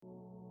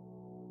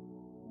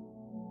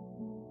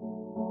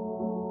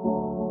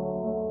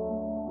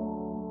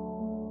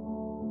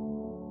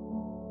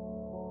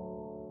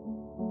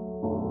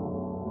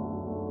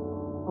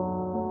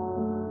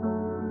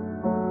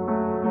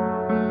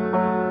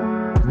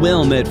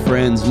Well met,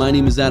 friends. My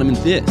name is Adam, and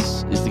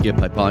this is the Get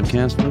Pipe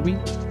Podcast, where we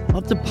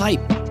love to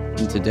pipe.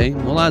 And today,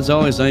 well, as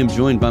always, I am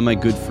joined by my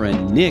good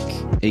friend Nick,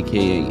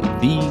 a.k.a.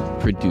 the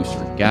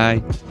producer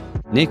guy.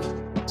 Nick,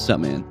 what's up,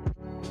 man?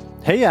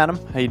 Hey, Adam.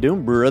 How you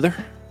doing, brother?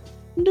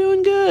 I'm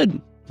doing good.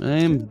 I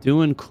am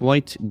doing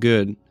quite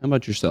good. How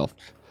about yourself?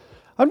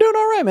 I'm doing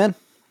all right, man.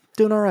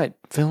 Doing all right.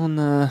 Feeling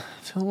a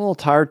little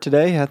tired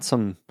today. Had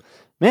some...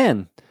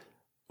 Man,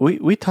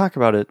 we talk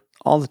about it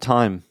all the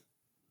time.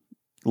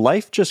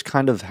 Life just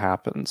kind of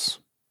happens.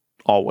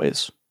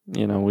 Always.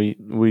 You know,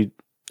 we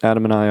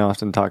Adam and I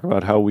often talk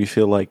about how we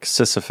feel like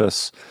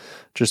Sisyphus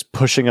just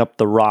pushing up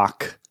the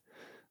rock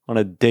on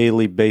a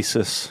daily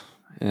basis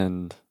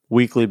and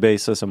weekly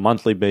basis and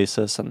monthly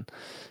basis. And,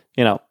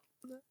 you know,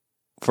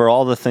 for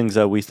all the things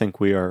that we think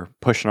we are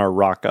pushing our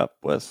rock up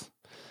with,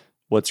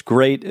 what's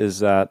great is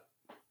that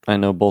I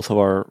know both of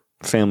our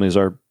families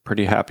are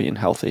pretty happy and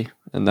healthy,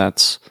 and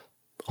that's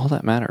all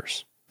that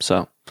matters.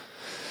 So,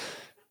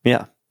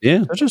 yeah.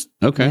 Yeah. So just,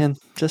 okay. Man,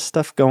 just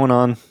stuff going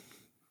on,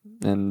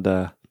 and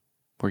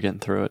we're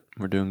getting through it.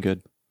 We're doing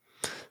good.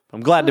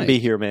 I'm glad to be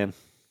here, man.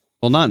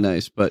 Well, not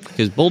nice, but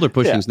because boulder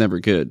pushing is never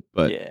good,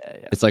 but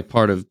it's like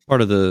part of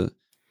the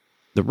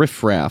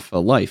riffraff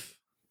of life.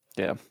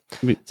 Yeah.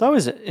 It's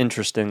always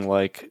interesting,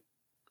 like,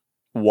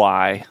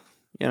 why,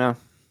 you know?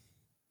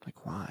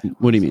 Like, why?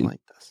 What do you mean? Like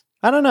this?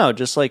 I don't know.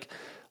 Just like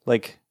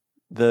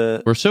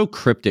we're so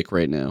cryptic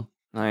right now.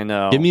 I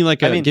know. Give me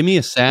give me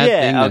a sad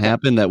thing that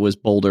happened that was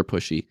boulder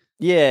pushy.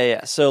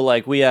 Yeah. So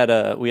like we had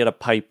a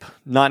pipe,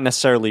 not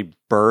necessarily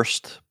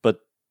burst, but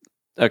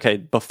okay.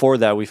 Before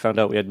that, we found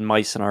out we had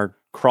mice in our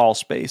crawl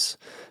space.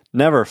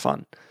 Never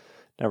fun.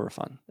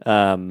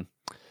 And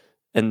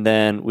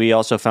then we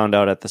also found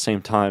out at the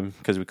same time,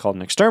 because we called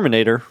an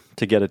exterminator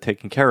to get it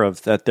taken care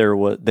of, that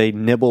they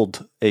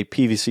nibbled a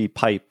PVC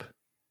pipe,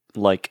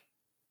 like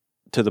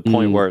to the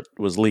point where it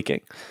was leaking.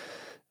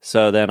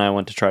 So then I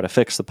went to try to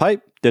fix the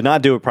pipe, did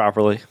not do it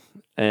properly,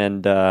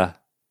 and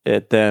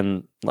it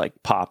then like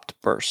popped,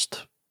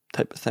 burst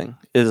type of thing.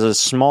 It is a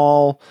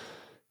small,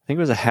 I think it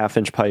was a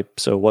 1/2-inch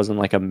pipe, so it wasn't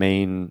like a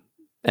main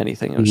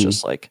anything. It was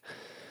just like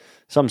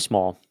some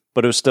small,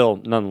 but it was still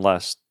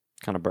nonetheless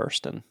kind of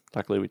burst. And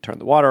luckily we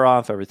turned the water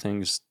off.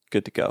 Everything's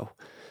good to go.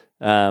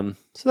 So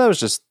that was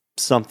just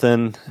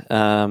something.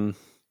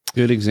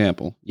 Good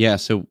example. Yeah.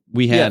 So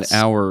we had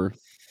our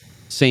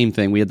same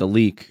thing. We had the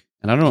leak.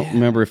 And I don't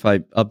remember if I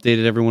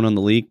updated everyone on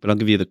the leak, but I'll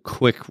give you the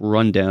quick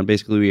rundown.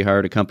 Basically, we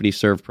hired a company,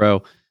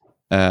 ServPro,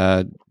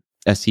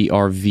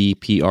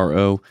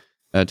 SERVPRO,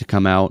 to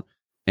come out.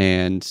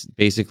 And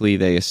basically,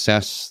 they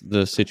assess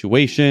the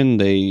situation.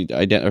 They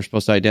are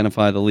supposed to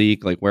identify the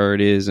leak, like where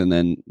it is, and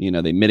then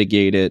they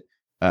mitigate it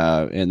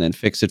and then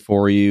fix it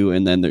for you.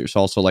 And then there's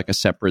also like a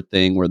separate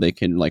thing where they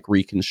can like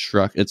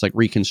reconstruct. It's like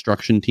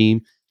reconstruction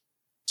team.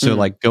 So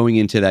like going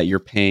into that, you're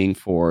paying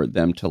for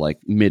them to like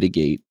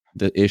mitigate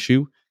the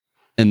issue.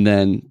 And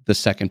then the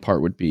second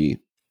part would be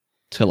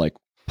to like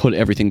put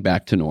everything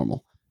back to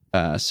normal.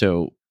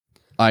 So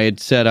I had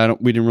said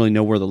we didn't really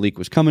know where the leak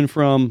was coming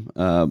from.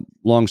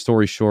 Long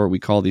story short, we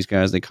call these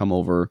guys. They come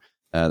over.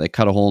 They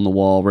cut a hole in the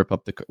wall,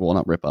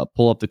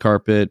 pull up the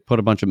carpet, put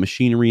a bunch of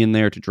machinery in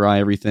there to dry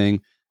everything.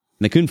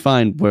 And they couldn't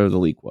find where the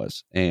leak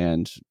was,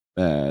 and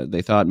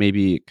they thought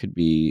maybe it could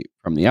be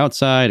from the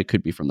outside. It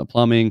could be from the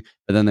plumbing.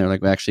 But then they're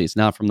like, well, actually, it's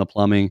not from the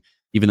plumbing.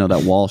 Even though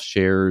that wall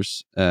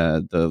shares,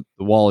 the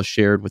wall is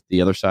shared with the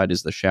other side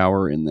is the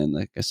shower and then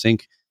like a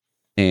sink.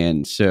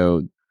 And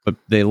so, but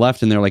they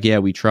left and they're like, yeah,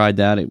 we tried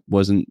that. It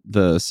wasn't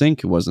the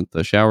sink. It wasn't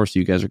the shower. So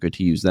you guys are good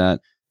to use that.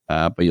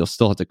 But you'll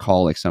still have to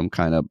call like some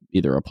kind of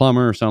either a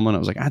plumber or someone. I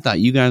was like, I thought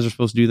you guys were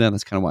supposed to do that.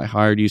 That's kind of why I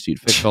hired you. So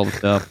you'd fix all the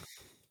stuff.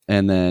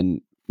 And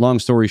then long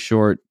story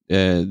short,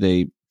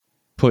 they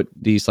put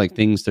these like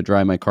things to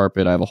dry my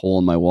carpet. I have a hole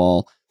in my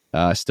wall.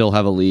 I still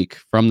have a leak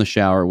from the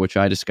shower, which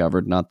I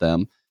discovered, not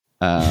them.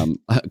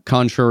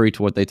 Contrary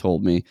to what they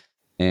told me,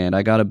 and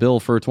I got a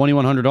bill for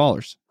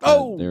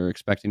 $2,100. They're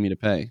expecting me to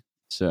pay.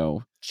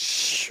 So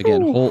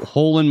again,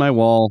 hole in my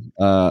wall.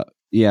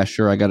 Yeah,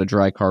 sure, I got a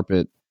dry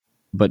carpet,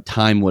 but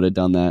time would have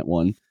done that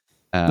one.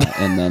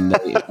 And then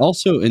they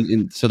also,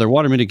 so their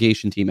water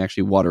mitigation team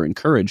actually water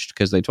encouraged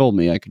because they told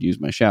me I could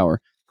use my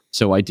shower,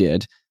 so I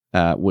did,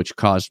 which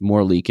caused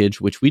more leakage,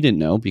 which we didn't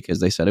know because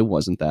they said it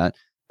wasn't that.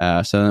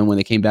 So then when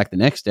they came back the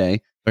next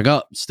day, like,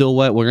 oh, still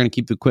wet. We're going to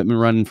keep the equipment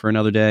running for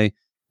another day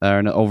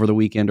over the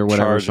weekend or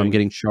whatever. So I'm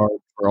getting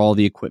charged for all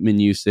the equipment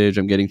usage.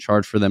 I'm getting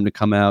charged for them to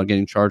come out,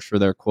 getting charged for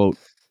their quote,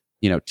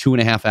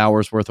 2.5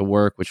 hours worth of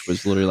work, which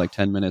was literally like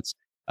 10 minutes.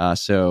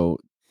 So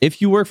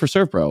if you work for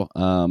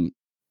ServPro,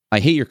 I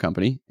hate your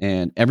company,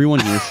 and everyone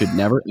here should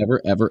never,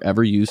 ever, ever,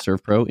 ever use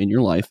ServPro in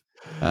your life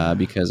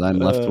because I'm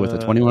left with a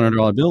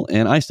 $2,100 bill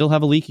and I still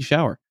have a leaky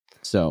shower.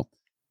 So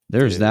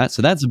there's that.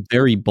 So that's a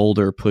very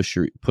boulder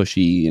pushy,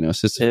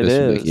 Sisyphus. It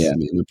is. Like, yeah, I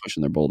mean, they're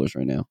pushing their boulders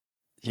right now.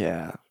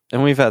 Yeah.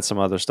 And we've had some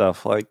other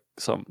stuff, like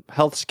some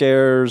health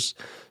scares,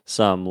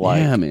 some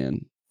like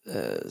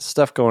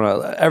stuff going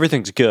on.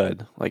 Everything's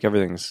good. Like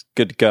everything's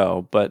good to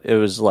go. But it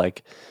was one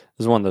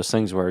of those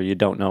things where you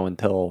don't know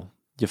until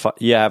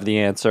you have the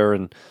answer,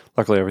 and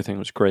luckily everything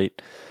was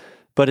great.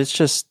 But it's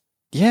just,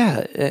 yeah,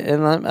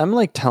 and I'm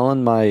like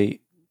telling my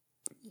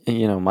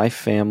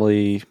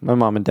family, my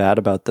mom and dad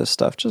about this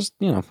stuff, just,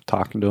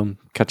 talking to them,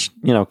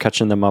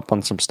 catching them up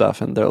on some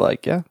stuff. And they're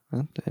like, yeah,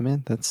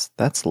 man,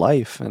 that's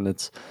life. And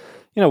it's,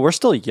 we're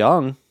still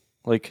young,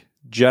 like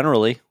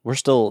generally we're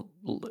still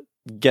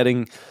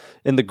getting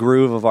in the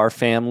groove of our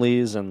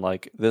families and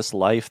like this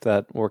life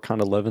that we're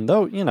kind of living,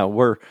 though,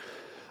 we're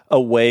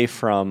away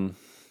from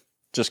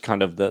just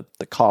kind of the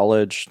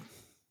college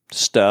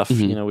stuff.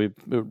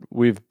 Mm-hmm.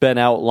 We've been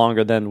out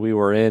longer than we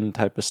were in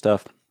type of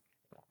stuff.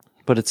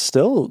 But it's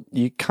still,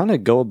 you kind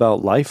of go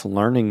about life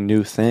learning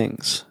new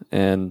things.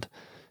 And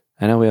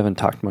I know we haven't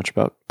talked much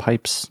about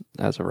pipes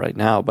as of right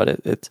now,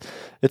 but it's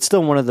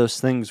still one of those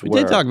things we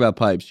where... did talk about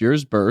pipes.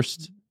 Yours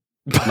burst.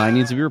 Mine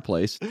needs to be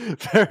replaced.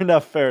 Fair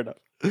enough.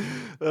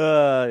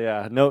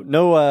 Yeah.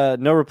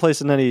 No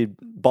replacing any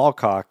ball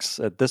cocks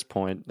at this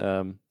point.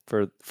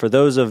 For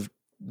those of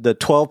the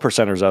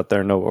 12%ers out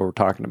there know what we're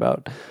talking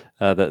about.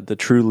 The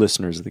true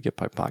listeners of the Get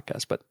Pipe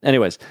podcast. But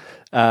anyways,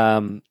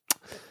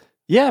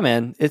 yeah,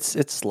 man,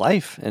 it's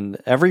life, and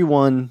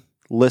everyone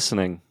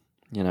listening,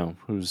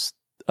 who's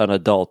an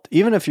adult,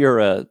 even if you're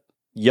a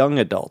young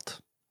adult,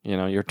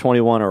 you're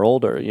 21 or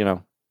older,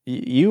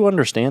 you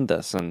understand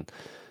this. And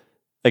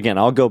again,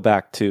 I'll go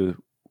back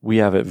to, we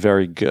have it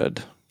very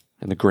good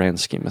in the grand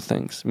scheme of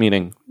things,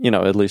 meaning,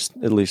 at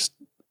least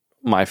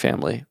my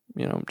family,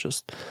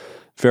 just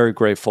very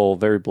grateful,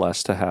 very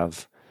blessed to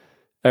have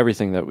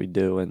everything that we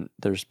do. And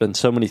there's been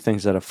so many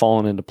things that have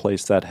fallen into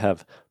place that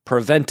have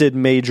prevented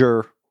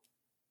major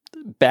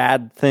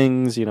bad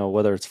things,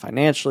 whether it's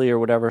financially or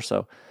whatever.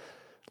 So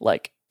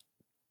like,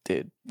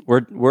 dude,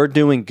 we're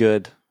doing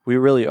good. We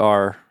really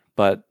are,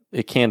 but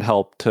it can't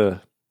help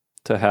to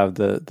have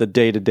the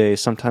day-to-day.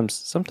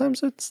 Sometimes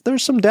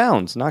there's some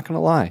downs, not going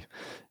to lie.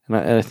 And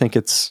I think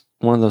it's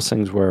one of those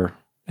things where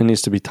it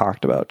needs to be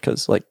talked about,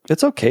 because like,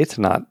 it's okay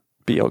to not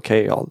be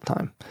okay all the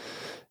time.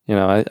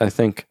 I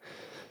think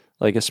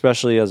like,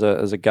 especially as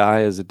a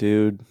guy, as a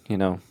dude,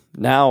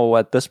 now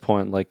at this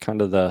point, like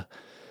kind of the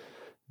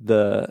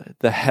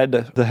head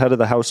of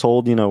the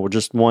household, we're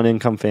just one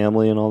income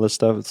family and all this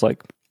stuff. It's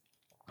like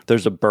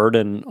there's a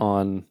burden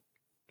on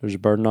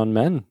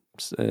men,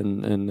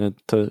 and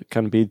to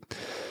kind of be,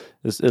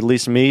 at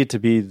least me, to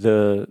be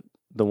the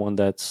one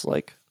that's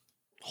like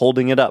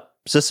holding it up,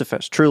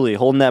 Sisyphus, truly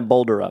holding that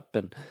boulder up.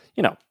 And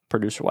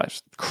producer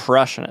wife's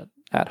crushing it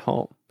at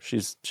home.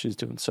 She's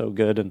doing so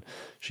good, and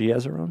she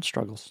has her own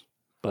struggles,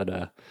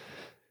 but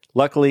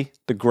luckily,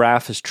 the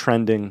graph is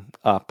trending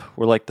up.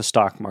 We're like the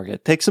stock market.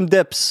 It takes some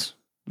dips.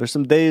 There's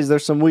some days,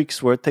 there's some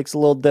weeks where it takes a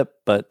little dip,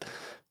 but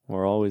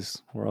we're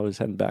always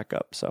heading back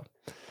up. So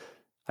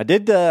I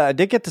did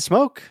get to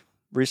smoke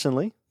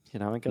recently. I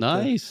got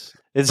nice.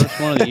 It's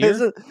one of the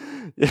year.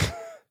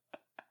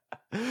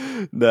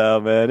 No,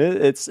 man.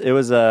 It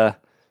was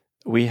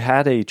we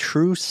had a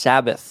true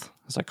Sabbath,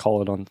 as I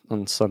call it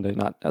on Sunday.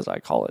 Not as I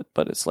call it,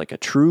 but it's like a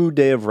true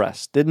day of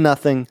rest. Did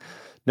nothing,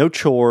 no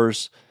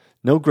chores,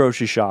 no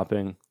grocery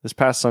shopping. This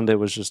past Sunday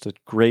was just a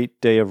great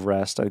day of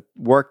rest. I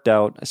worked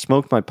out, I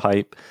smoked my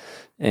pipe,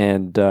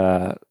 and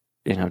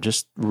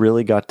just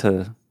really got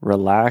to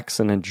relax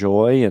and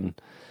enjoy. And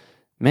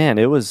man,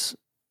 it was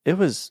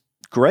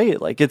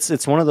great. Like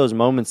it's one of those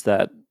moments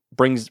that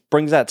brings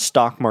that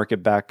stock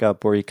market back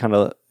up, where you kind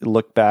of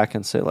look back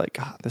and say like,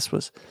 God, this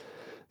was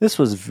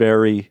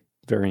very,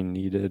 very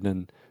needed.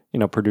 And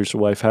producer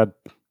wife had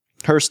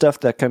her stuff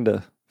that kind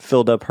of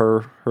filled up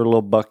her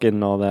little bucket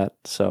and all that.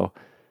 So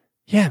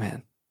yeah,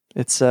 man,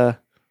 it's I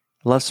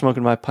love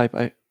smoking my pipe.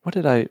 What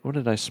did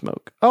I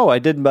smoke? Oh, I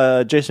did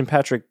Jason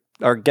Patrick,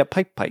 our Get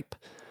Pipe.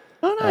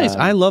 Oh, nice.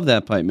 I love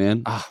that pipe,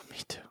 man.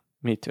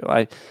 Me too.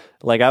 I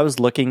was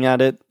looking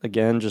at it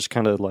again, just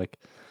kind of like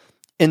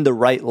in the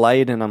right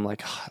light, and I'm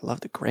like, I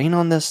love the grain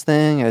on this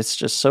thing. It's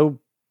just so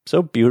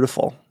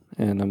beautiful,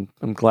 and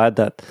I'm glad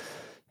that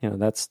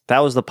that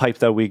was the pipe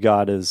that we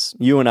got. Is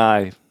you and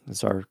I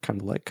is our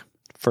kind of like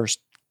first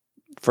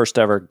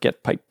ever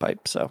Get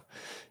Pipe. So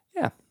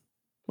yeah,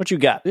 what you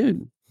got,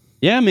 dude?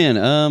 Yeah,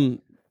 man.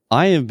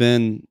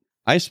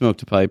 I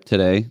smoked a pipe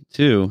today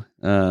too,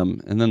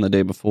 and then the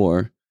day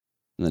before,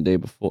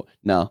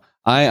 No,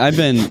 I've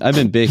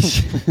been big.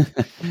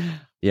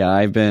 Yeah,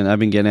 I've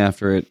been getting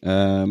after it.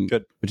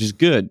 Good, which is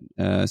good.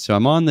 So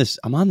I'm on this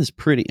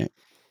pretty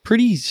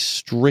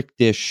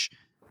strictish,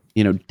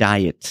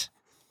 diet,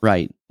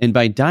 right? And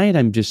by diet,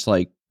 I'm just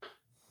like,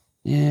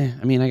 I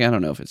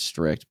don't know if it's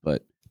strict,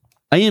 but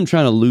I am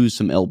trying to lose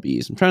some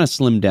lbs. I'm trying to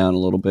slim down a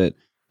little bit.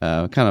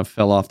 Kind of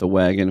fell off the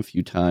wagon a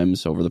few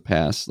times over the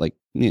past, like,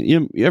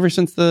 ever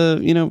since the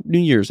New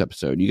Year's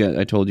episode.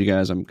 I told you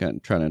guys I'm kind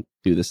of trying to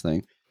do this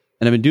thing,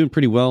 and I've been doing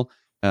pretty well.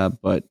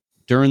 But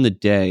during the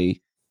day,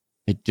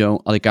 I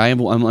don't like. I'm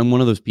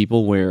one of those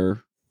people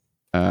where,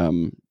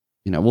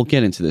 we'll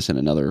get into this in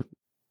another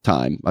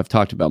time. I've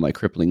talked about my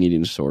crippling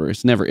eating disorder.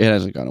 It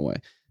hasn't gone away,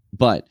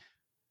 but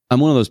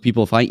I'm one of those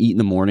people. If I eat in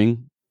the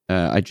morning,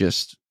 I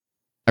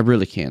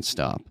really can't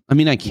stop. I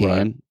mean, I can,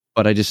 right.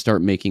 but I just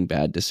start making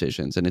bad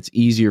decisions, and it's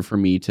easier for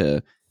me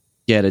to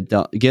get a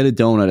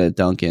donut at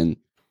Dunkin'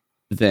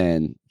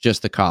 than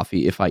just the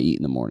coffee if I eat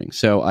in the morning.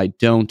 So I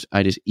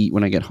just eat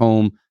when I get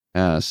home.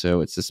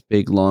 So it's this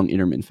big, long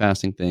intermittent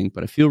fasting thing,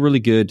 but I feel really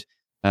good.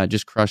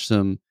 Just crushed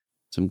some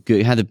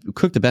good,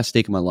 cooked the best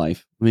steak of my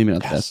life. Maybe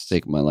not the best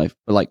steak of my life,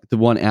 but like the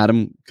one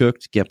Adam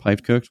cooked, Get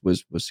Piped cooked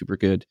was super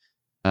good.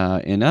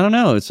 And I don't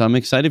know, I'm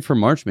excited for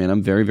March, man.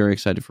 I'm very, very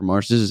excited for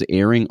March. This is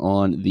airing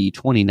on the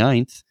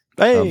 29th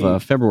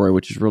of February,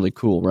 which is really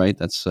cool, right?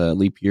 That's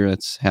leap year.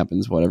 That's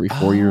happens, every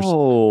 4 years?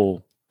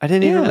 Oh, I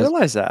didn't even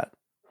realize that.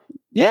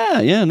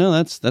 Yeah, no,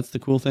 that's the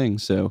cool thing.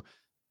 So,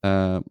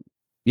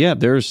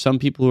 there's some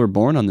people who are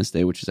born on this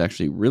day, which is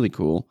actually really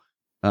cool.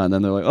 And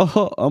then they're like,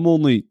 oh, I'm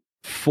only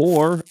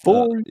four.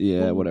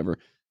 Whatever.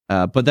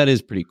 But that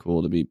is pretty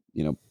cool to be,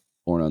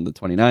 born on the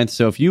 29th.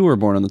 So if you were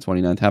born on the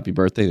 29th, happy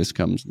birthday. This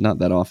comes not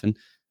that often.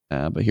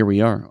 But here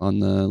we are on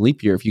the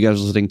leap year if you guys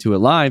are listening to it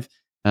live.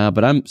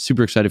 But I'm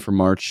super excited for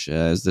March,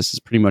 as this is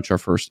pretty much our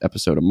first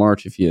episode of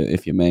March, if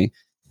you may.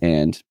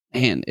 And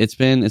man, it's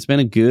been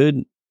a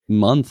good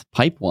month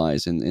pipe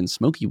wise and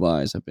smoky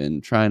wise. I've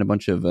been trying a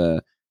bunch of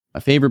my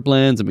favorite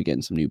blends. I've been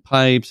getting some new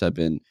pipes. I've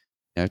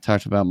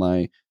talked about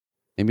my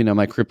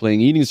crippling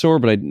eating disorder,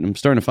 but I'm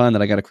starting to find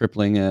that I got a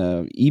crippling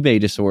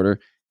eBay disorder.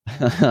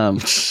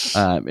 And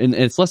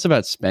it's less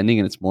about spending,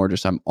 and it's more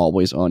just I'm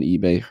always on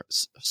eBay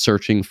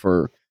searching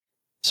for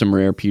some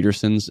rare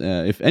Petersons.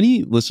 If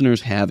any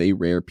listeners have a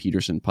rare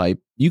Peterson pipe,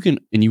 you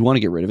want to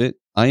get rid of it,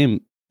 I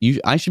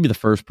should be the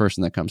first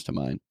person that comes to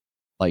mind.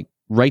 Like,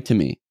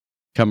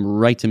 come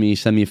right to me,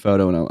 send me a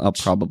photo, and I'll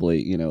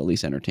probably, at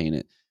least entertain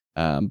it.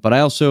 But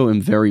I also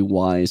am very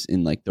wise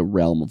in like the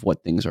realm of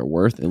what things are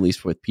worth, at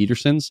least with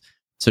Petersons.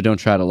 So don't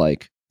try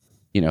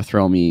to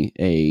throw me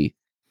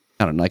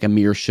like a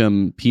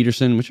Meerschaum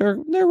Peterson, which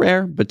they're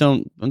rare, but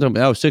don't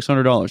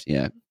 $600.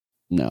 Yeah,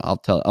 no,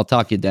 I'll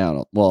talk you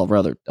down. Well,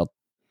 rather I'll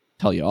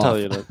tell you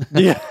off.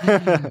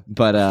 Yeah.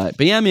 But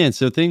yeah, man.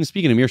 So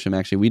speaking of Meerschaum,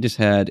 actually, we just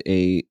had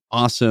a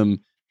awesome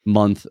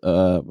month.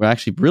 We're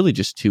actually really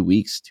just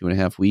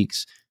 2.5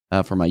 weeks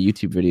for my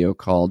YouTube video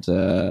called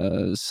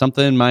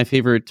something my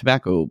favorite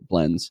tobacco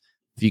blends.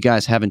 If you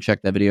guys haven't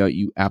checked that video out,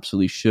 you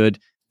absolutely should.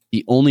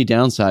 The only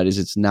downside is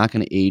it's not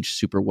going to age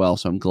super well.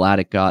 So I'm glad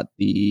it got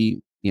the,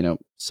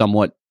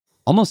 somewhat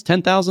almost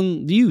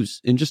 10,000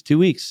 views in just 2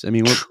 weeks. I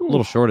mean, we're a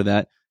little short of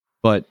that,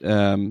 but,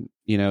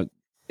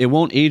 it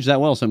won't age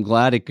that well. So I'm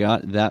glad it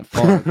got that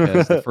far,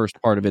 because the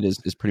first part of it is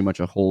pretty much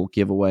a whole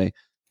giveaway.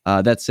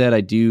 That said,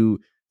 I do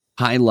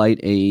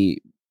highlight a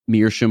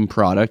Meerschaum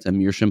product, a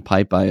Meerschaum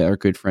pipe by our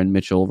good friend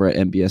Mitchell over at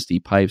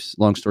MBSD Pipes.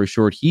 Long story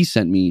short, he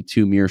sent me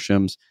 2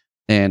 Meerschaums,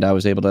 and I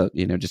was able to,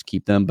 just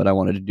keep them, but I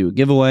wanted to do a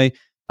giveaway.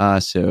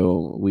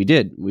 So we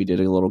did a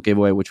little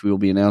giveaway, which we will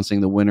be announcing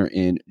the winner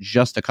in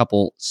just a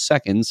couple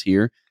seconds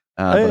here.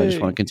 But I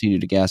just want to continue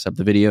to gas up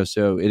the video.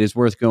 So it is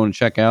worth going to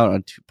check out.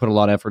 I put a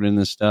lot of effort in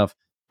this stuff.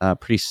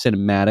 Pretty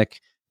cinematic.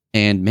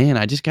 And man,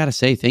 I just got to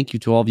say thank you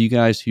to all of you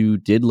guys who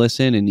did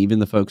listen, and even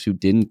the folks who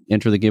didn't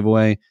enter the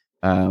giveaway.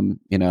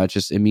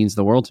 It means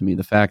the world to me.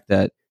 The fact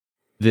that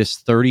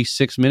this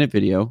 36-minute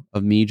video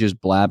of me just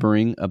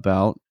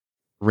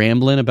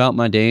rambling about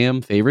my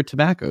damn favorite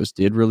tobaccos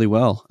did really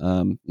well.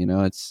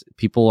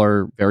 People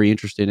are very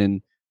interested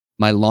in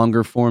my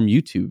longer form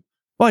YouTube,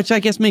 which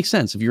I guess makes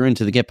sense. If you're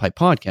into the Get Pipe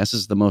podcast, this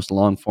is the most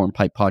long form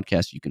pipe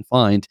podcast you can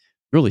find.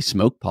 Really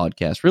smoke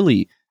podcast,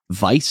 really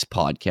Vice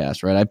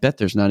podcast, right? I bet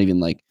there's not even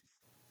like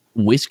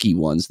whiskey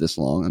ones this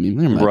long. I mean,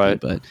 there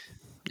might be, but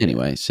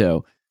anyway,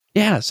 so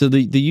yeah, so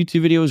the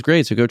YouTube video is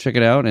great. So go check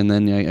it out. And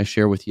then I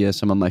share with you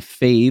some of my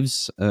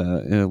faves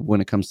when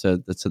it comes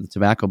to the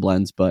tobacco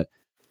blends. But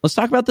let's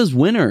talk about this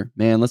winner,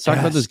 man. Let's talk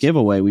about this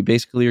giveaway. We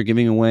basically are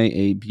giving away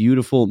a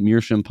beautiful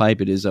Meerschaum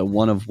pipe. It is a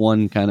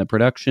one-of-one kind of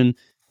production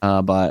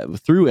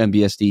through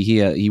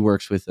MBSD. He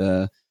works with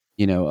a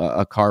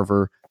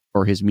carver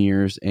for his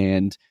mirrors.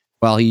 And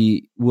while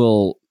he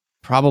will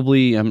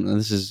probably,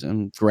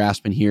 I'm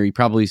grasping here, he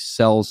probably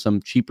sells some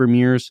cheaper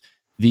mirrors.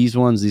 These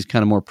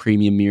kind of more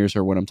premium mirrors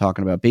are what I'm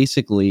talking about.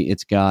 Basically,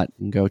 it's got,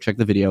 go check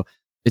the video,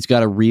 it's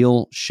got a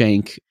real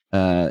shank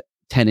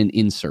tenon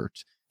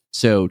insert.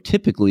 So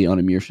typically on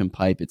a Meerschaum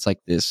pipe, it's like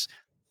this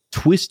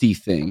twisty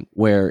thing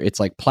where it's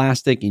like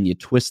plastic and you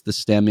twist the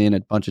stem in a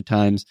bunch of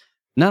times,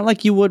 not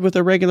like you would with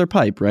a regular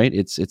pipe, right?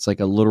 It's like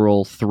a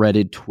literal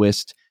threaded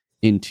twist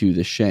into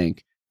the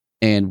shank.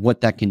 And what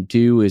that can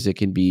do is it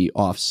can be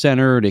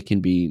off-centered. It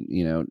can be,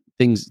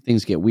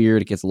 things get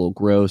weird. It gets a little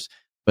gross.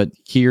 But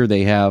here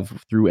they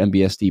have, through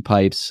MBSD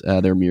pipes,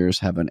 their mirrors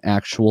have an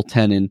actual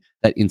tenon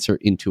that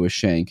insert into a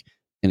shank.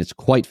 And it's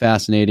quite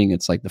fascinating.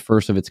 It's like the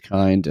first of its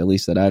kind, at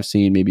least that I've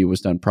seen. Maybe it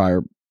was done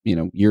prior,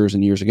 years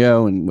and years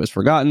ago and was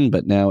forgotten,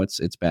 but now it's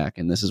back.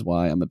 And this is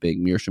why I'm a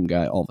big Meerschaum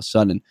guy all of a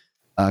sudden,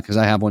 because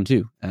I have one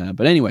too.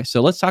 But anyway,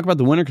 so let's talk about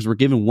the winner, because we're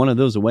giving one of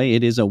those away.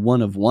 It is a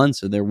one of one,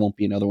 so there won't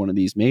be another one of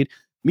these made.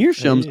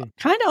 Meerschaum's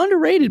kind of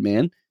underrated,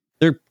 man.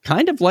 They're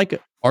kind of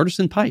like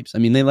artisan pipes. I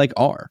mean, they like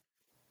are.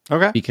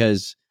 Okay.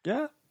 Because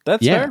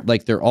that's fair.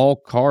 Like they're all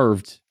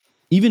carved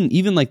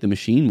even like the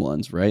machine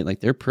ones, right?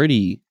 Like they're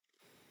pretty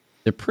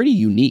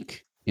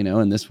unique,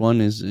 and this one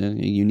is a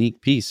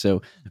unique piece.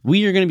 So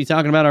we are going to be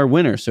talking about our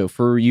winner. So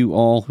for you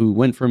all who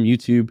went from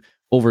YouTube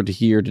over to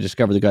here to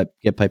discover the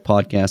Get Pipe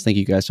podcast, thank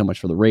you guys so much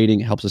for the rating.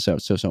 It helps us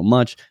out so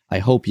much. I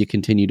hope you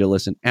continue to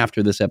listen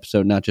after this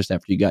episode, not just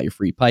after you got your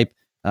free pipe,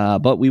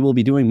 but we will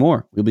be doing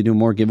more. We'll be doing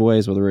more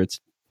giveaways, whether it's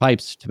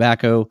pipes,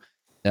 tobacco,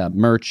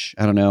 merch.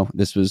 I don't know.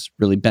 This was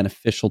really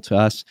beneficial to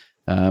us.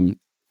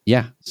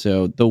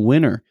 So the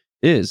winner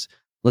is,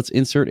 let's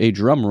insert a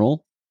drum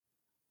roll.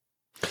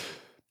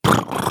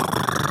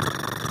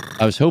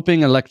 I was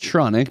hoping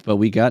electronic, but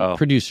we got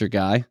producer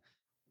guy.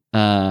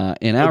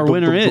 And our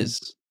winner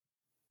is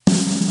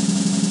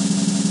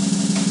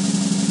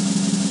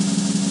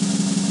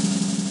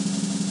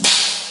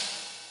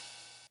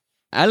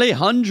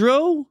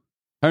Alejandro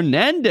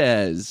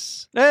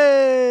Hernandez.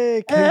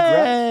 Hey!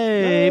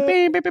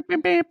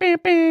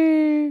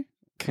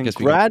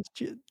 Congrats.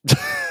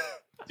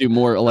 Do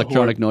more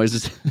electronic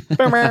noises.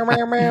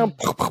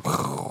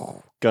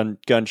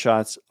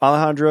 Gunshots.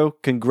 Alejandro,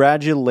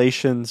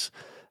 congratulations.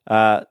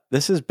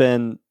 This has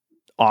been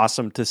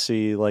awesome to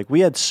see. Like, we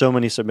had so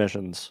many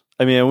submissions.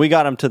 I mean, we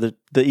got them to the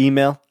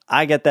email.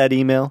 I get that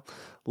email.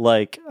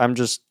 Like, I'm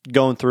just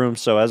going through them.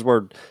 So as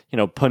we're,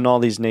 putting all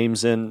these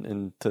names in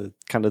into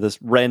kind of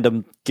this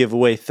random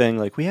giveaway thing,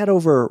 like we had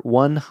over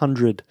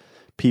 100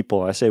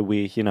 people. I say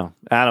we,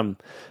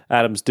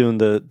 Adam's doing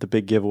the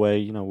big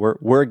giveaway.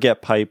 We're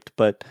Get Piped,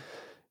 but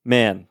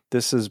man,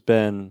 this has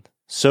been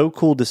so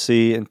cool to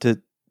see and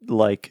to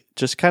like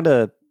just kind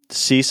of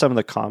see some of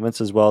the comments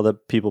as well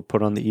that people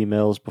put on the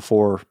emails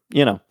before,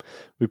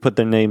 we put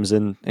their names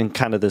in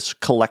kind of this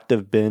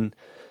collective bin.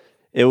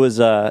 It was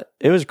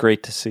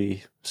great to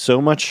see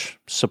so much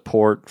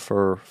support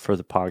for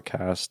the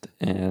podcast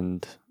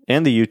and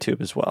the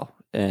YouTube as well.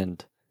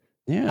 And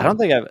I don't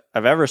think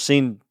I've ever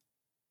seen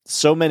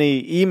so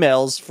many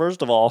emails.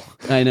 First of all,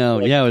 I know.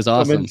 Like, it was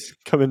awesome.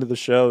 Come into the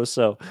show.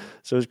 So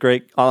it was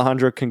great.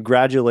 Alejandro,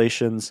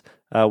 congratulations.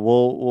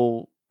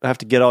 We'll have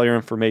to get all your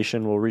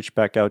information. We'll reach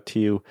back out to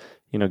you,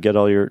 get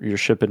all your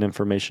shipping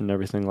information and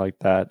everything like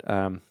that.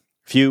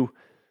 If you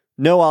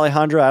know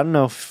Alejandro, I don't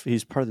know if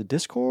he's part of the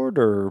Discord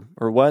or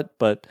what,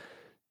 but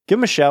give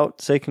him a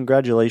shout. Say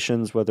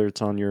congratulations, whether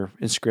it's on your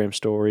Instagram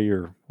story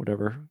or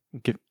whatever.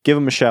 Give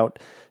him a shout.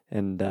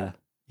 And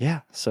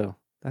so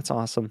that's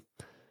awesome.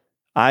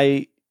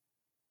 I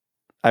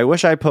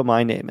wish I put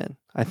my name in.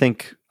 I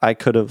think I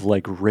could have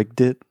rigged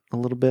it a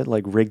little bit,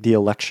 rigged the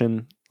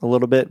election a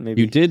little bit.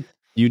 Maybe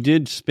you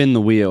did spin the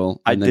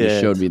wheel and then did.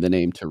 You showed me the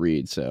name to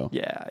read. So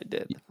yeah, I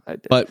did.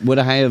 But would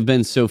I have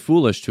been so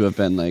foolish to have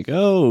been like,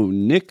 oh,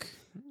 Nick,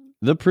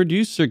 the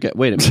producer?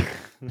 Wait a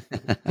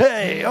minute.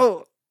 Hey,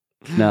 oh.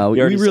 No, we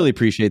really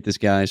appreciate this,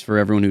 guys, for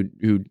everyone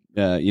who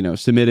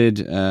submitted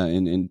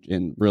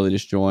and really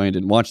just joined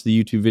and watched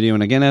the YouTube video.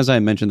 And again, as I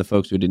mentioned, the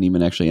folks who didn't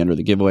even actually enter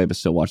the giveaway but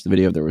still watched the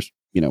video, there was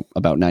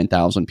about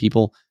 9,000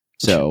 people.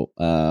 So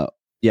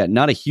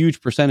not a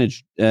huge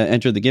percentage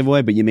entered the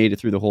giveaway, but you made it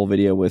through the whole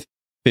video with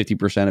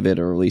 50% of it,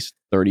 or at least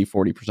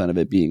 30-40% of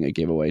it being a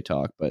giveaway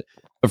talk. But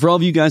for all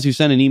of you guys who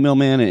sent an email,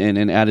 man,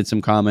 and added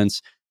some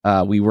comments,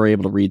 we were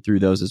able to read through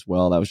those as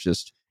well. That was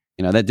just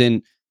that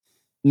didn't.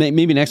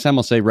 Maybe next time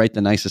I'll say write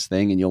the nicest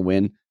thing and you'll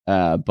win.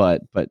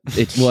 But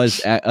it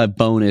was a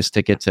bonus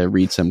to get to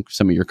read some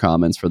of your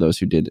comments for those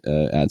who did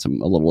add a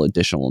little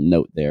additional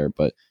note there.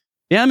 But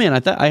yeah, man,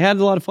 I had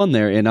a lot of fun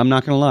there, and I'm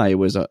not gonna lie, it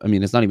was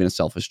it's not even a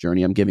selfish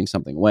journey. I'm giving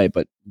something away,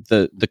 but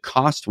the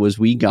cost was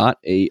we got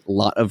a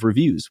lot of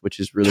reviews, which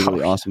is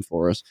really awesome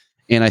for us.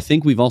 And I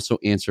think we've also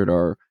answered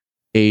our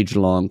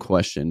age-long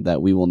question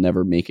that we will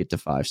never make it to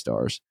 5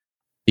 stars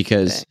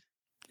because.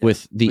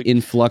 With the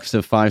influx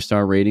of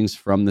 5-star ratings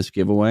from this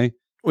giveaway,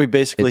 we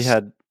basically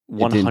had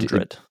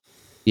 100.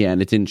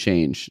 And it didn't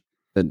change.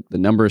 The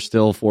number is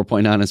still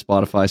 4.9 on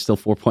Spotify, still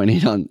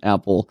 4.8 on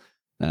Apple.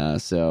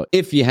 So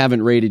if you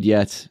haven't rated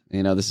yet,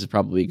 this is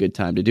probably a good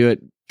time to do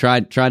it. Try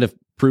to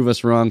prove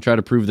us wrong. Try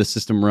to prove the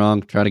system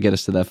wrong. Try to get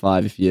us to that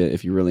 5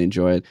 if you really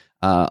enjoy it.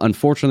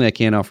 Unfortunately, I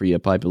can't offer you a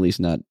pipe, at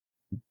least not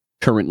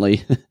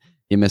currently.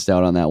 You missed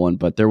out on that one,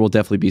 but there will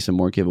definitely be some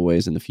more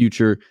giveaways in the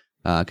future.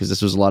 Because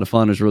this was a lot of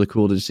fun. It was really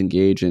cool to just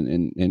engage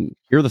and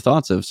hear the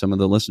thoughts of some of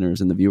the listeners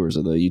and the viewers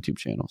of the YouTube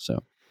channel.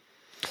 So,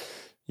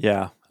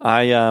 yeah,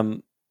 I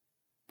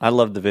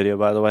loved the video.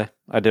 By the way,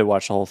 I did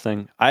watch the whole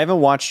thing. I haven't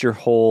watched your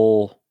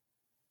whole.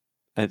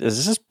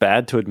 Is this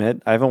bad to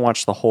admit? I haven't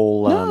watched the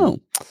whole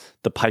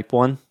the pipe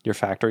one, your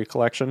factory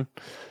collection,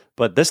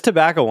 but this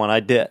tobacco one I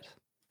did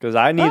because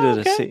I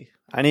needed to see.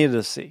 I need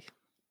to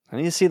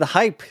see the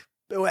hype.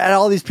 I had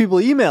all these people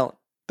email.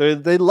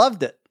 They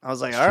loved it. I was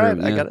like, all right,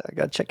 man. I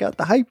gotta check out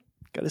the hype.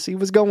 Gotta see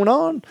what's going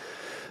on.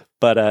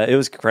 But it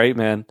was great,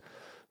 man.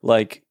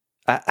 Like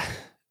I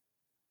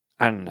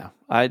don't know.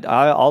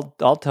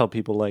 I'll tell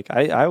people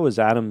I was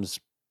Adam's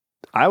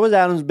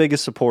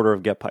biggest supporter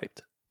of Get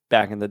Piped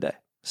back in the day.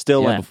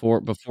 Still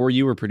before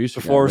you were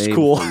producer. Before it was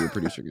cool. Before you were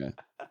producer guy.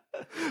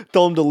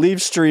 Told him to leave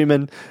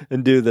streaming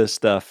and do this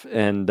stuff,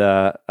 and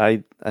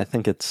I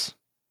think it's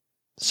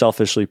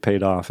selfishly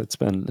paid off. It's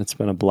been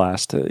a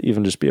blast to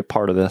even just be a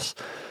part of this.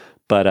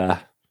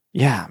 But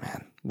yeah,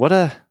 man, what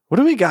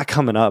do we got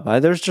coming up?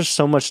 There's just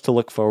so much to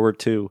look forward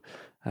to.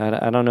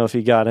 I don't know if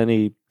you got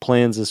any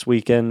plans this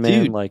weekend,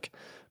 man. Dude. Like,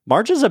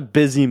 March is a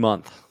busy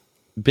month.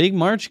 Big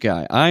March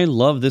guy. I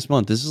love this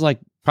month. This is like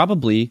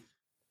probably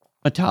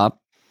a top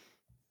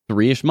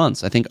 3-ish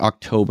months. I think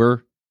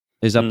October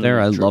is up there.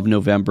 I love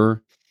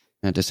November,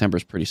 and December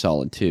is pretty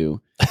solid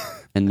too.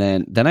 And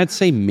then I'd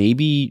say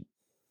maybe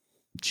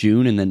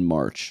June and then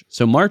March.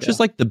 So March is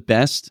like the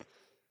best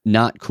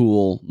not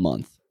cool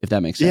month, if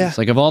that makes sense. Yeah,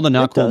 like of all the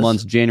not cool does.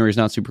 months, January's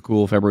not super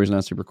cool, February's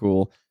not super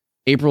cool,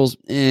 April's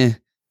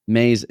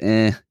May's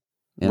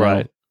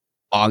Right.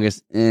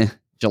 August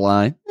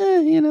July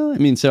I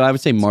mean, so I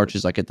would say March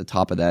is like at the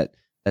top of that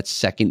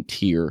second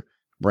tier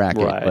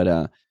bracket.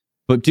 Right.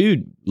 But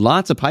dude,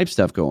 lots of pipe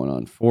stuff going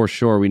on for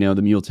sure. We know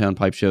the Muletown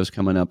Pipe Show is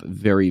coming up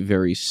very,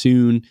 very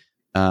soon.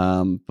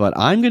 But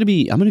I'm gonna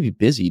be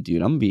busy,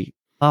 dude. I'm gonna be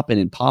hopping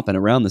and popping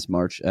around this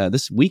March.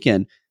 This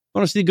weekend, I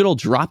want to see the good old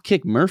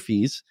Dropkick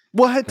Murphys.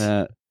 What?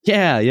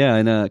 Yeah,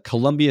 in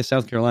Columbia,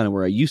 South Carolina,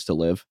 where I used to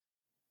live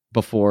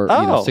before,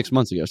 6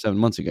 months ago, 7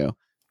 months ago.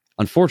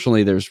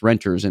 Unfortunately, there's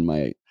renters in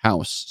my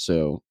house,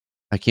 so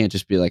I can't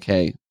just be like,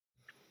 "Hey,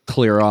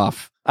 clear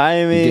off."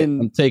 I mean,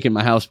 I'm taking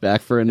my house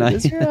back for a night.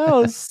 It's your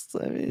house.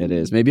 I mean, It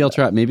is. Maybe I'll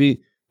try.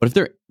 Maybe. What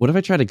if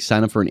I try to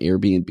sign up for an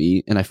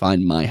Airbnb and I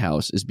find my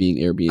house is being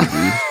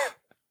Airbnb?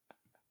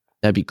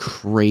 That'd be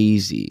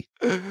crazy.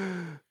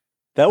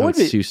 That would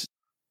be.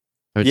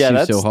 I would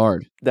sue so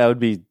hard. That would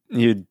be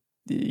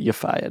you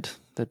fired.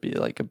 That'd be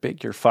like a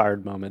big "you're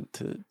fired" moment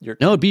to your.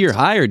 No, it'd be you're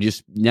hired.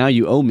 Just now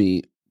you owe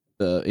me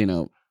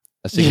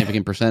a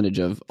significant percentage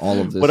of all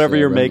of this. Whatever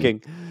you're revenue.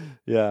 making.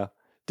 Yeah.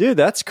 Dude,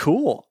 that's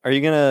cool. Are you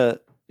gonna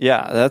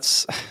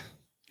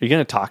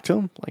talk to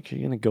him? Like, are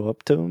you gonna go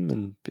up to him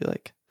and be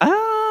like,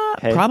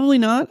 hey? Probably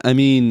not. I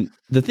mean,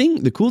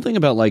 the cool thing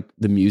about like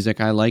the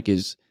music I like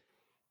is,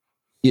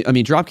 I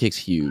mean, Dropkick's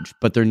huge,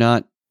 but they're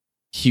not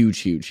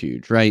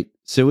huge, right?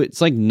 So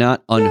it's like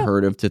not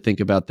unheard of to think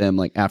about them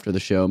like after the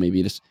show,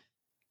 maybe just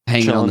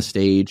hanging on the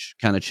stage,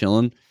 kind of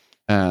chilling.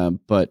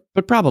 But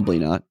probably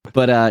not.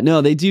 But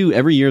no, they do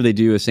every year. They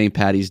do a St.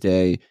 Patty's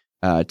Day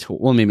tour.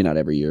 Well, maybe not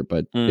every year,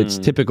 but it's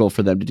typical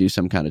for them to do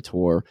some kind of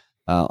tour.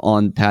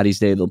 On Patty's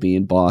Day, they'll be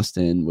in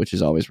Boston, which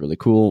is always really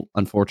cool.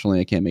 Unfortunately,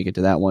 I can't make it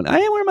to that one. I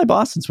am wearing my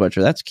Boston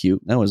sweatshirt. That's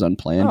cute. That was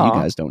unplanned. Aww.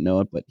 You guys don't know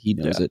it, but he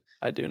knows it.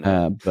 I do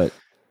know. But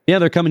yeah,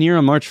 they're coming here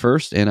on March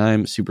 1st, and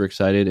I'm super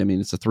excited. I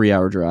mean, it's a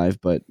 3-hour drive,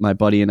 but my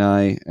buddy and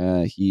I,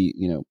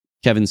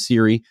 Kevin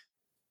Seary,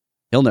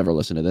 he'll never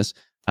listen to this.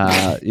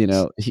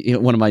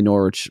 One of my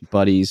Norwich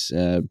buddies,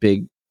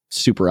 big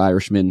super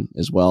Irishman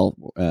as well,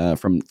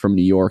 from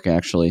New York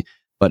actually,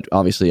 but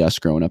obviously us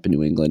growing up in New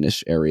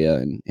Englandish area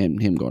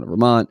and him going to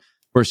Vermont,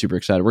 we're super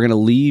excited. We're gonna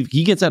leave.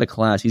 He gets out of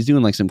class. He's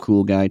doing like some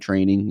cool guy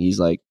training. He's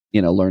like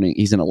learning.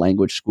 He's in a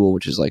language school,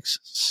 which is like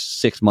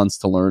 6 months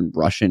to learn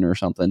Russian or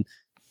something.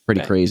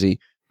 Pretty crazy.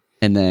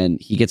 And then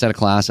he gets out of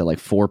class at like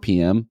 4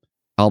 p.m.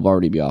 I'll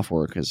already be off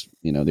work because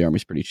the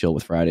Army's pretty chill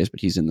with Fridays, but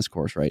he's in this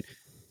course, right?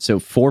 So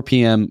 4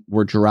 p.m.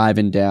 we're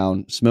driving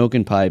down,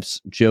 smoking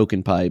pipes,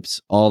 joking pipes,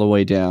 all the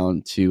way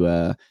down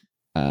to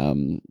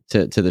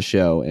the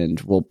show, and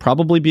we'll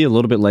probably be a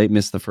little bit late,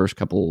 miss the first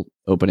couple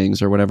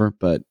openings or whatever,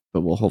 but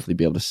we'll hopefully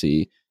be able to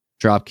see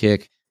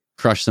Dropkick,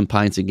 crush some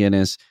pints of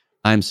Guinness.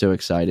 I'm so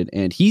excited,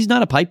 and he's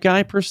not a pipe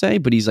guy per se,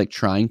 but he's like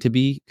trying to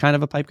be kind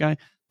of a pipe guy.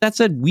 That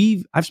said,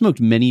 I've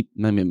smoked many,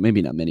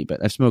 maybe not many,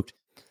 but I've smoked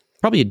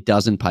probably a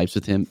dozen pipes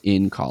with him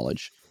in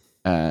college.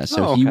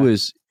 He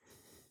was.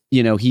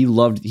 He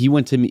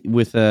went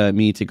with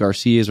me to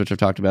Garcia's, which I've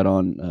talked about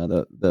on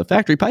the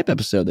factory pipe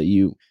episode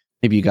that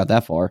maybe you got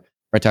that far, where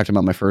I talked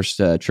about my first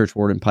church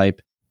warden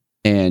pipe,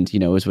 and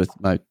it was with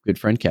my good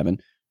friend Kevin.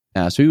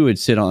 So we would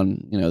sit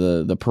on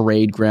the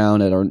parade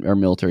ground at our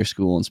military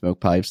school and smoke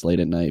pipes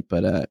late at night.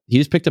 But he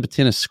just picked up a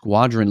tin of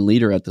Squadron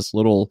Leader at this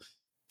little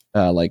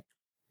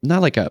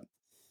not like a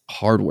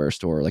hardware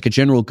store, like a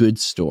general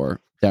goods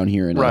store down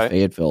here in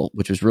Fayetteville,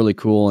 which was really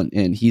cool.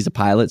 And he's a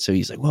pilot, so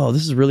he's like, "Whoa,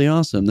 this is really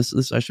awesome.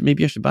 This I should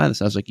buy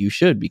this." I was like, "You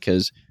should,"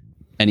 because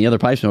any other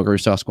pipe smoker who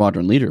saw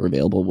Squadron Leader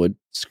available would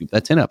scoop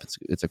that tin up.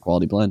 It's a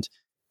quality blend.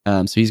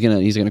 So he's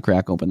gonna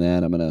crack open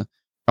that. I'm gonna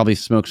probably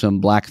smoke some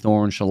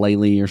Blackthorn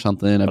Shillelagh or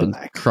something. I've been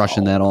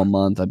crushing that all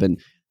month. I've been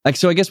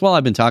so I guess while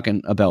I've been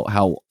talking about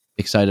how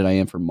excited I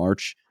am for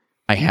March,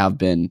 I have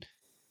been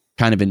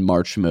kind of in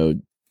March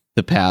mode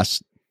the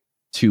past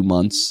 2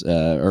 months,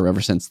 or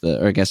ever since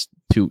I guess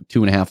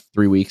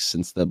 2.5-3 weeks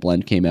since the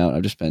blend came out.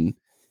 I've just been,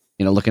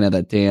 looking at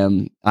that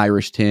damn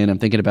Irish tin. I'm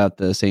thinking about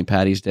the St.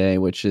 Patty's Day,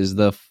 which is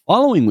the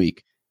following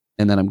week.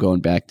 And then I'm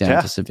going back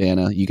down to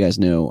Savannah. You guys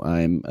know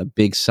I'm a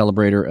big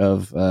celebrator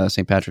of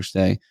St. Patrick's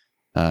Day.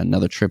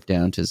 Another trip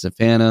down to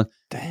Savannah.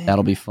 Dang.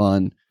 That'll be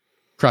fun.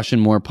 Crushing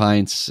more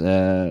pints,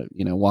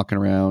 walking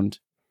around.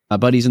 My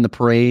buddy's in the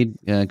parade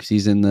because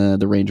he's in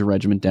the Ranger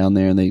Regiment down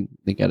there, and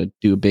they got to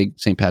do a big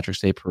St. Patrick's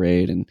Day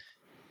parade. And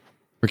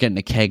we're getting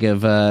a keg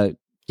of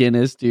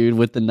Guinness, dude,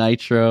 with the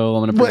nitro.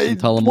 I'm gonna bring some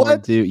Tullamore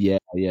what? too. Yeah,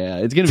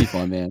 it's gonna be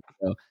fun, man.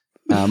 So,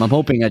 I'm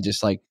hoping I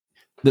just like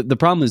the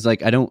problem is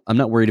like I'm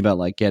not worried about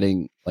like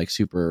getting like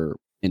super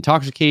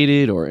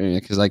intoxicated or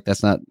because like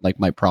that's not like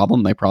my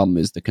problem. My problem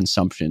is the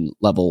consumption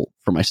level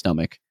for my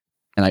stomach,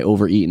 and I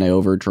overeat and I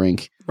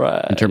overdrink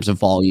in terms of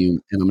volume,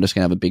 and I'm just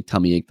gonna have a big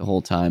tummy ache the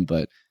whole time.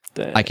 But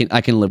Dang.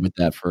 I can live with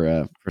that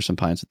for some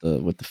pints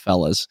with the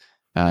fellas.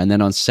 And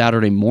then on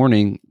Saturday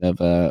morning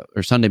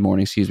or Sunday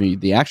morning, excuse me,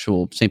 the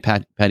actual St.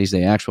 Patty's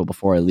Day actual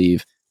before I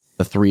leave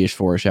the 3-ish,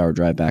 4-ish hour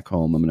drive back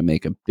home, I'm going to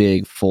make a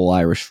big full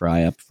Irish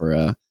fry up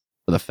for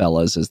the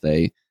fellas as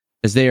they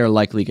are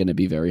likely going to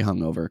be very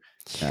hungover.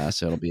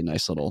 So it'll be a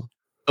nice little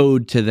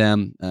ode to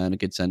them and a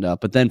good send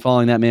up. But then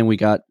following that, man, we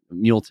got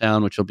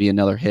Muletown, which will be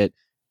another hit.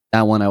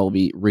 That one I will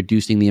be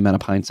reducing the amount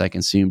of pints I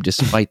consume,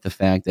 despite the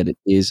fact that it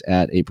is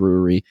at a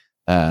brewery.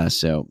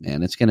 So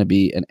man, it's going to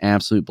be an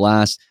absolute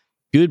blast.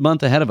 Good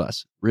month ahead of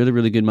us. Really,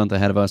 really good month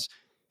ahead of us.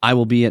 I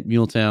will be at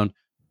Muletown.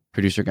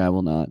 Producer Guy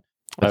will not.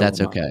 But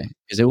that's okay.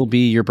 Because it will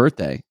be your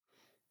birthday.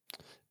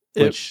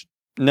 Which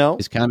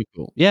is kind of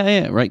cool.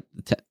 Yeah, right.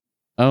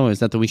 Is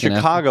that the weekend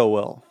Chicago after?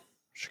 Will.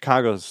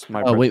 Chicago's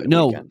my birthday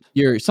weekend.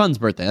 Your son's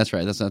birthday. That's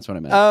right. That's what I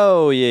meant.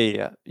 Oh,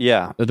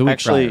 yeah. Or the week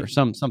prior.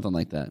 Something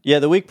like that. Yeah,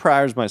 the week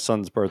prior is my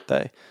son's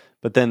birthday.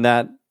 But then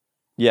that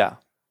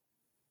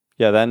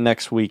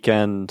next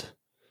weekend,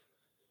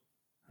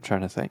 I'm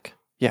trying to think.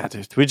 Yeah,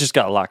 dude, we just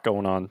got a lot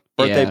going on.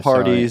 Birthday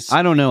parties. Sorry.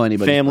 I don't know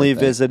anybody. Family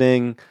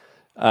visiting.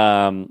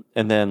 And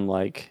then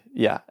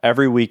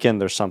every weekend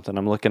there's something.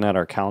 I'm looking at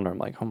our calendar. I'm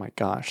like, oh my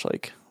gosh,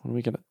 like, when are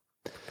we going to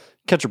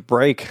catch a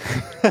break?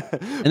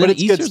 And then it's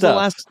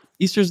Easter's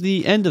Easter's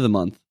the end of the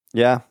month.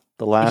 Yeah.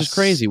 The last. Which is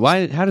crazy.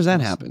 How does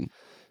that happen?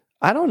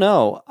 I don't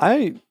know.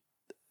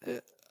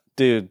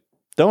 Dude,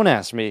 don't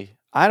ask me.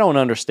 I don't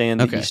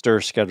understand the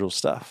Easter schedule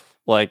stuff.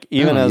 Like,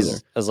 even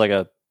as like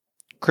a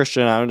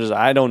Christian, I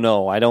don't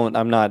know. I don't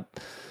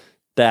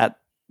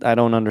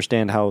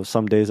understand how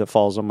some days it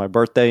falls on my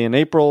birthday in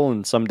April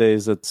and some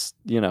days it's,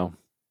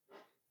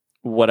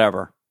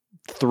 whatever,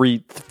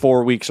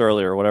 3-4 weeks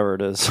earlier, whatever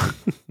it is.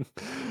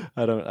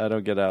 I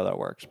don't get how that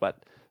works,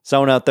 but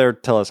someone out there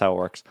tell us how it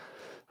works.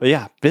 But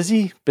yeah,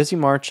 busy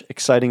March,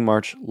 exciting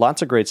March,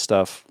 lots of great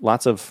stuff,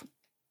 lots of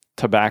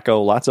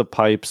tobacco, lots of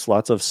pipes,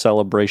 lots of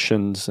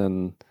celebrations.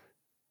 And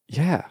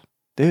yeah,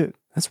 dude,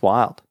 that's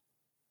wild.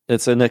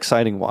 It's an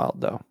exciting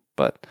wild, though.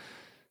 But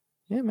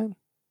yeah, man,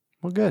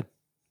 we're good.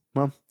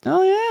 Well,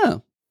 oh yeah.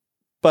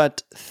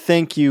 But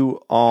thank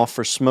you all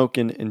for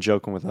smoking and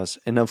joking with us,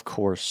 and of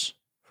course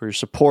for your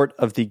support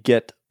of the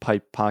Get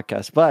Pipe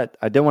podcast. But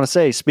I did want to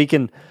say,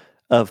 speaking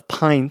of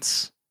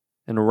pints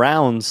and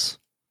rounds,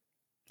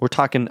 we're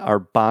talking our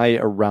Buy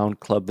a Round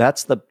Club.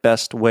 That's the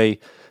best way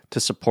to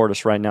support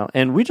us right now.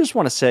 And we just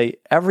want to say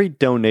every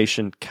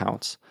donation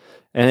counts,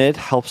 and it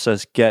helps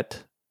us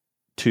get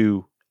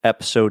to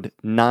episode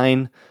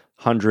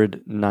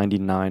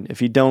 999.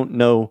 If you don't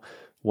know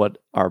what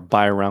our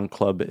Buy Around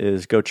Club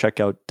is, go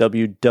check out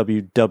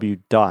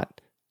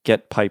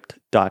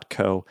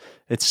www.getpiped.co.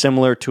 It's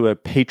similar to a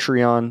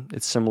Patreon.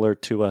 It's similar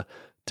to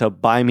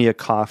Buy Me a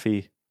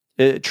Coffee.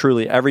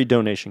 Truly, every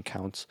donation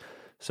counts.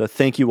 So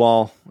thank you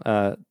all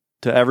to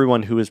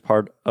everyone who is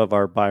part of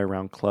our Buy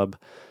Around Club.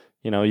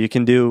 You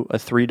can do a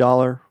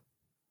 $3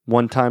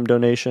 one-time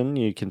donation.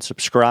 You can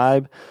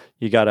subscribe.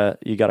 You got a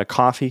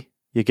coffee.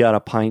 You got a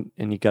pint,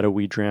 and you got a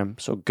weed dram.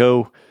 So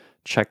go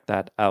check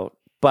that out.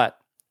 But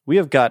we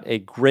have got a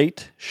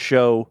great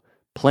show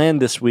planned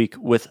this week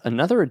with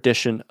another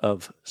edition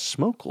of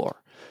Smokelore.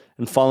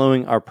 And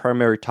following our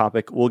primary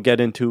topic, we'll get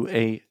into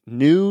a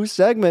new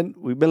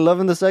segment. We've been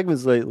loving the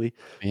segments lately.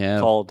 Yeah.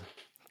 Called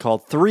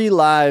 3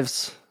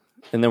 Lives.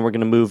 And then we're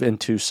going to move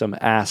into some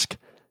Ask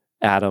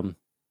Adam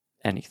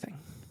Anything.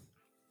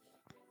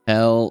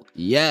 Hell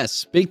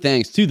yes. Big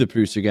thanks to the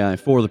producer guy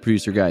for the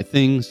producer guy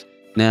things.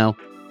 Now,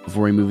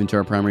 before we move into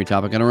our primary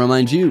topic, I want to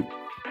remind you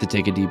to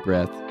take a deep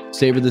breath,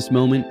 savor this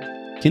moment,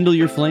 kindle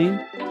your flame,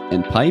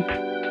 and pipe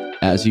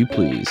as you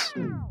please.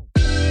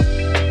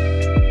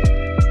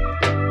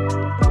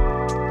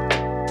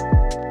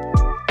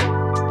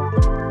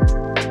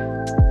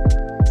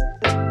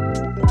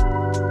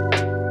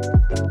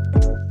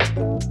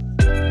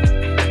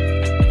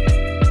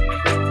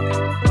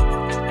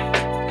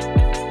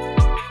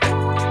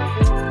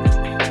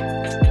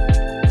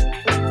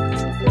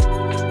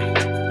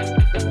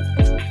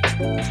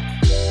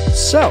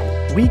 So,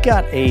 we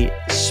got a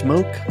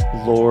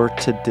Smokelore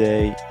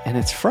today, and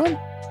it's from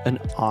an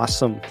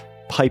awesome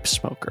pipe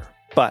smoker.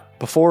 But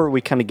before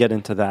we kind of get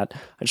into that,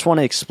 I just want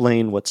to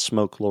explain what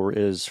Smokelore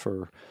is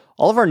for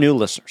all of our new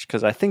listeners,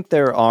 because I think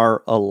there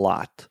are a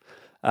lot.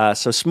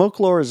 So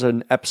Smokelore is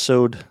an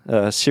episode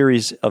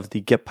series of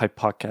the Get Pipe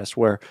podcast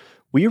where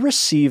we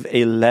receive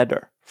a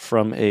letter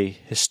from a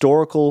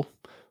historical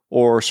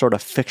or sort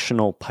of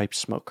fictional pipe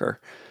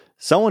smoker,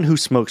 someone who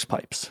smokes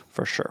pipes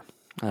for sure.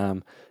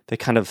 They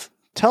kind of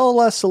tell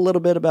us a little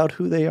bit about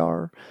who they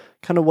are,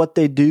 kind of what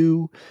they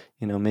do,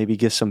 maybe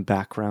give some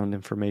background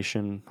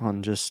information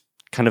on just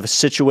kind of a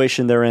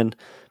situation they're in.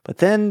 But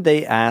then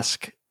they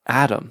ask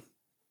Adam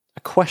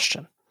a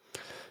question.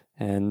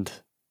 And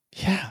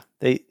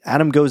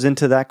Adam goes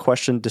into that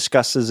question,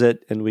 discusses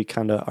it, and we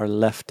kind of are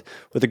left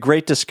with a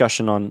great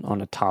discussion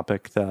on a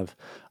topic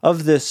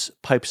of this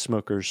pipe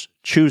smoker's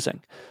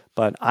choosing.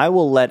 But I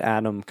will let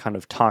Adam kind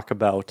of talk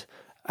about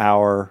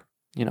our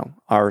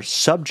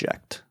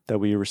subject that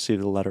we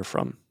received a letter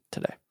from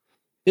today.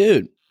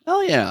 Dude,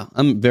 hell yeah.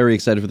 I'm very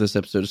excited for this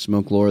episode of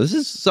Smokelore. This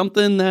is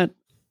something that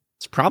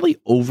it's probably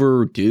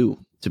overdue,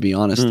 to be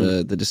honest,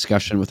 the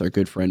discussion with our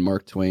good friend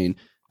Mark Twain.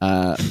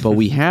 But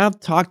we have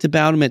talked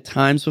about him at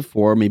times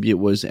before. Maybe it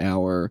was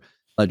our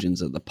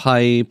Legends of the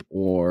Pipe,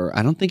 or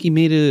I don't think he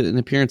made an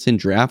appearance in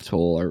Draft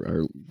Hole,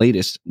 our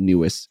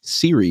newest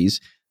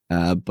series.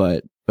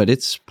 But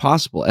it's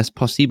possible. Es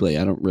posible.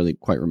 I don't really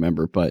quite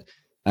remember. But,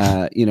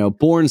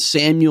 born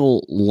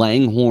Samuel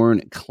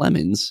Langhorne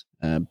Clemens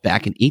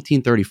back in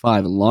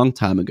 1835, a long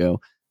time ago.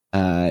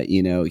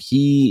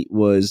 He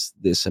was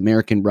this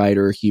American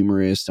writer,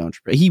 humorist,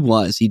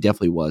 entrepreneur. He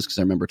definitely was, because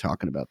I remember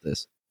talking about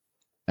this.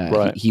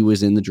 Right. He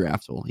was in the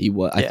Draft Hole. He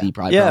was. I think he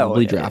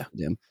probably drafted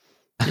him.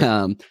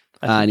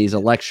 And he's a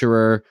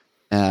lecturer.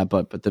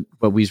 But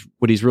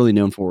what he's really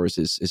known for is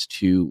his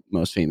two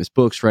most famous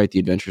books, right? The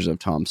Adventures of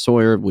Tom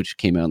Sawyer, which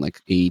came out in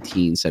like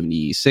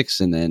 1876,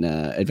 and then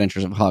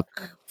Adventures of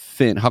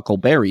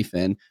Huckleberry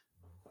Finn.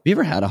 Have you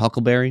ever had a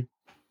huckleberry?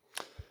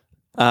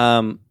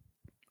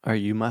 Are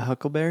you my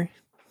huckleberry?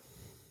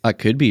 I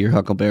could be your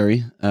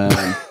huckleberry.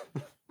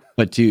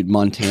 But dude,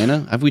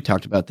 Montana, have we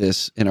talked about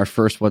this in our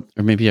first or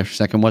maybe our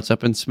second What's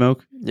Up in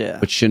Smoke? Yeah.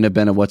 Which shouldn't have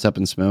been a What's Up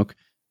in Smoke.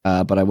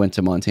 But I went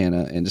to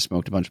Montana and just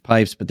smoked a bunch of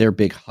pipes, but they're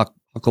big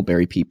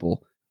huckleberry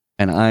people.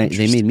 And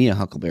they made me a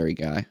huckleberry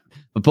guy.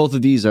 But both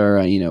of these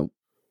are,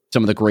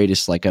 some of the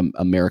greatest like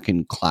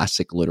American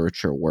classic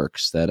literature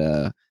works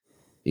that,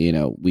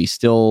 we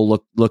still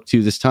look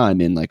to this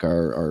time in like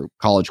our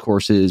college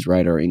courses,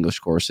 right? Our English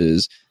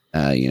courses.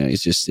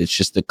 It's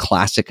just the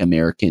classic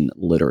American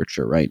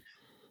literature, right?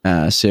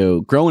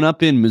 So growing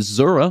up in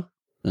Missouri,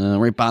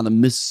 right by the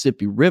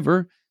Mississippi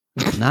River,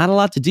 not a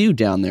lot to do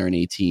down there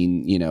in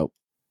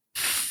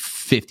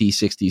 50,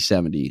 60,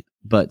 70.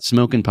 But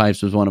smoking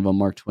pipes was one of them.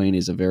 Mark Twain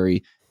is a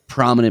very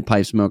prominent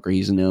pipe smoker.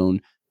 He's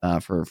known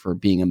for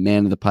being a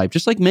man of the pipe,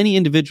 just like many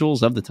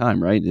individuals of the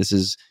time, right? This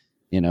is,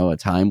 a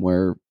time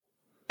where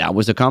that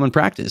was a common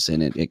practice,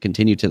 and it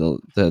continued to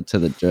the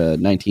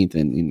 19th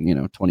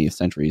and 20th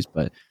centuries.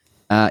 But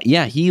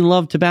he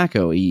loved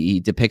tobacco. He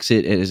depicts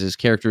it as his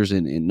characters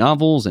in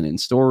novels and in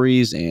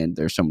stories, and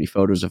there's so many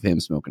photos of him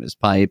smoking his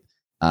pipe.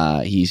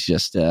 He's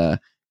just,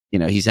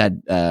 he's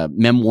had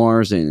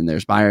memoirs, and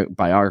there's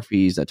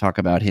biographies that talk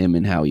about him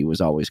and how he was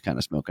always kind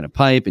of smoking a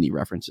pipe, and he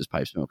references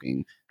pipe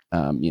smoking,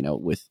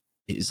 with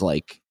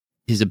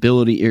his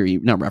ability, or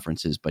not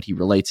references, but he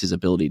relates his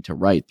ability to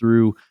write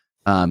through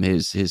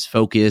his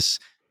focus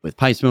with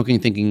pipe smoking,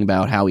 thinking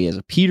about how he has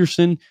a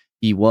Peterson.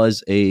 He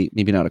was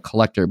maybe not a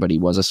collector, but he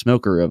was a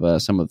smoker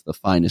of some of the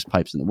finest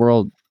pipes in the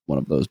world, one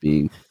of those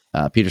being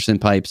Peterson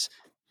pipes.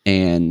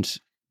 And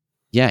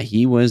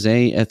he was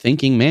a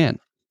thinking man.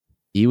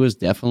 He was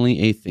definitely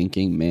a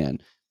thinking man.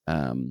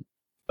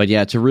 But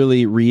to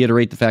really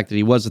reiterate the fact that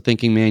he was a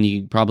thinking man,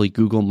 you could probably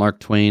Google Mark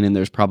Twain, and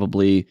there's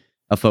probably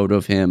a photo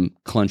of him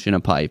clenching a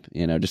pipe,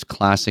 just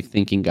classic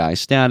thinking guy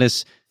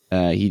status.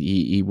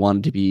 He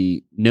wanted to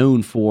be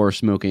known for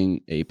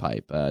smoking a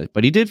pipe,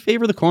 but he did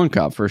favor the corn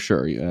cob for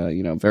sure.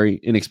 Very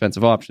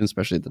inexpensive option,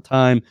 especially at the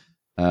time.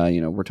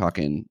 We're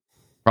talking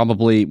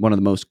probably one of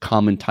the most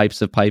common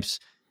types of pipes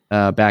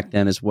back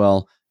then as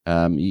well.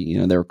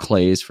 There were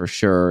clays for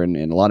sure, and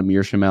a lot of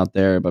meerschaum out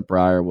there, but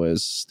briar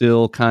was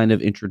still kind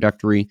of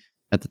introductory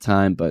at the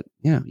time. But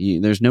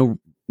there's no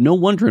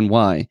wondering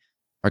why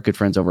our good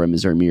friends over at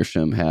Missouri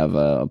Meerschaum have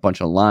a bunch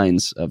of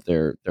lines of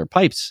their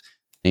pipes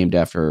named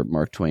after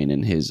Mark Twain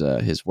and his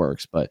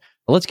works. But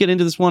let's get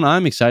into this one.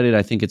 I'm excited.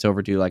 I think it's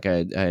overdue, like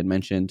I had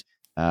mentioned.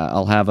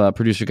 I'll have a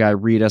producer guy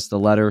read us the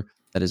letter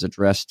that is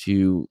addressed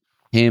to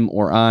him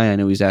or I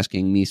know he's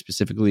asking me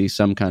specifically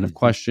some kind of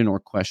question or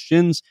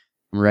questions.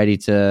 I'm ready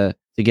to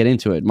get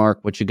into it. Mark,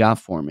 what you got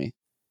for me?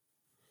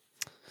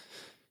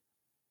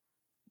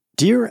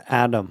 Dear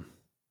Adam,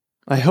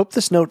 I hope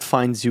this note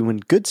finds you in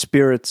good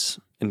spirits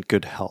and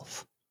good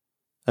health.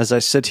 As I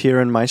sit here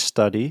in my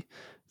study,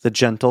 the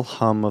gentle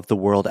hum of the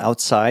world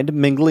outside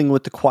mingling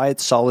with the quiet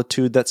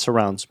solitude that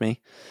surrounds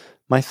me,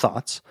 my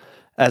thoughts,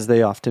 as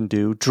they often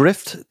do,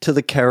 drift to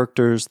the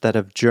characters that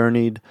have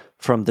journeyed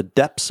from the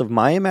depths of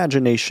my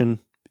imagination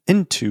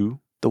into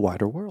the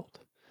wider world.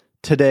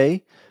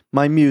 Today,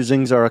 my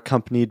musings are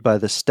accompanied by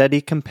the steady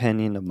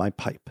companion of my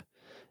pipe,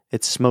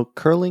 its smoke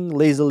curling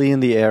lazily in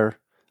the air,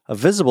 a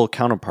visible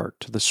counterpart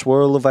to the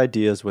swirl of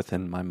ideas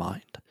within my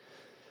mind.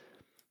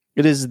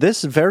 It is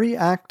this very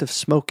act of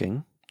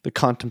smoking, the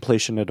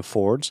contemplation it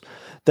affords,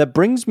 that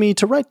brings me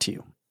to write to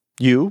you.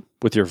 You,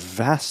 with your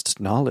vast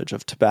knowledge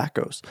of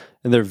tobaccos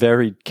and their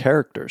varied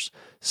characters,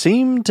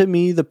 seem to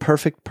me the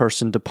perfect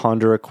person to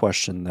ponder a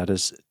question that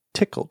has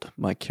tickled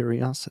my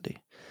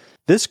curiosity.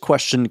 This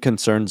question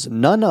concerns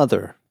none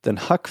other than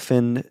Huck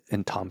Finn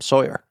and Tom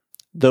Sawyer,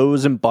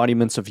 those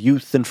embodiments of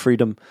youth and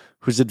freedom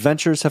whose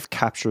adventures have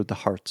captured the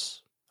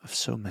hearts of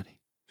so many.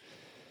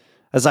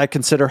 As I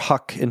consider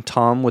Huck and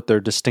Tom with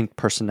their distinct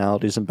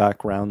personalities and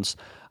backgrounds,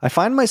 I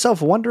find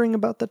myself wondering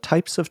about the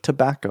types of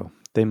tobacco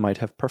they might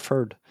have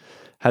preferred,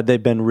 had they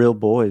been real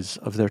boys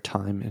of their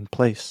time and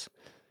place.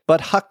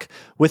 But Huck,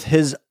 with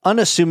his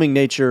unassuming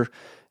nature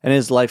and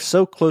his life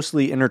so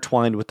closely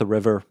intertwined with the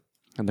river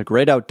and the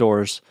great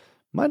outdoors,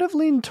 might have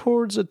leaned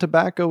towards a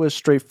tobacco as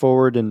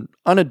straightforward and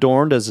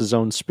unadorned as his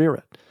own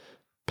spirit.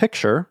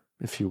 Picture,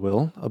 if you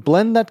will, a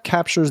blend that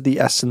captures the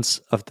essence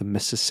of the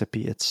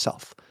Mississippi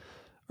itself.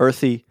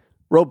 Earthy,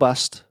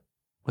 robust,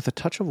 with a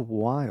touch of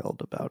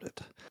wild about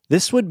it.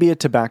 This would be a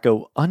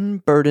tobacco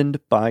unburdened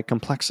by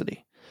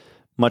complexity,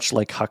 much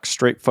like Huck's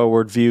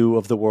straightforward view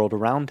of the world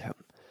around him.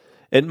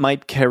 It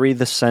might carry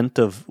the scent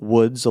of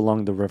woods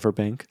along the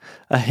riverbank,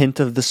 a hint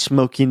of the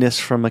smokiness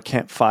from a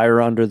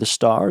campfire under the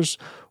stars,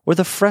 or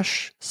the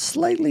fresh,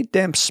 slightly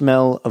damp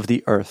smell of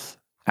the earth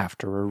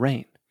after a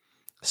rain.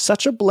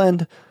 Such a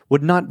blend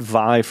would not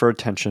vie for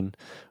attention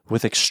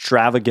with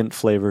extravagant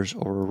flavors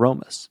or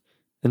aromas.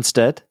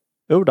 Instead,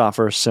 it would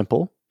offer a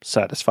simple,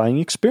 satisfying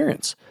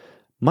experience,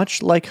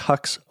 much like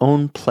Huck's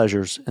own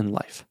pleasures in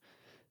life.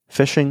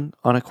 Fishing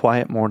on a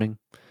quiet morning,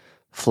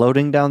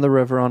 floating down the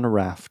river on a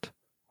raft,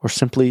 or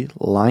simply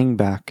lying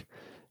back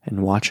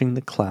and watching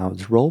the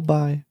clouds roll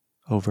by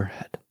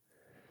overhead.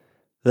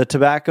 The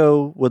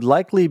tobacco would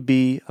likely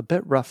be a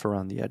bit rough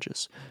around the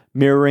edges,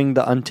 mirroring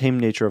the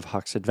untamed nature of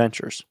Huck's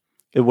adventures.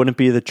 It wouldn't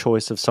be the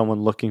choice of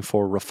someone looking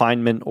for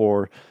refinement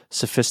or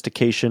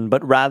sophistication,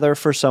 but rather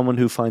for someone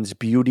who finds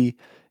beauty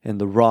in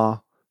the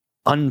raw,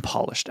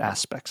 unpolished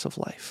aspects of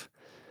life.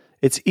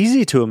 It's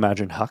easy to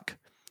imagine Huck,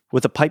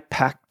 with a pipe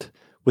packed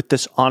with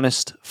this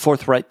honest,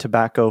 forthright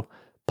tobacco,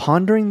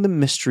 pondering the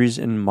mysteries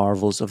and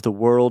marvels of the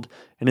world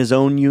in his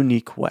own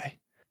unique way.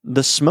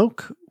 The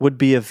smoke would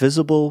be a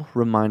visible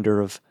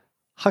reminder of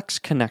Huck's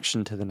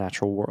connection to the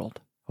natural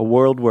world, a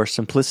world where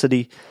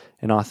simplicity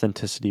and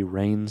authenticity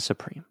reign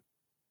supreme.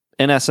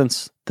 In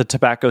essence, the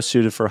tobacco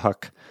suited for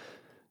Huck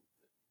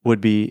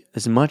would be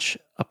as much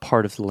a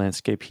part of the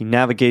landscape he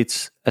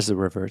navigates as the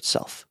river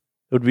itself.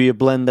 It would be a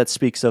blend that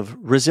speaks of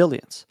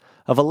resilience,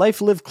 of a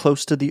life lived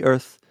close to the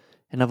earth,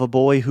 and of a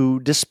boy who,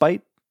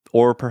 despite,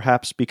 or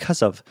perhaps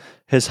because of,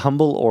 his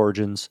humble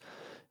origins,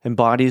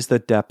 embodies the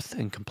depth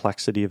and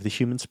complexity of the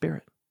human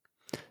spirit.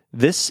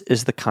 This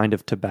is the kind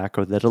of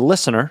tobacco that a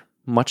listener,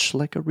 much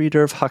like a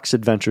reader of Huck's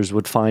adventures,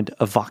 would find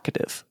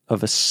evocative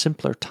of a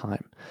simpler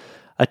time,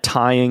 a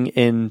tying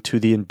in to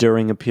the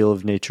enduring appeal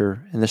of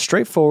nature and the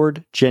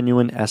straightforward,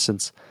 genuine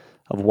essence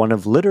of one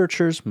of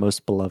literature's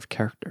most beloved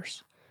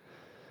characters.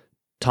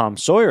 Tom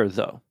Sawyer,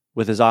 though,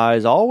 with his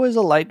eyes always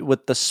alight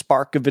with the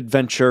spark of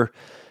adventure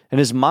and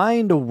his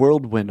mind a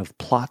whirlwind of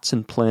plots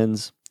and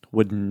plans,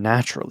 would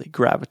naturally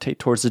gravitate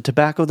towards the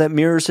tobacco that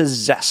mirrors his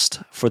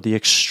zest for the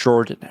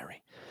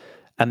extraordinary.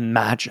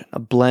 Imagine a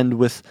blend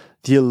with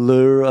the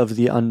allure of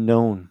the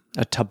unknown,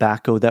 a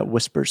tobacco that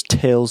whispers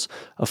tales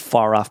of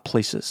far-off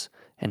places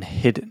and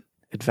hidden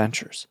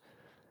adventures.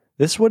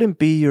 This wouldn't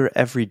be your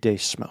everyday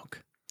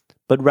smoke,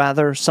 but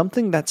rather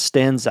something that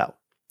stands out,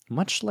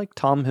 much like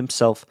Tom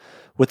himself,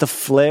 with a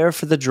flair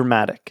for the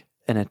dramatic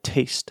and a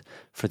taste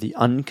for the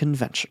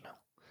unconventional.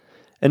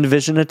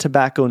 Envision a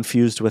tobacco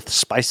infused with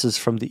spices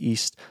from the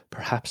east,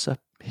 perhaps a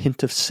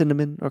hint of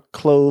cinnamon or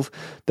clove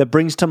that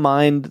brings to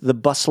mind the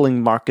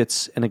bustling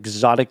markets and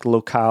exotic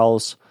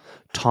locales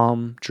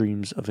Tom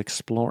dreams of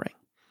exploring.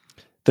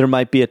 There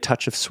might be a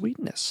touch of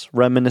sweetness,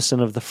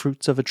 reminiscent of the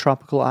fruits of a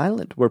tropical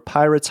island where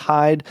pirates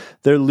hide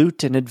their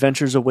loot and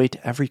adventures await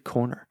every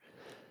corner.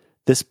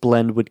 This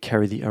blend would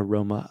carry the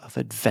aroma of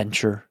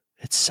adventure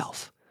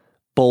itself,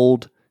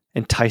 bold,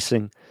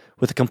 enticing,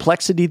 with a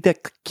complexity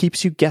that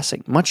keeps you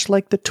guessing, much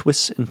like the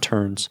twists and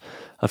turns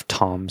of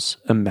Tom's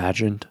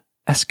imagined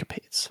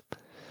escapades.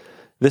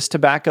 This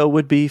tobacco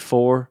would be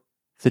for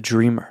the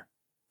dreamer,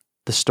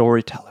 the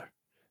storyteller,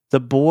 the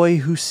boy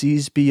who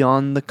sees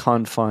beyond the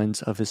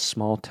confines of his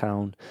small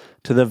town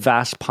to the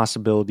vast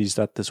possibilities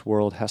that this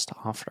world has to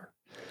offer.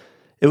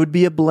 It would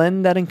be a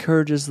blend that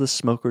encourages the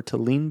smoker to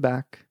lean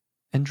back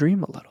and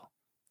dream a little,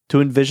 to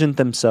envision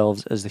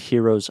themselves as the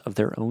heroes of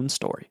their own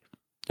story,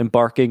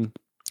 embarking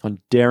on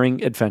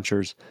daring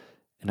adventures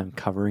and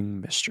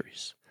uncovering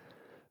mysteries.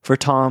 For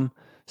Tom,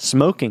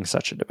 smoking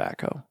such a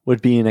tobacco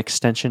would be an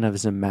extension of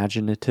his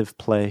imaginative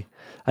play,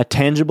 a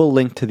tangible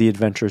link to the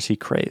adventures he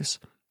craves,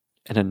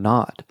 and a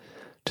nod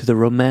to the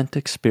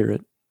romantic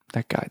spirit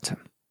that guides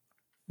him.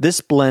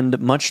 This blend,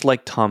 much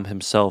like Tom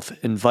himself,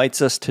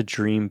 invites us to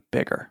dream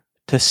bigger,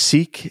 to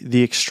seek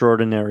the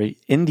extraordinary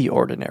in the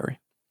ordinary,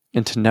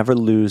 and to never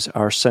lose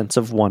our sense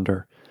of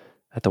wonder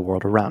at the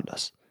world around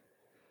us.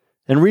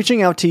 In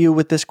reaching out to you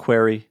with this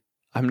query,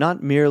 I'm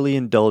not merely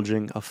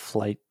indulging a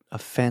flight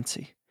of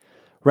fancy.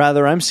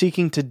 Rather, I'm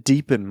seeking to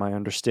deepen my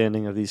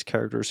understanding of these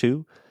characters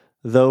who,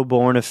 though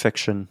born of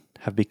fiction,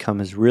 have become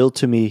as real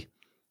to me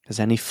as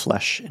any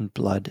flesh and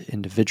blood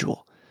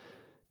individual.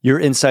 Your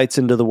insights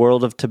into the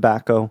world of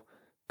tobacco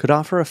could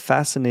offer a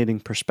fascinating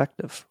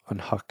perspective on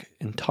Huck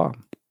and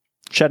Tom,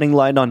 shedding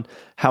light on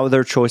how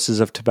their choices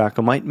of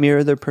tobacco might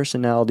mirror their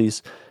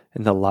personalities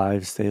and the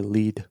lives they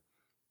lead.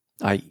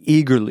 I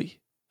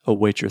eagerly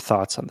await your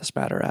thoughts on this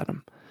matter,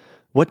 Adam.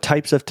 What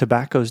types of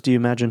tobaccos do you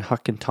imagine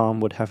Huck and Tom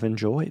would have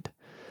enjoyed?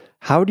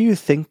 How do you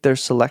think their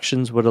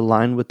selections would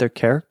align with their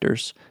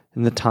characters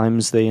and the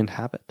times they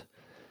inhabit?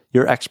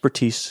 Your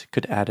expertise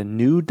could add a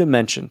new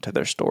dimension to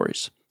their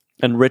stories,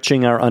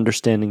 enriching our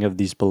understanding of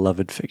these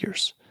beloved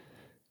figures.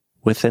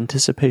 With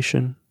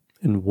anticipation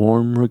and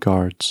warm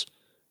regards,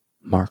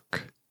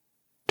 Mark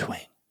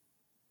Twain.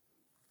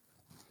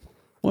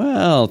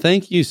 Well,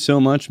 thank you so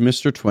much,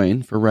 Mr.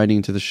 Twain, for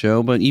writing to the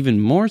show, but even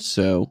more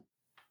so,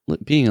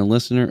 being a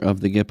listener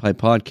of the Get Pipe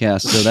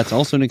podcast. So that's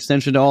also an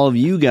extension to all of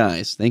you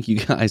guys. Thank you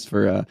guys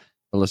for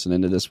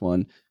listening to this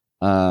one.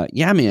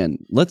 Yeah, man,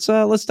 let's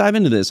dive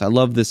into this. I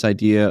love this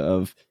idea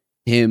of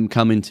him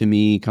coming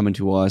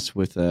to us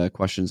with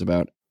questions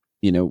about,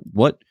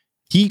 what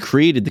he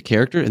created the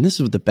character. And this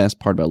is the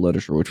best part about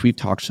literature, which we've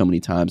talked so many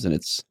times, and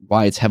it's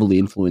why it's heavily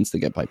influenced the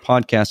Get Pipe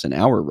podcast and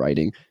our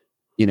writing.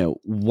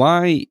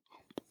 Why,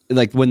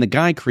 like when the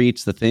guy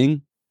creates the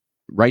thing,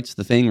 writes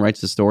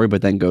the story,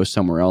 but then goes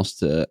somewhere else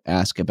to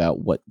ask about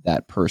what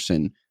that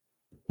person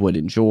would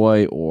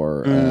enjoy,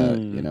 or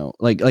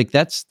like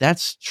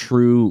that's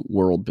true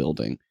world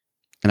building,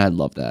 and I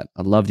love that.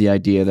 I love the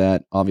idea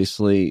that,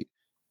 obviously,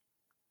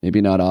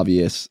 maybe not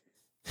obvious,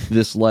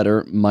 this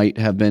letter might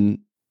have been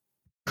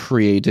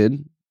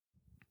created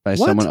by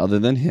someone other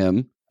than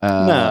him.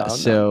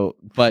 No.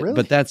 But Really?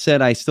 but that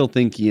said, I still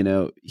think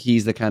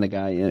he's the kind of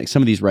guy. And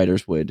some of these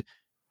writers would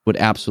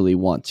absolutely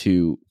want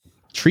to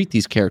treat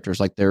these characters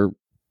like they're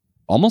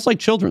almost like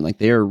children, like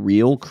they are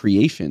real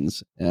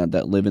creations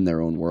that live in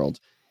their own world.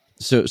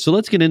 So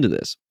let's get into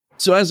this.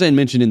 So as I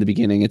mentioned in the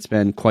beginning, it's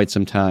been quite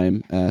some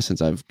time since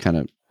I've kind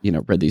of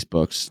read these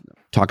books.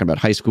 Talking about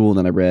high school, and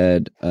then I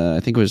read I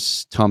think it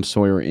was Tom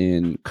Sawyer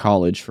in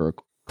college for a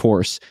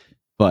course.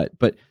 But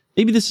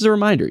maybe this is a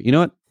reminder. You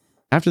know what?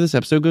 After this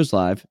episode goes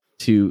live,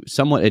 to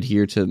somewhat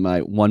adhere to my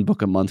one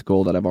book a month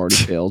goal that I've already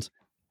failed,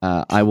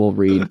 I will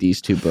read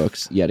these two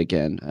books yet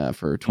again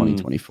for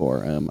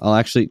 2024. I'm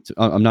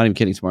not even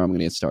kidding. Tomorrow I'm going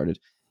to get started.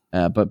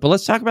 But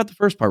let's talk about the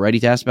first part, right?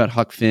 He's asked about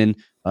Huck Finn,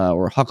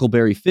 or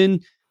Huckleberry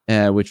Finn,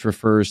 which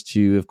refers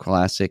to a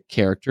classic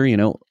character,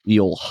 the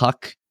old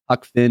Huck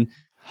Finn.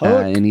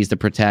 And he's the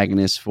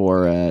protagonist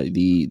for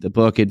the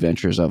book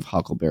Adventures of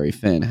Huckleberry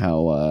Finn.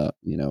 How,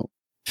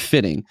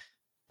 fitting.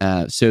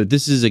 So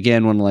this is,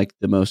 again, one of like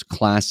the most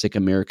classic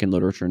American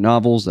literature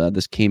novels.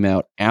 This came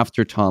out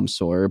after Tom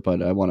Sawyer,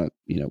 but I want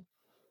to,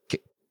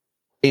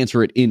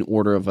 answer it in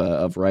order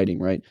of writing,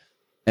 right?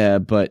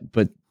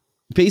 But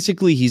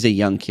basically, he's a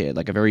young kid,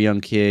 like a very young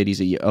kid. He's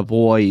a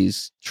boy.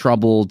 He's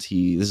troubled.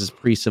 This is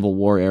pre-Civil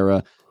War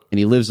era, and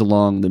he lives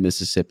along the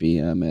Mississippi,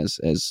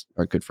 as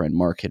our good friend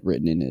Mark had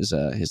written in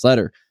his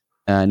letter.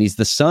 And he's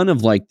the son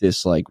of like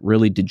this like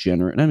really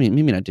degenerate. I mean,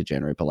 maybe not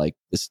degenerate, but like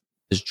this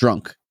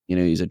drunk.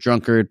 He's a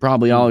drunkard,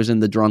 probably always in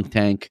the drunk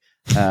tank.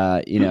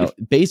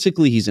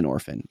 Basically, he's an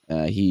orphan.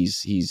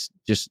 He's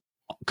just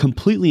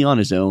completely on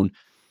his own.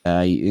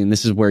 And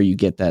this is where you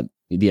get the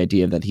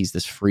idea that he's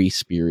this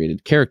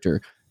free-spirited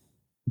character,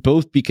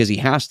 both because he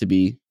has to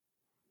be,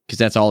 because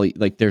that's all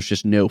there's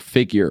just no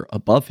figure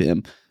above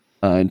him.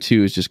 And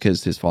two is just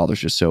because his father's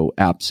just so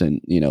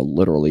absent,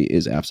 literally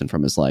is absent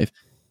from his life.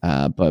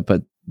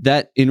 But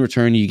that in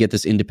return, you get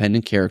this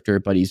independent character,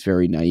 but he's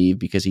very naive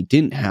because he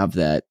didn't have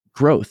that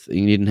growth.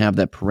 He didn't have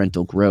that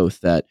parental growth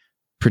that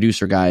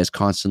producer guy is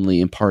constantly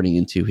imparting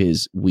into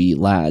his wee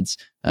lads,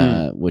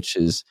 which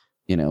is,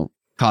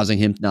 causing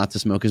him not to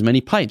smoke as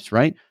many pipes,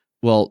 right?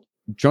 Well,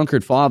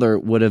 drunkard father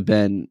would have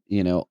been,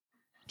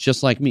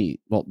 just like me.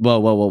 Well,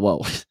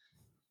 whoa.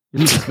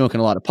 He's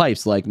smoking a lot of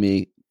pipes like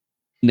me,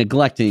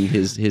 neglecting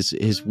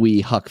his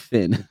wee Huck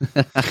Finn.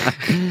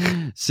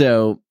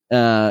 So,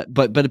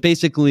 but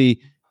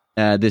basically,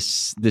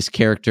 this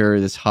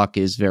character, this Huck,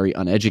 is very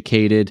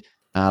uneducated,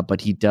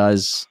 but he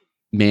does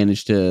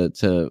manage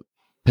to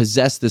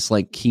possess this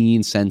like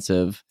keen sense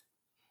of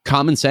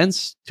common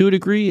sense to a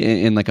degree,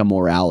 and like a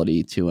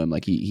morality to him.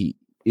 Like he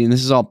and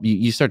this is all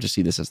you start to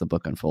see this as the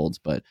book unfolds,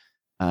 but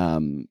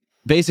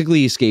basically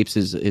he escapes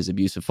his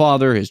abusive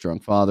father, his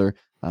drunk father,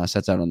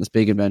 sets out on this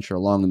big adventure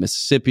along the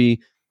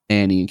Mississippi,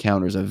 and he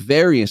encounters a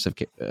various of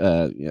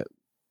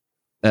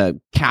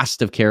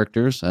cast of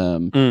characters,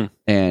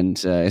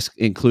 and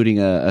including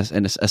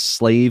a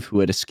slave who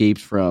had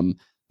escaped from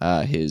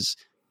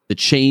the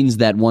chains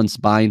that once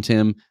bind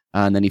him,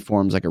 and then he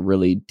forms like a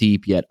really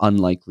deep yet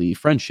unlikely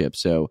friendship.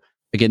 So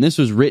again, this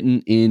was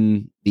written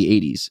in the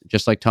 80s,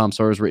 just like Tom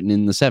Sawyer was written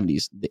in the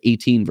 70s, the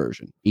 1870s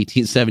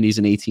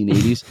and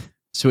 1880s.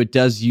 So it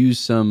does use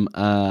some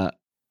out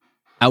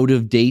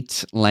of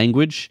date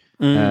language,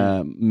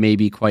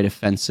 maybe quite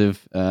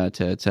offensive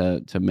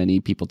to many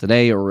people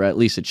today, or at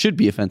least it should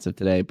be offensive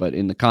today. But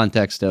in the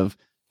context of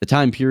the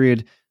time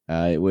period,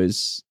 it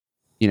was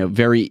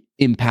very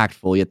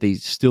impactful. Yet they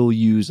still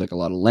use like a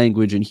lot of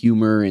language and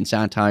humor and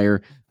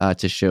satire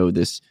to show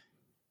this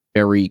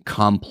very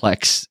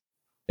complex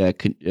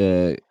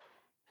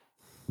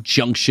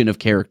junction of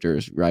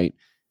characters, right?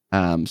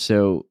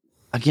 So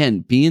again,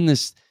 being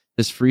this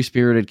free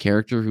spirited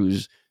character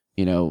who's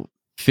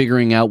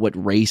figuring out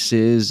what race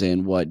is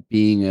and what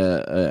being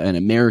an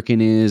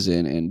American is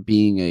and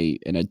being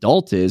an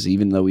adult is,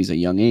 even though he's a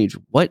young age.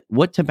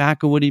 What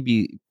tobacco would he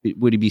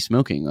be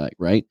smoking, like,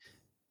 right?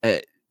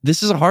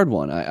 This is a hard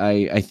one.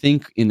 I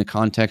think in the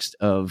context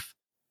of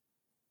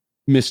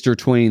Mr.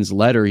 Twain's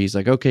letter, he's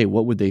like, okay,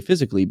 what would they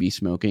physically be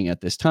smoking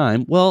at this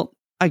time? Well,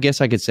 I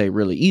guess I could say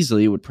really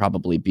easily it would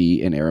probably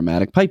be an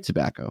aromatic pipe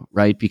tobacco,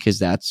 right? Because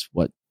that's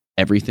what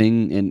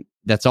everything, and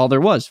that's all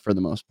there was for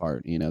the most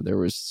part. There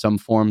was some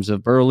forms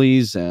of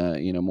burleys,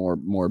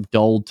 more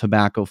dull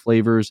tobacco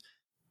flavors,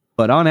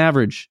 but on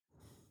average,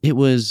 it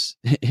was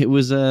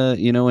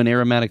an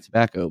aromatic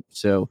tobacco.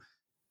 So,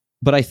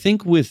 but I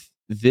think with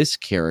this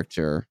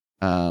character,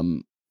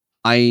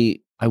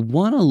 I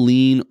want to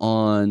lean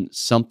on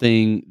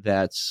something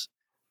that's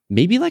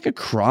maybe like a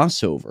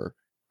crossover,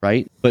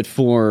 right? But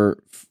for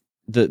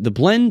the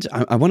blend,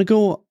 I want to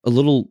go a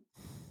little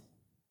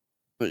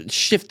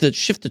shift the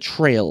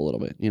trail a little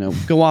bit.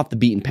 Go off the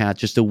beaten path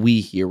just a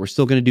wee here. We're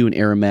still going to do an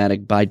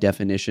aromatic by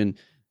definition,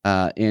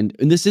 and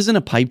this isn't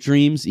a pipe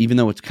dreams, even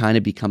though it's kind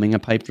of becoming a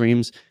pipe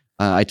dreams.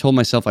 I told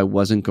myself I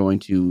wasn't going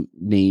to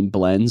name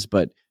blends,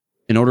 but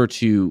in order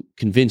to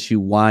convince you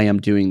why I'm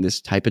doing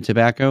this type of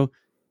tobacco,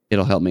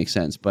 it'll help make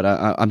sense. But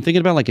I'm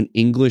thinking about like an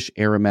English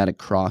aromatic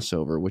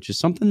crossover, which is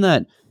something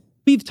that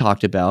we've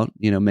talked about,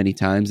 many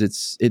times.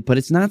 But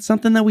it's not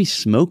something that we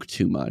smoke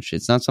too much.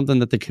 It's not something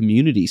that the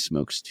community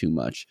smokes too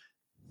much.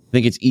 I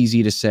think it's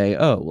easy to say,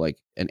 oh, like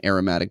an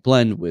aromatic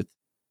blend with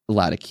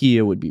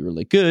Latakia would be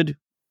really good.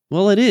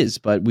 Well, it is,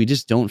 but we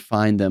just don't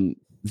find them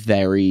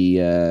very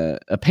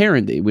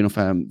apparent. We don't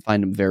find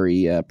them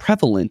very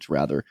prevalent,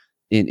 rather,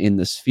 in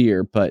the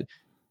sphere. But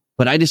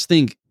I just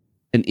think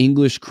an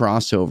English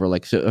crossover,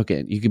 like, so,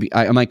 okay, you could be,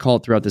 I might call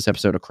it throughout this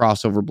episode a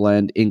crossover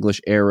blend,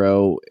 English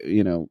Aero,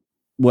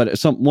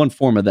 one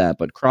form of that,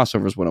 but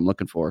crossover is what I'm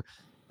looking for.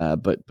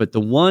 But the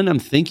one I'm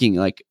thinking,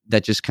 like,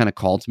 that just kind of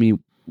called to me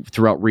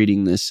throughout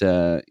reading this,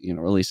 or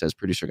at least as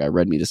producer guy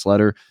read me this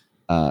letter,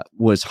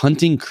 was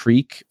Hunting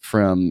Creek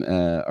from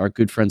our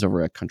good friends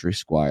over at Country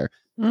Squire.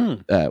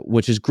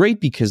 Which is great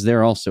because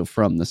they're also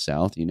from the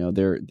South.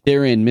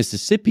 They're in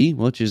Mississippi,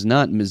 which is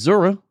not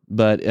Missouri,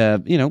 but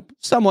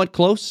somewhat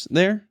close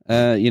there.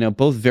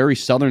 Both very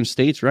southern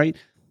states, right?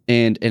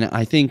 And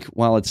I think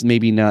while it's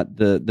maybe not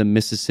the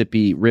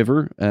Mississippi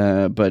River,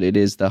 but it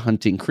is the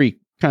Hunting Creek,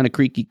 kind of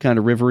creaky, kind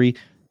of rivery.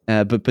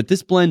 But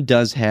this blend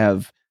does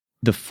have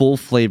the full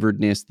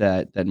flavoredness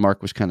that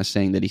Mark was kind of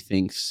saying that he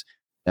thinks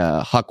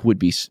Huck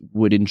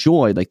would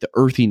enjoy, like the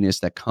earthiness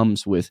that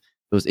comes with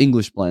those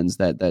English blends,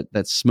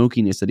 that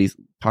smokiness that he's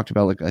talked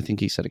about, like I think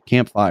he said a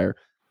campfire.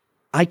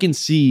 I can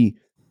see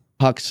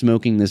Huck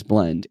smoking this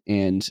blend,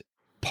 and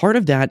part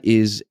of that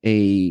is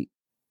a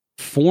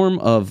form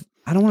of,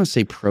 I don't want to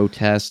say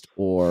protest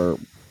or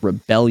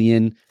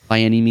rebellion by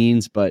any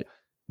means, but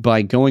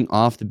by going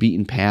off the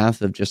beaten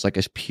path of just like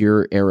a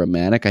pure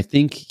aromatic, I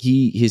think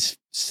his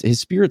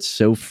spirit's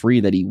so free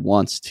that he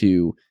wants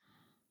to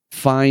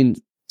find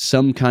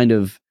some kind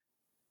of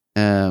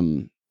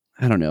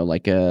I don't know,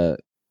 like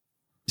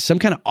some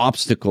kind of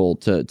obstacle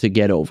to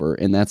get over,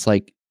 and that's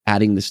like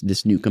adding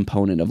this new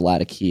component of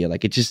Latakia.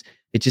 Like it just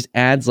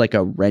adds like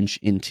a wrench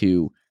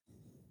into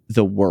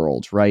the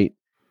world, right?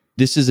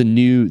 This is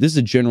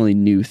a generally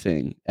new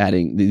thing,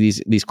 adding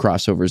these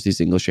crossovers,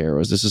 these English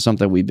arrows. This is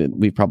something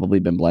we've probably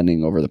been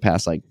blending over the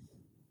past like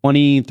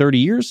 20, 30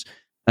 years,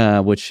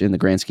 which in the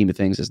grand scheme of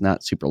things is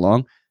not super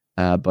long.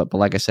 But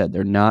like I said,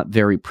 they're not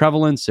very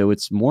prevalent, so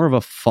it's more of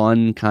a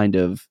fun kind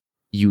of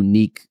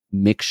unique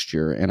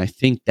mixture. And I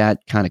think that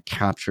kind of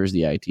captures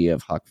the idea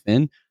of Huck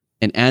Finn.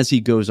 And as he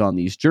goes on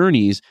these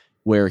journeys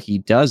where he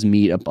does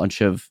meet a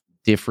bunch of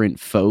different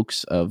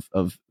folks of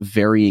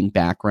varying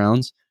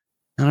backgrounds,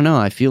 I don't know,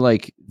 I feel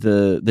like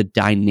the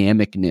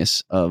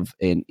dynamicness of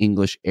an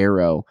English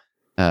arrow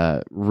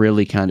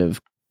really kind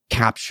of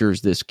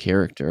captures this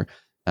character.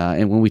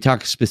 And when we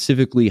talk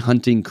specifically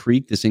Hunting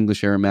Creek, this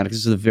English aromatic, this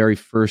is the very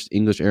first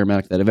English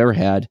aromatic that I've ever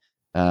had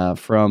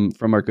from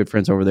our good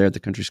friends over there at the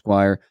Country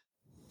Squire.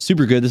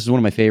 Super good. This is one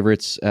of my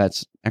favorites.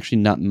 It's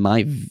actually not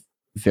my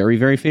very,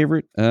 very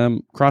favorite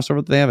crossover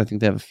that they have. I think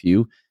they have a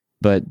few,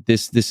 but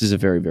this is a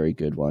very, very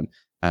good one.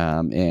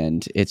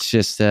 And it's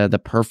just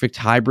the perfect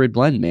hybrid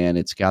blend, man.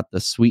 It's got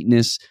the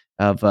sweetness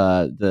of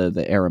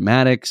the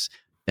aromatics.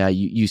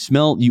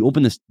 You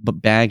open this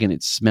bag and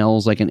it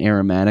smells like an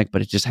aromatic,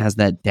 but it just has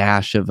that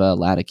dash of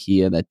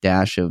Latakia, that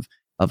dash of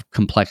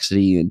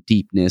complexity and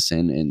deepness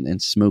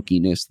and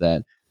smokiness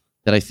that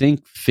I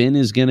think Finn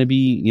is going to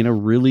be,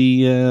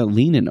 really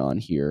leaning on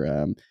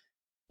here.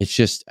 It's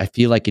just, I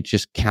feel like it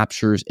just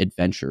captures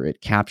adventure.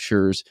 It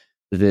captures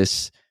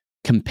this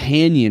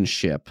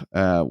companionship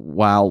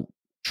while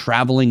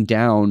traveling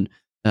down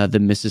the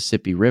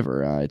Mississippi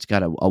River. It's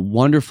got a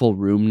wonderful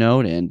room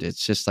note, and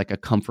it's just like a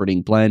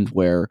comforting blend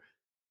where,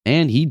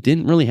 and he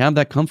didn't really have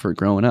that comfort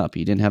growing up.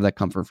 He didn't have that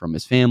comfort from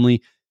his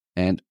family.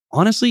 And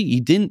honestly, he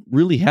didn't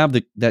really have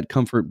that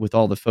comfort with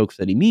all the folks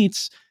that he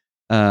meets,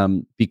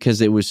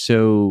 because it was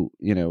so,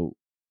 he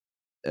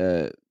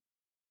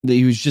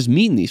was just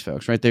meeting these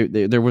folks, right?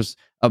 There was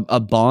a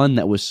bond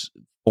that was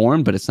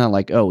formed, but it's not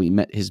like, oh, he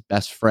met his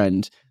best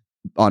friend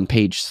on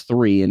page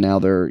 3 and now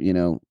they're,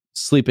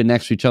 sleeping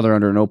next to each other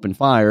under an open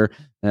fire,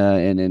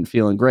 and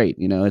feeling great.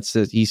 It's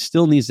he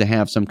still needs to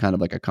have some kind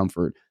of like a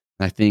comfort.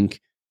 I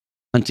think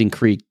Hunting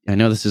Creek, I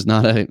know this is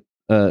not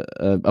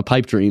a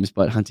pipe dreams,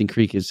 but Hunting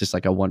Creek is just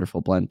like a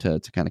wonderful blend to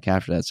kind of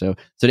capture that. So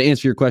to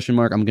answer your question,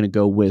 Mark, I'm going to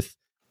go with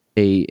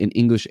an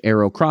English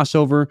Arrow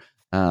crossover.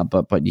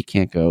 But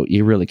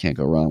you really can't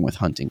go wrong with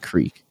Hunting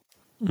Creek.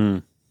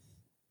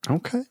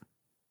 Okay.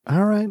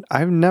 All right.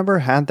 I've never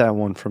had that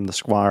one from the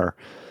Squire.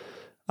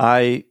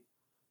 I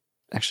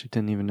actually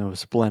didn't even know it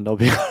was a blend, I'll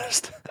be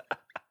honest.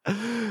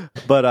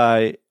 But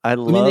I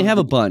mean, they have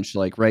a bunch,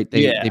 like, right?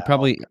 They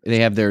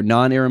have their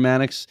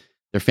non-aromatics,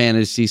 their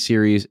fantasy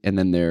series, and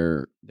then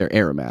their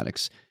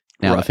aromatics.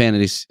 Now, the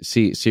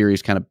fantasy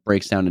series kind of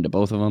breaks down into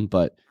both of them,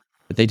 but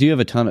they do have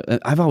a ton of.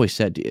 I've always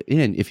said,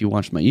 and if you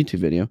watched my YouTube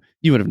video,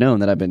 you would have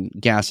known that I've been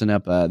gassing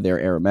up their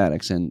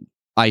aromatics, and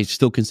I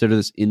still consider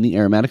this in the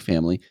aromatic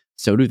family.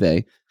 So do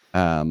they,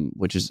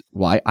 which is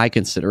why I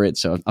consider it.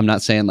 So I'm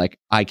not saying like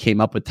I came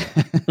up with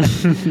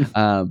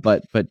that,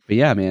 but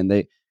yeah,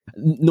 man.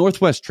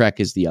 Northwest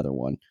Trek is the other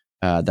one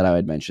that I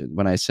had mentioned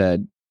when I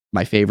said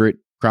my favorite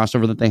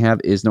crossover that they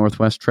have is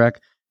Northwest Trek,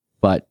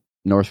 but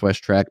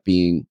Northwest Trek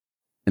being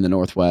in the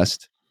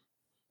Northwest.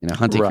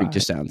 Hunting Creek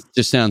just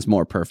sounds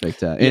more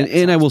perfect.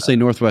 And I will say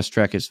Northwest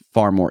Trek is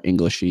far more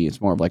Englishy.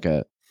 It's more of like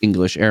a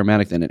English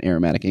aromatic than an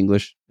aromatic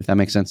English, if that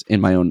makes sense,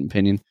 in my own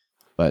opinion.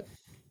 But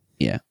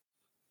yeah.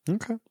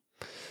 Okay.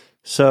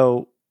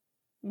 So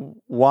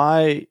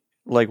why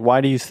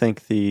do you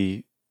think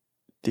the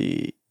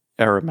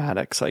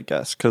aromatics, I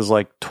guess? Because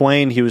like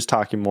Twain, he was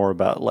talking more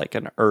about like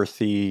an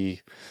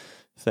earthy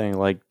thing.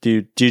 Like,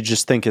 do you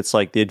just think it's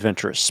like the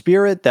adventurous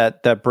spirit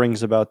that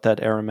brings about that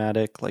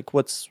aromatic? Like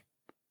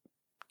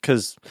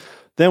because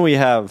then we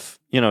have,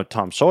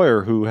 Tom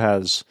Sawyer, who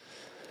has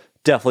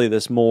definitely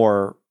this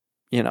more,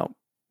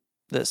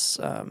 this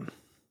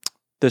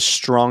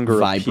stronger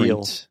vibrant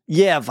appeal.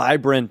 Yeah,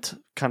 vibrant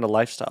kind of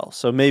lifestyle.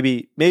 So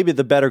maybe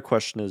the better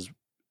question is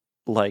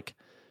like,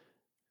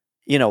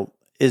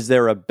 is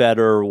there a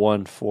better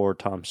one for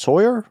Tom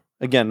Sawyer?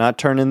 Again, not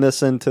turning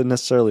this into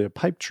necessarily a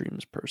pipe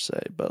dreams per se,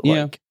 but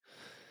like,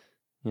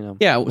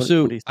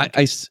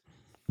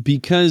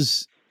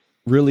 because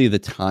really the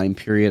time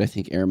period, I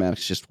think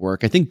aromatics just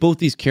work. I think both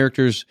these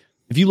characters,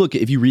 if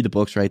you read the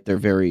books, right, they're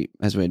very,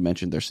 as we had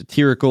mentioned, they're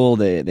satirical.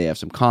 They have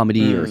some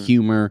comedy or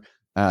humor.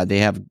 They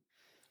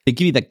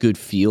give you that good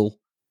feel.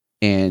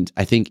 And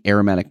I think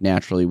aromatic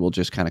naturally will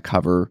just kind of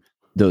cover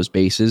those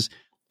bases.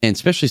 And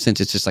especially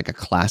since it's just like a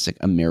classic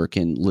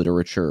American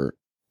literature,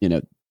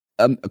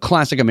 a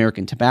classic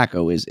American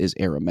tobacco is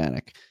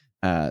aromatic.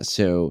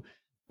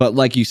 But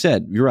like you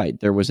said, you're right.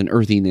 There was an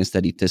earthiness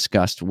that he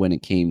discussed when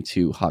it came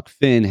to Huck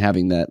Finn,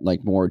 having that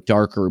like more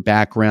darker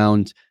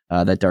background,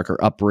 that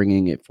darker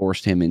upbringing. It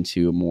forced him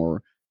into a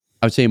more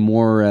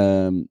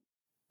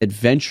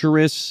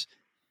adventurous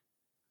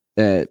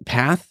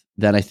path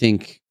that I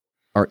think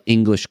our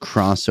English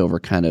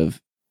crossover kind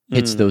of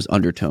hits those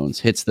undertones,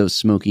 hits those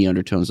smoky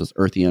undertones, those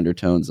earthy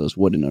undertones, those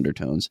wooden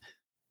undertones.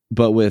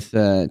 But with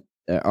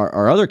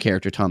our other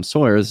character, Tom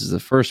Sawyer, this is the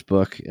first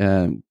book,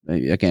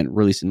 again,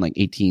 released in like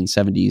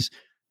 1870s.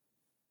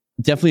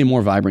 Definitely a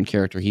more vibrant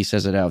character. He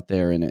says it out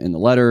there in the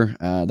letter.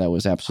 That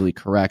was absolutely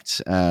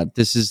correct.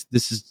 This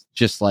is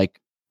just like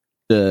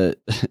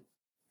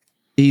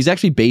he's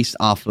actually based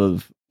off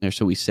of, or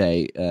so we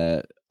say,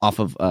 off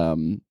of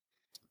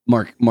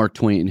Mark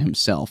Twain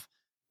himself.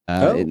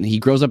 And he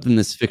grows up in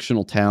this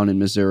fictional town in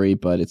Missouri,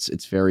 but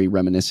it's very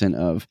reminiscent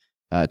of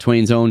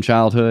Twain's own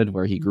childhood,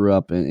 where he grew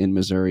up in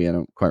Missouri. I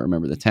don't quite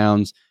remember the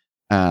towns,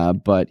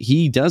 but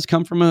he does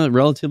come from a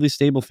relatively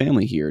stable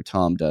family here.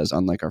 Tom does,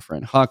 unlike our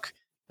friend Huck.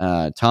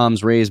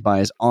 Tom's raised by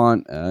his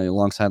aunt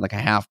alongside like a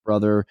half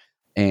brother,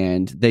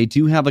 and they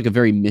do have like a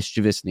very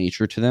mischievous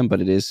nature to them,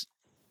 but it is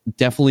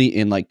definitely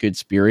in like good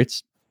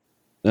spirits.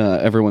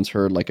 Everyone's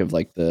heard like of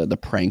like the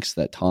pranks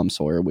that Tom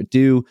Sawyer would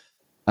do.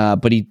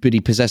 But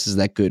he possesses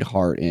that good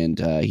heart, and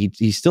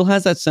he still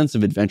has that sense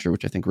of adventure,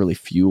 which I think really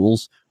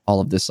fuels all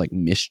of this like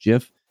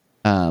mischief.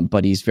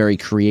 But he's very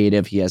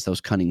creative. He has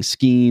those cunning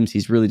schemes.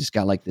 He's really just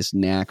got like this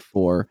knack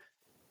for,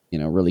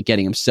 really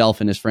getting himself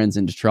and his friends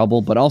into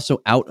trouble, but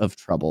also out of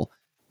trouble.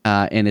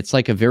 And it's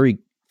like a very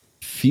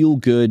feel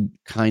good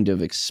kind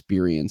of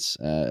experience.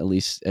 At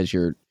least as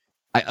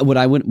what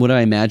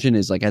I imagine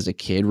is like as a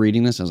kid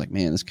reading this, I was like,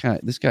 man, this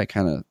guy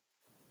kind of,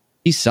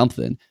 he's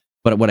something.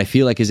 But what I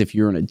feel like is if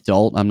you're an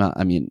adult, I'm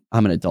an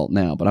adult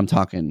now, but I'm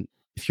talking,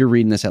 if you're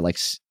reading this at like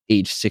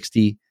age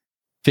 50,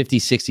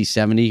 60,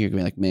 70, you're going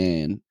to be like,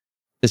 man,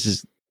 this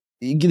is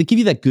going to give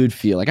you that good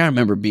feel. Like I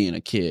remember being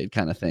a kid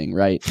kind of thing,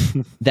 right?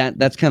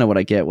 That's kind of what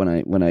I get when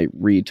I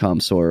read Tom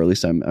Sawyer. At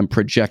least I'm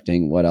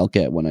projecting what I'll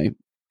get when I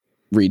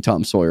read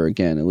Tom Sawyer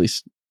again, at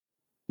least,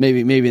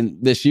 maybe in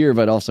this year,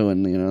 but also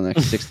in the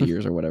next 60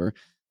 years or whatever.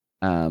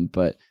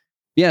 But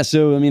yeah,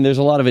 so I mean, there's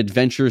a lot of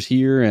adventures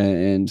here,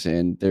 and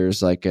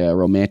there's like a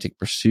romantic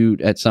pursuit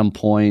at some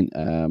point.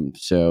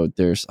 So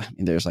there's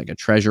like a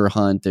treasure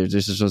hunt. There's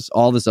just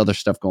all this other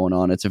stuff going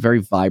on. It's a very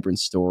vibrant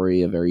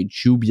story, a very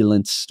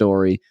jubilant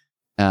story,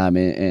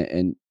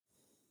 and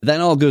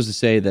that all goes to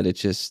say that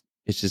it's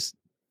just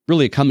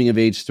really a coming of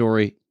age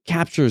story.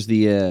 Captures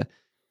the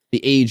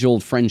age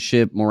old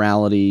friendship,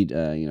 morality,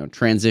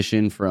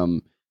 transition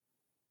from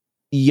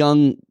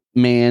young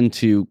man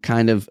to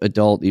kind of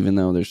adult, even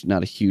though there's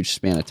not a huge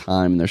span of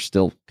time and they're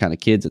still kind of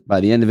kids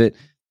by the end of it,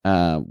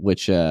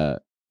 which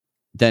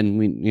then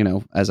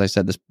we, as I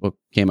said, this book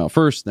came out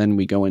first, then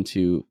we go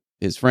into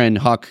his friend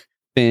Huck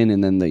Finn,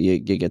 and then you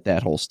get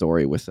that whole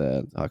story with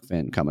Huck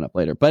Finn coming up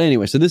later. But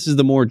anyway, so this is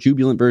the more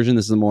jubilant version.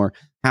 This is the more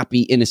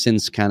happy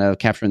innocence, kind of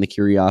capturing the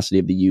curiosity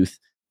of the youth.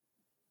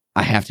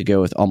 I have to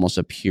go with almost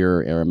a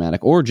pure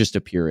aromatic, or just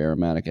a pure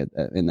aromatic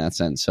in that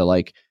sense. So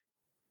like,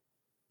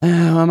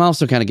 I'm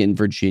also kind of getting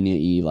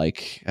Virginia-y.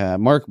 Like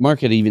Mark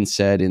had even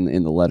said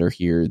in the letter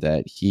here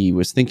that he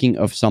was thinking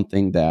of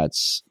something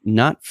that's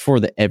not for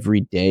the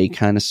everyday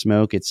kind of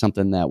smoke. It's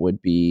something that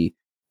would be,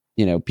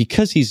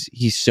 because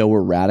he's so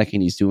erratic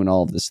and he's doing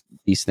all of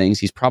these things,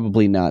 he's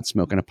probably not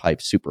smoking a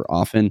pipe super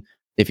often.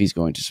 If he's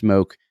going to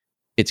smoke,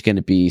 it's going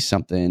to be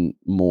something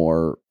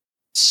more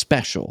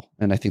special.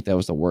 And I think that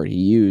was the word he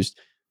used.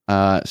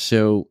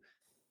 So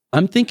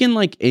I'm thinking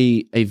like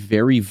a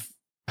very,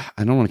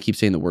 I don't want to keep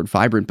saying the word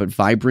vibrant, but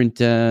vibrant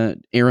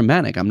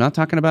aromatic. I'm not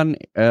talking about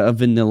a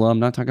vanilla. I'm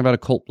not talking about a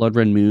Colt Blood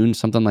Red Moon,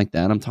 something like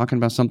that. I'm talking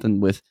about something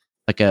with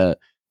like a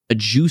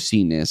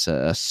juiciness,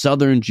 a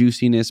southern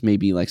juiciness,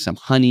 maybe like some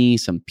honey,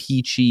 some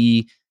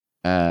peachy,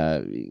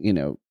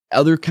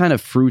 other kind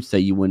of fruits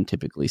that you wouldn't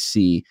typically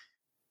see.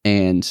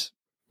 And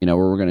where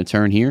we're going to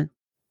turn here?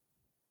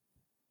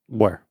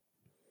 Where?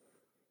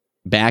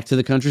 Back to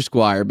the Country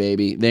Squire,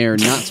 baby. They are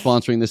not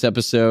sponsoring this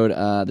episode.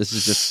 This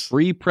is just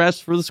free press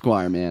for the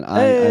Squire, man.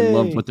 I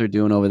love what they're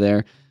doing over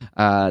there.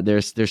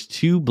 There's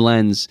two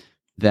blends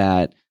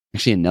that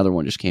actually another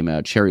one just came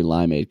out. Cherry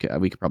Limeade.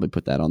 We could probably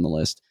put that on the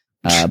list.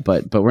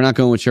 But we're not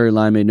going with Cherry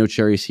Limeade. No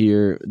cherries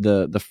here.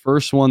 The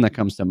first one that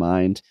comes to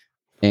mind,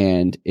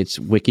 and it's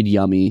wicked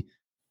yummy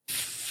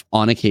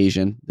on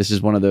occasion. This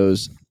is one of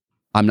those.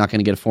 I'm not going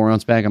to get a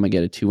 4-ounce bag. I'm going to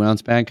get a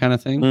 2-ounce bag kind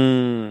of thing.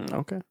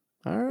 Okay.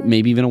 All right.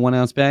 Maybe even a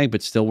 1-ounce bag,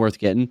 but still worth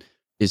getting,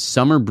 is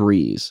Summer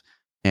Breeze.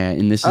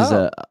 And this is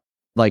a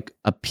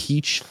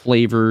peach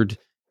flavored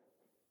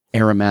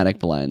aromatic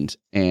blend.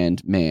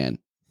 And man,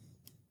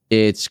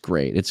 it's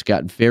great. It's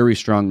got very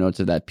strong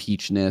notes of that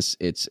peachness.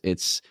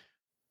 It's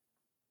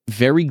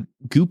very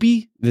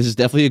goopy. This is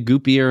definitely a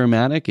goopy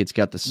aromatic. It's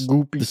got the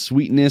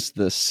sweetness,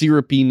 the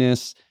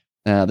syrupiness.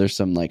 There's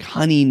some like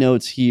honey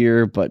notes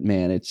here, but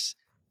man, it's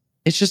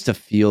just a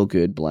feel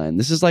good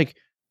blend. This is like,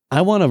 I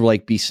want to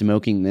like be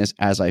smoking this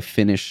as I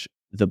finish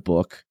the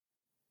book,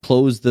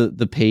 close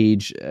the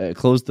page,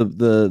 close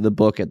the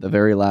book at the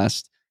very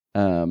last,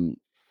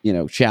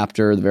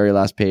 chapter, the very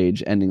last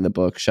page, ending the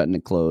book, shutting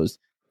it closed.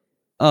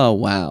 Oh,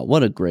 wow.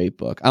 What a great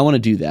book. I want to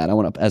do that. I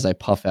want to, as I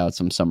puff out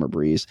some Summer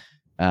Breeze.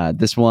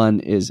 This one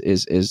is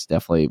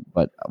definitely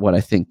what I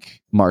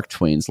think Mark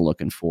Twain's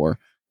looking for.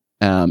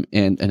 And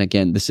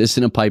again, this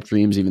isn't a Pipe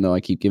Dreams, even though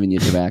I keep giving you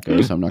tobacco,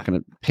 so I'm not going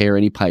to pair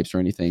any pipes or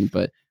anything,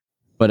 but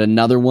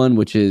another one,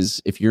 which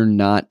is, if you're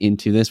not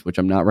into this, which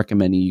I'm not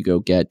recommending you go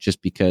get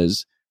just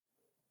because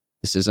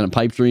this isn't a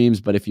Pipe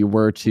Dreams, but if you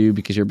were to,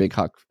 because you're a big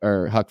Huck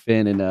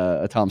Finn and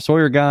a Tom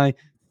Sawyer guy,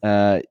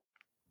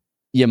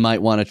 you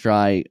might want to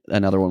try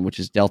another one, which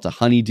is Delta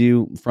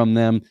Honeydew from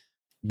them.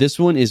 This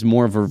one is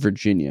more of a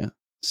Virginia.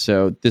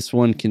 So this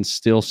one can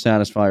still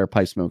satisfy our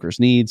pipe smoker's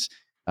needs.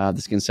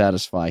 This can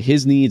satisfy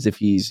his needs if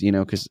he's,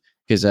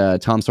 because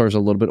Tom Sawyer's a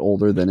little bit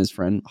older than his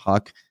friend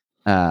Huck.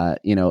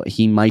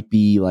 He might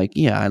be like,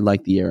 yeah, I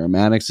like the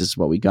aromatics. This is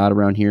what we got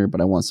around here, but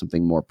I want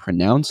something more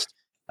pronounced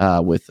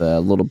with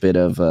a little bit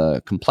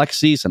of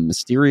complexity, some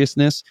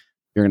mysteriousness.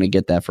 You're going to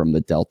get that from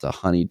the Delta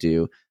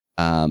Honeydew.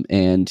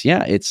 And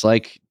yeah, it's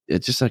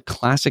just a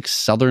classic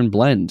Southern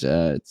blend.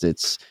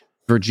 It's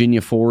Virginia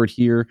forward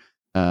here.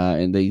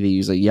 And they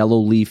use a yellow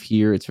leaf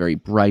here. It's very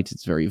bright.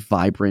 It's very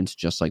vibrant,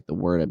 just like the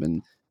word I've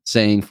been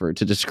saying to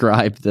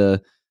describe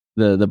the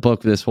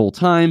book this whole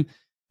time.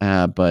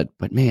 But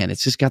man,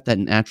 it's just got that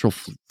natural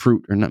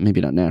fruit, or not,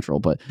 maybe not natural,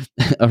 but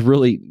a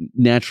really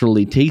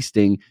naturally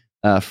tasting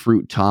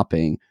fruit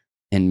topping.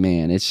 And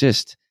man, it's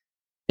just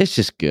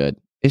good.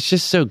 It's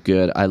just so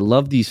good. I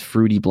love these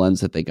fruity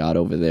blends that they got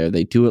over there.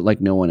 They do it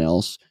like no one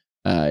else.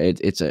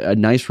 It's a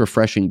nice,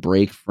 refreshing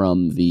break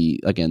from the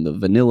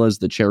vanillas,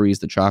 the cherries,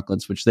 the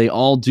chocolates, which they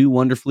all do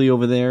wonderfully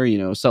over there.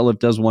 Sutliff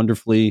does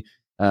wonderfully.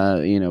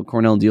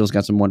 Cornell and Deal's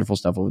got some wonderful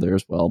stuff over there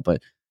as well.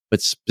 But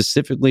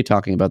specifically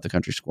talking about the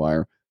Country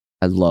Squire,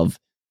 I love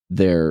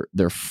their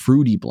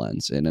fruity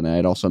blends. And I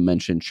had also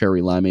mentioned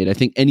Cherry Limeade. I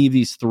think any of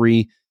these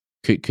three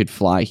could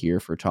fly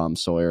here for Tom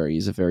Sawyer.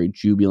 He's a very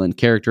jubilant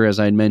character, as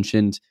I had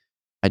mentioned.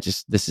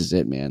 This is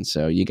it, man.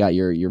 So you got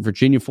your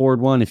Virginia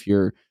forward one if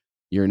you're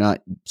you're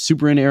not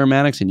super into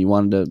aromatics and you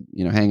wanted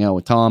to, hang out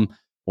with Tom,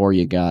 or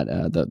you got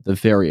the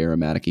very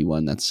aromatic-y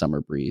one, that's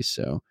Summer Breeze.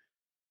 So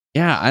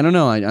yeah, I don't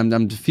know.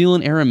 I'm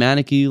feeling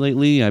aromatic-y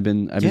lately. I've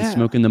been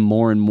smoking them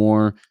more and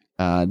more.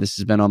 This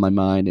has been on my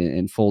mind,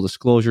 and full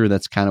disclosure,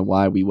 that's kind of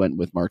why we went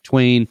with Mark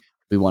Twain.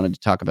 We wanted to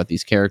talk about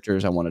these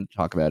characters. I wanted to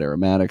talk about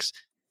aromatics.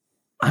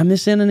 I'm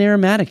missing an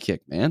aromatic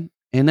kick, man.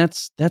 And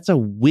that's a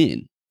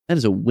win. That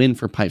is a win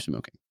for pipe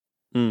smoking.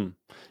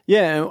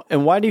 Yeah,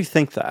 and why do you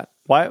think that?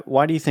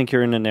 Why do you think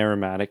you're in an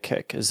aromatic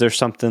kick? Is there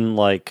something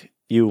like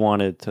you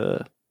wanted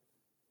to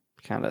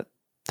kind of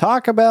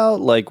talk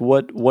about? Like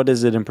what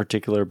is it in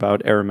particular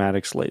about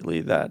aromatics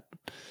lately that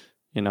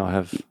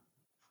have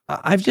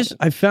I've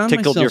found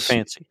tickled myself, your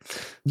fancy?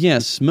 Yeah,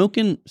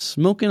 smoking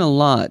a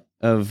lot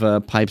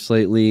of pipes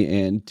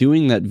lately, and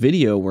doing that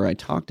video where I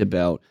talked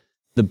about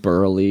the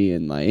Burley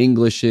and my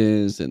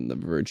Englishes and the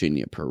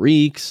Virginia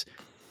Periques,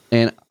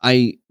 and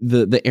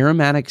the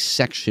aromatic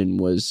section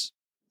was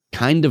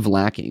kind of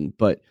lacking.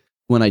 But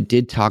when I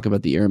did talk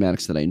about the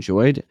aromatics that I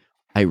enjoyed,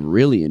 I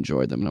really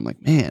enjoyed them, and I'm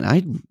like, man,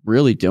 I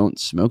really don't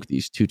smoke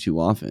these too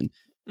often.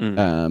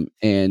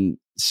 And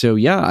so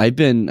yeah,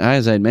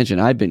 as I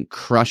mentioned, I've been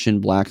crushing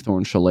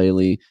Blackthorn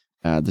Shillelagh.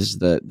 This is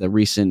the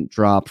recent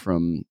drop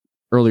from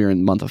earlier in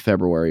the month of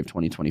February of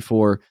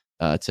 2024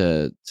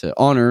 to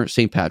honor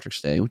St.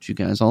 Patrick's Day, which you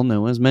guys all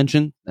know, as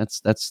mentioned.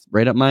 That's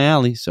right up my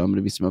alley. So I'm going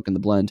to be smoking the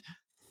blend,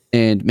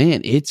 and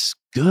man, it's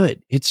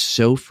good. It's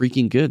so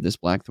freaking good, this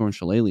Blackthorn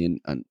Shillelagh.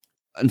 And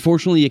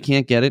unfortunately, you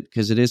can't get it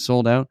because it is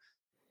sold out.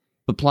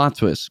 But plot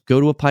twist: go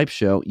to a pipe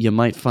show, you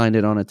might find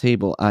it on a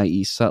table,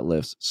 i.e.,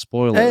 Sutliff's.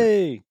 Spoiler.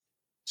 Hey,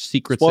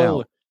 secrets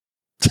spoiler.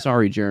 out.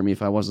 Sorry, Jeremy,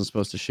 if I wasn't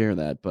supposed to share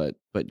that, but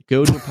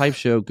go to a pipe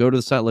show, go to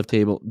the Sutliff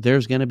table.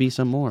 There's going to be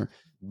some more.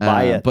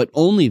 Buy it, but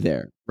only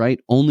there, right?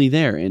 Only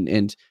there,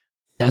 and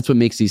that's what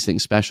makes these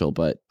things special.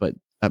 But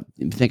I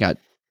think got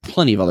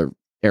plenty of other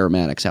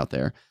aromatics out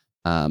there.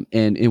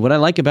 And what I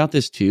like about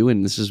this too,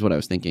 and this is what I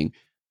was thinking,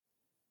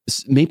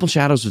 Maple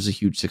Shadows was a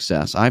huge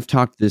success. I've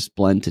talked this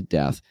blend to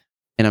death,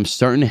 and I'm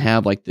starting to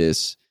have like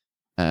this,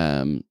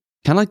 kind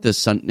of like the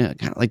sun,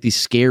 kind of like these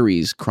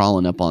scaries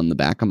crawling up on the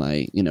back of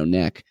my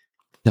neck,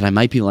 that I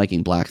might be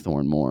liking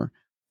Blackthorn more.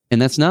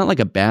 And that's not like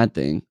a bad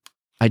thing.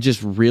 I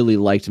just really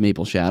liked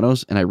Maple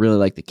Shadows, and I really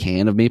like the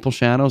can of Maple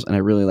Shadows, and I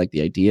really like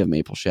the idea of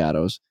Maple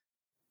Shadows.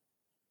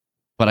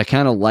 But I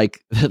kind of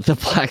like the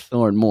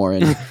Blackthorn more,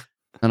 and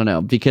I don't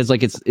know, because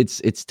like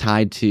it's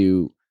tied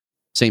to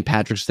St.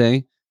 Patrick's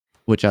Day,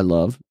 which I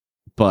love,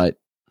 but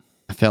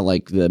I felt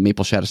like the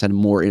Maple Shadows had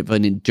more of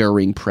an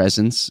enduring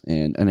presence,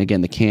 and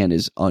again, the can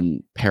is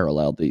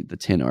unparalleled, the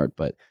tin art.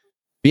 But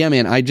yeah,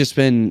 man, I just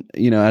been,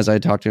 as I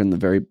talked to in the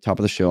very top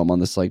of the show, I'm on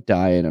this like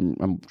diet.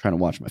 I'm trying to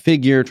watch my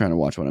figure, trying to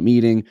watch what I'm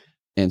eating.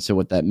 And so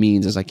what that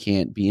means is I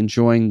can't be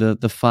enjoying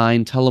the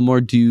fine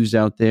Tullamore Dews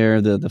out there,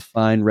 the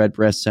fine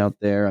redbreasts out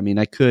there. I mean,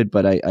 I could,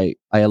 but I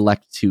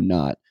elect to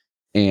not.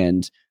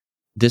 And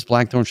this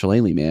Blackthorn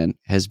Shillelagh, man,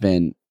 has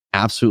been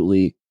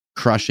absolutely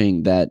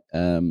crushing that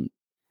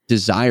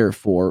desire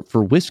for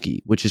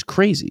whiskey, which is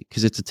crazy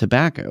because it's a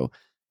tobacco.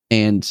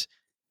 And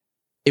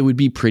it would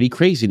be pretty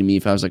crazy to me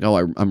if I was like,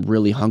 oh, I'm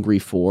really hungry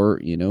for,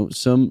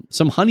 some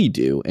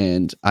honeydew.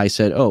 And I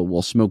said, oh,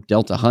 well, smoke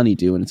Delta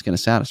honeydew and it's going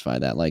to satisfy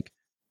that. Like,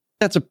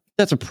 that's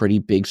a pretty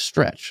big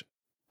stretch.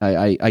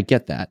 I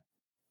get that.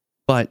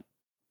 But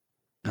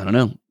I don't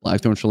know.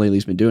 Blackthorn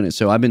Shillelagh's been doing it.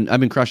 So I've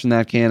been crushing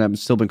that can. I've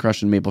still been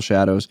crushing Maple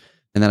Shadows.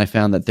 And then I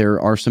found that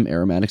there are some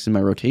aromatics in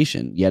my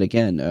rotation yet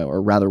again,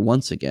 or rather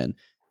once again.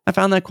 I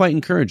found that quite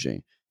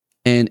encouraging.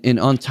 And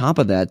on top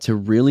of that, to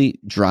really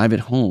drive it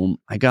home,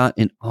 I got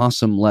an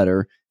awesome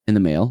letter in the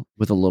mail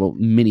with a little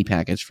mini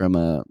package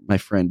from my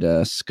friend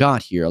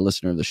Scott here, a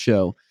listener of the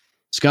show.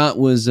 Scott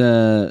was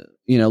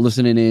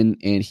listening in,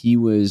 and he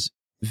was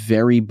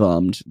very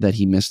bummed that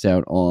he missed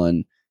out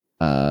on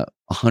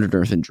 100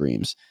 Earthen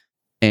Dreams.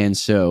 And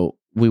so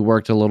we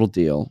worked a little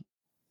deal.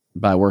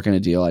 By working a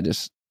deal,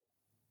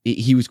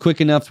 he was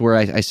quick enough to where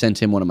I sent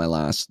him one of my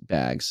last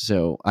bags.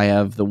 So I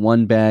have the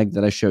one bag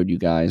that I showed you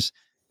guys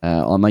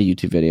on my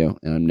YouTube video,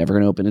 and I'm never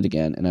going to open it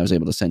again. And I was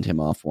able to send him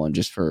off one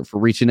just for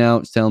reaching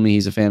out, telling me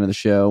he's a fan of the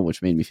show,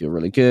 which made me feel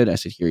really good. I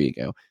said, here you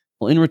go.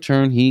 Well, in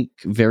return, he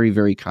very,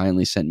 very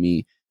kindly sent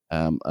me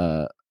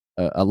a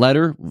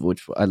letter,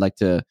 which I'd like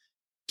to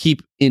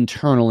keep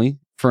internally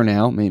for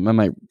now. I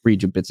might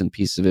read you bits and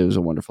pieces of it. It was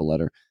a wonderful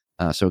letter.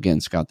 So again,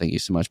 Scott, thank you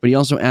so much. But he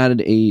also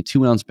added a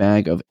 2-ounce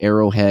bag of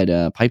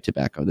Arrowhead pipe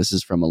tobacco. This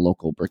is from a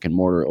local brick and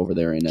mortar over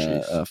there in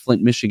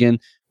Flint, Michigan.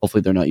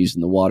 Hopefully they're not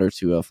using the water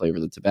to flavor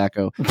the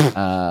tobacco.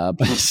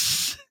 But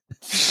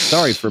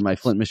sorry for my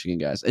Flint, Michigan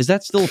guys. Is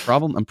that still a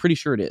problem? I'm pretty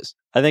sure it is.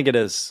 I think it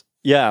is.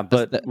 Yeah,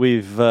 but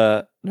we've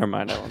never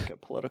mind. I won't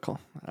get political.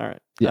 All right.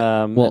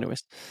 Yeah.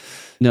 Anyways,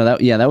 no,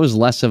 that was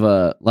less of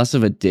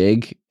a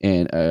dig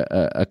and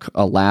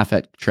a laugh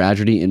at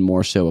tragedy, and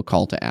more so a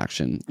call to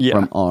action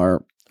from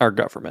our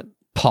government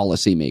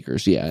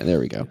policymakers. Yeah, there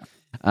we go.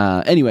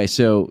 Anyway,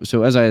 so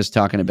as I was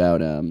talking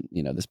about,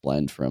 this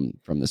blend from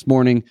this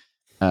morning,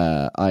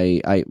 today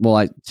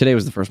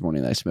was the first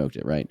morning that I smoked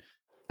it, right?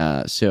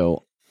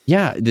 So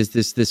yeah,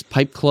 this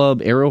Pipe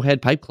Club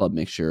Arrowhead Pipe Club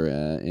mixture,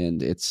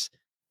 and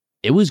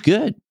it was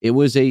good. It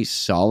was a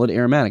solid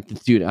aromatic,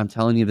 dude. I'm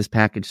telling you, this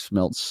package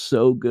smelled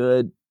so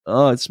good.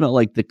 Oh, it smelled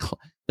like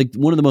like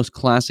one of the most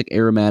classic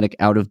aromatic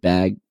out of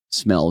bag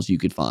smells you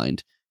could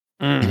find.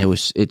 And I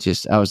was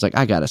like,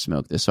 I gotta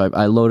smoke this. So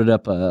I loaded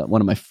up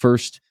one of my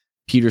first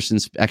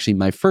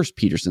my first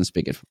Peterson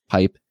spigot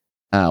pipe,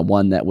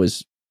 one that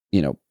was,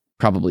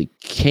 probably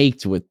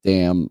caked with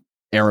damn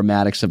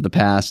aromatics of the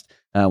past,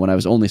 when I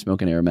was only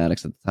smoking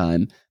aromatics at the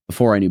time,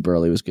 before I knew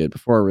Burley was good,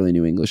 before I really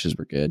knew Englishes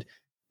were good.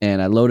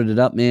 And I loaded it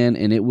up, man,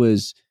 and it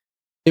was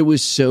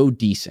so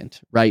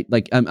decent, right?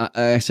 Like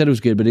I said it was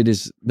good, but it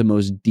is the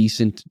most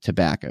decent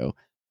tobacco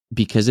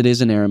because it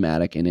is an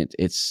aromatic, and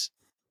it's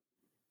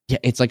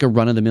like a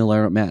run of the mill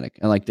aromatic.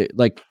 And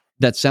like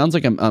that sounds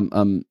like I'm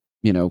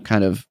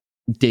kind of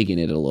digging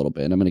it a little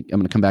bit. And I'm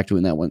gonna come back to it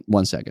in that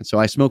one second. So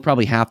I smoked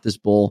probably half this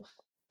bowl,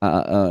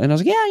 and I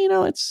was like,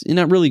 yeah, it's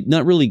not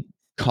really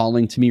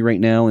calling to me right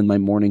now in my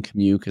morning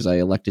commute because I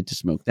elected to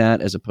smoke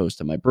that as opposed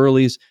to my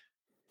Burleys.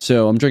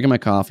 So I'm drinking my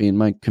coffee, and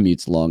my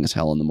commute's long as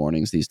hell in the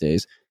mornings these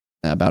days,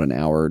 about an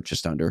hour,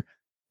 just under.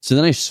 So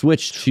then I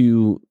switched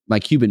to my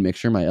Cuban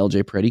mixture, my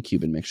LJ Peretti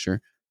Cuban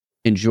mixture,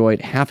 enjoyed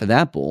half of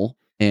that bowl,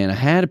 and I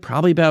had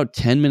probably about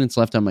 10 minutes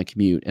left on my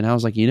commute. And I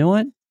was like, you know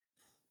what?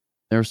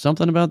 There was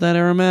something about that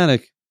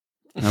aromatic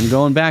I'm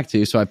going back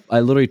to. So I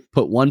literally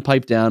put one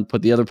pipe down,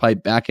 put the other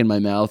pipe back in my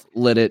mouth,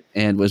 lit it,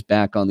 and was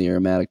back on the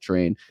aromatic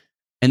train.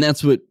 And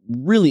that's what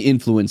really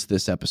influenced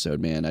this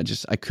episode, man.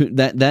 I couldn't,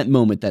 that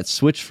moment, that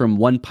switch from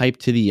one pipe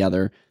to the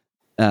other,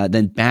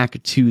 then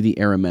back to the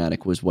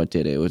aromatic was what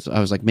did it. I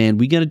was like, man,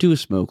 we got to do a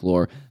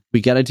Smokelore. We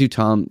got to do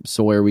Tom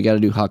Sawyer. We got to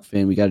do Huck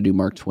Finn. We got to do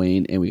Mark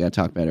Twain, and we got to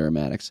talk about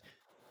aromatics.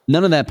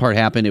 None of that part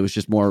happened. It was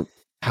just more,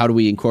 how do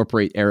we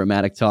incorporate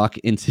aromatic talk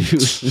into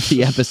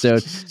the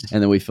episode? And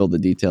then we filled the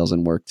details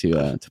and worked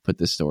to put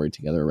this story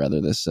together,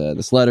 rather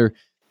this letter.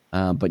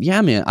 But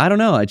yeah, man, I don't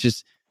know.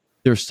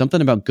 There's something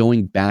about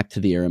going back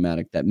to the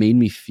aromatic that made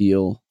me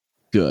feel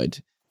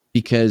good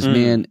because,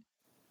 man,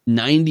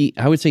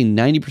 I would say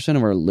 90%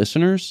 of our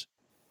listeners,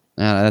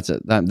 I'm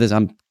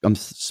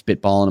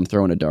spitballing, I'm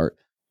throwing a dart.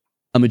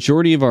 A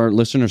majority of our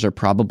listeners are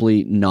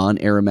probably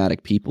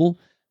non-aromatic people.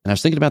 And I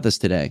was thinking about this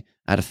today.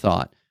 I had a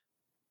thought.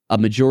 A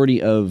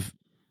majority of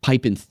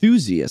pipe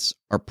enthusiasts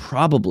are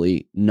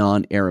probably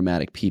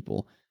non-aromatic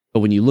people. But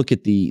when you look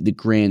at the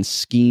grand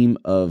scheme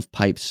of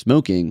pipe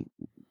smoking,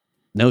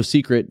 no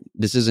secret,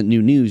 this isn't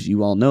new news.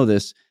 You all know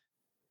this.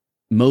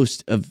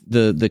 Most of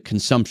the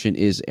consumption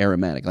is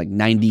aromatic. Like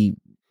 90x5%,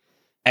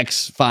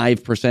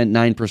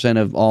 9%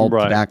 of all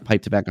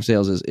pipe tobacco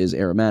sales is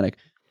aromatic.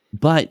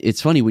 But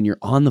it's funny when you're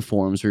on the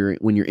forums,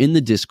 when you're in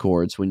the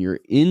Discords, when you're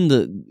in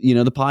the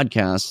the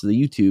podcasts, the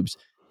YouTubes,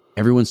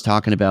 everyone's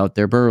talking about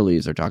their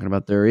Burleys, they're talking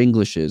about their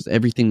Englishes,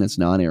 everything that's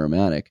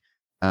non-aromatic.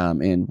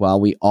 And while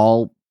we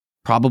all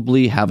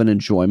probably have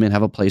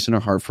a place in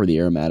our heart for the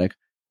aromatic,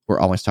 we're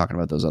always talking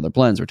about those other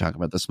blends. We're talking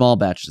about the small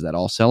batches that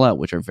all sell out,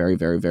 which are very,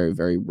 very, very,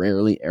 very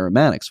rarely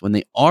aromatics. When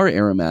they are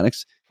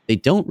aromatics, they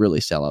don't really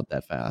sell out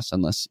that fast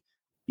unless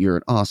you're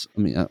an awesome. I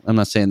mean, I'm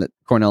not saying that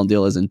Cornell and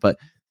Dill isn't, but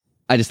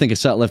I just think at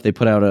Sutliff, they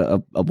put out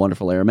a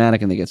wonderful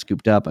aromatic and they get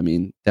scooped up. I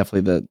mean,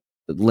 definitely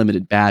the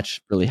limited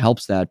batch really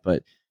helps that.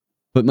 But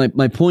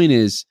my point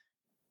is,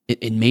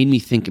 it made me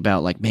think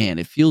about, like, man,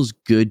 it feels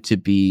good to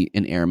be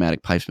an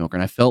aromatic pipe smoker.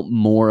 And I felt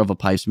more of a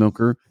pipe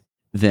smoker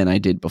than I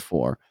did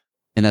before.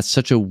 And that's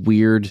such a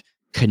weird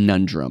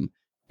conundrum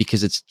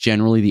because it's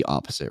generally the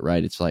opposite,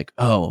 right? It's like,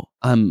 oh,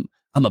 I'm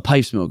a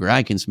pipe smoker.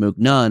 I can smoke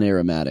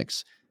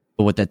non-aromatics.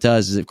 But what that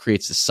does is it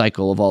creates a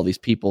cycle of all these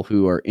people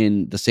who are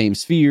in the same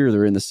sphere.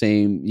 They're in the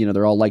same,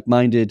 they're all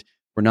like-minded.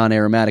 We're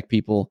non-aromatic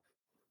people.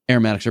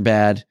 Aromatics are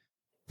bad.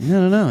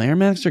 No.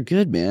 Aromatics are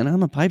good, man.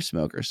 I'm a pipe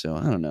smoker. So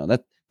I don't know.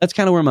 That's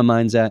kind of where my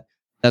mind's at.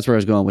 That's where I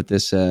was going with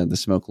this, the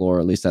Smokelore.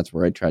 At least that's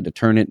where I tried to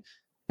turn it.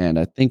 And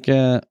I think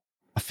I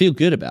feel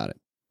good about it.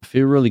 I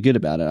feel really good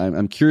about it.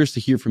 I'm curious to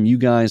hear from you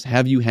guys.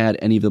 Have you had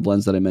any of the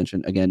blends that I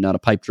mentioned? Again, not a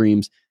pipe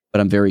dreams, but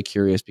I'm very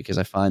curious because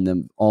I find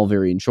them all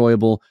very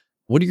enjoyable.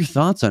 What are your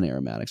thoughts on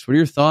aromatics? What are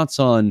your thoughts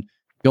on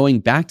going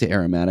back to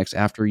aromatics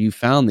after you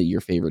found that your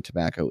favorite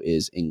tobacco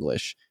is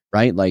English,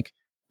 right? Like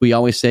we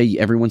always say,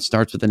 everyone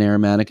starts with an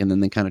aromatic and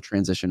then they kind of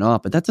transition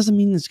off, but that doesn't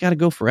mean it's got to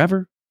go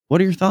forever. What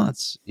are your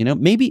thoughts?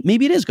 Maybe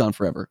it is gone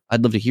forever.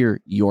 I'd love to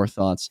hear your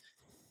thoughts.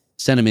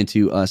 Send them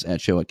into us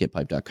at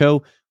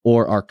show@getpipe.co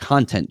or our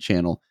content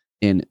channel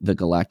in the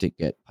Galactic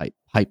Get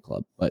Pipe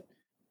Club. But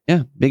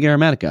yeah, big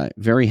aromatic guy.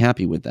 Very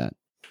happy with that.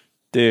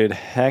 Dude,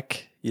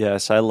 heck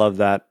yes. I love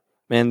that.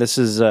 Man, it's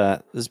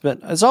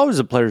always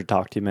a pleasure to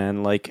talk to you,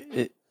 man.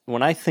 Like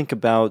when I think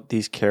about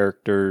these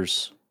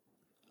characters,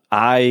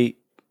 I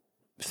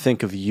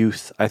think of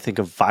youth. I think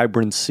of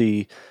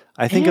vibrancy.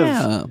 I think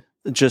of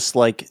just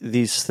like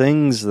these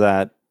things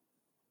that,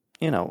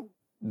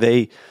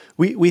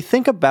 we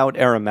think about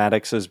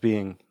aromatics as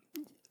being,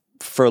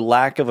 for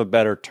lack of a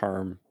better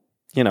term,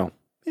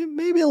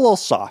 maybe a little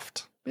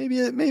soft, maybe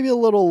a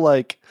little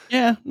like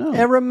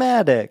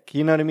aromatic,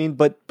 you know what I mean?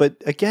 But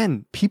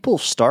again, people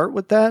start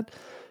with that,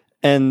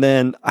 and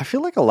then I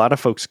feel like a lot of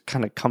folks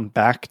kind of come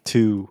back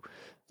to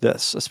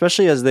this,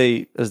 especially as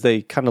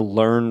they kind of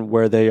learn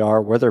where they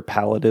are, where their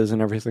palate is,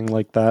 and everything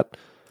like that.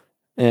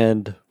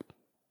 And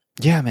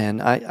yeah,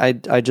 man, I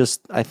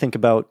think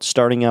about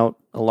starting out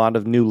a lot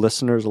of new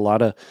listeners, a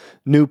lot of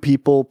new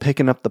people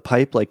picking up the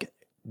pipe. Like,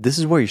 this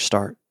is where you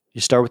start.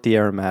 You start with the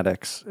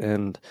aromatics,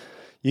 and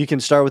you can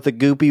start with the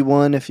goopy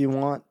one if you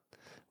want,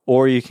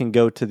 or you can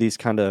go to these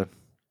kind of,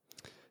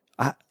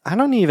 I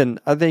don't even,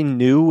 are they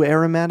new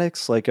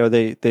aromatics? Like, are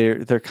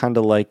they're kind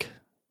of like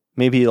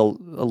maybe a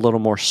little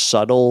more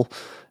subtle.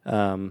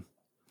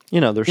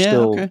 They're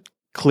still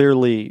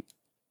clearly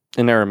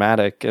an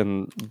aromatic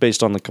and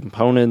based on the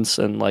components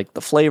and like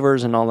the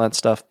flavors and all that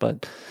stuff,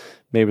 but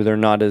maybe they're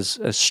not as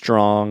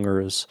strong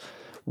or as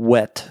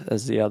wet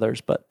as the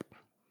others. But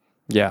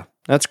yeah,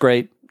 that's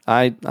great.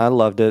 I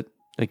loved it.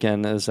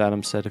 Again, as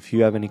Adam said, if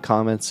you have any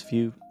comments, if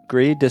you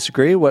agree,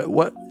 disagree,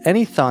 what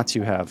any thoughts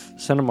you have,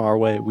 send them our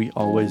way. We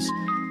always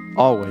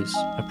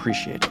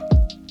appreciate it.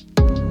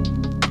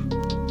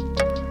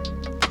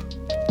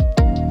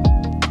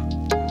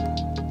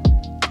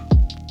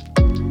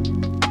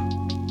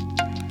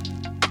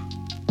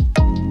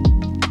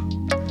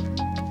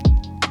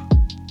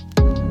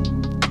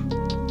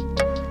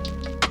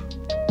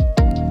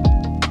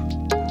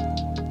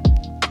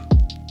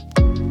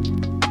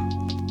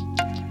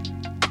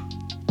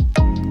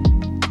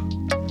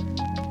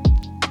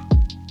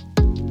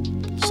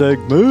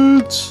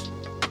 Segments.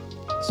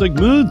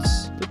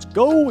 Let's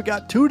go. We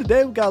got 2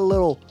 today. We got a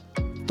little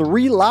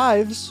 3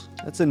 lives.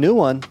 That's a new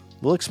one.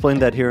 We'll explain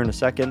that here in a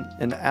second.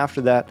 And after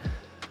that,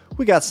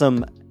 we got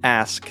some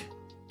Ask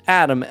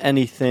Adam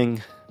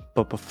Anything.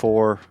 But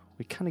before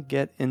we kind of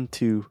get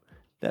into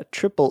that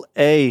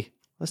AAA,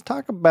 let's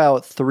talk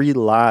about 3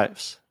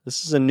 lives.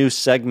 This is a new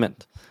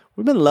segment.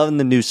 We've been loving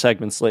the new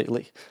segments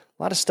lately.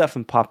 A lot of stuff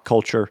in pop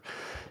culture.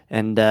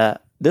 And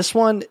this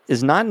one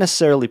is not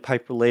necessarily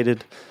pipe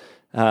related.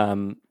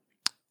 In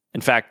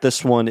fact,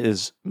 this one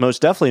is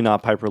most definitely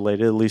not pipe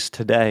related, at least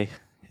today.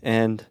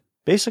 And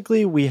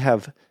basically, we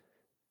have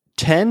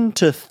 10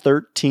 to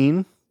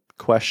 13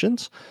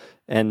 questions,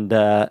 and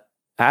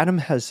Adam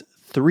has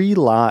 3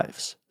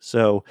 lives.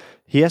 So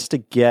he has to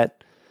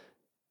get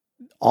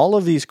all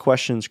of these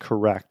questions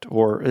correct,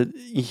 or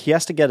he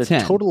has to get a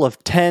 10. Total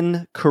of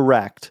 10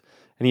 correct,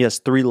 and he has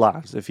 3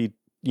 lives. If he,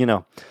 in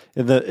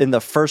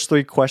the first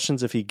 3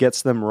 questions, if he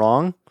gets them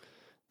wrong,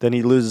 then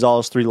he loses all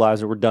his 3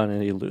 lives, and we're done,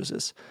 and he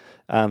loses.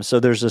 So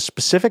there's a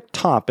specific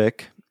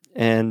topic,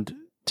 and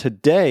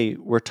today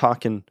we're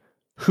talking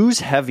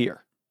who's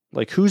heavier,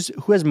 like who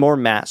has more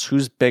mass,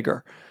 who's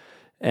bigger,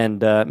 and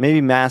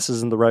maybe mass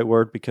isn't the right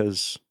word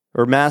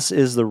or mass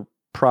is the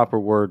proper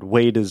word.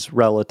 Weight is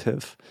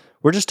relative.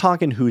 We're just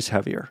talking who's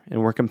heavier,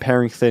 and we're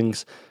comparing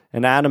things,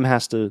 and Adam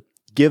has to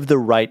give the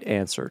right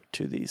answer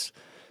to these.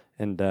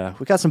 And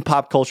we got some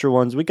pop culture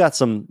ones. We got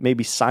some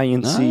maybe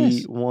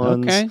science-y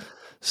ones. Okay.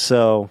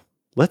 So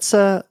let's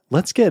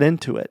get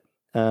into it.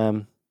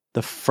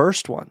 The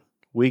first one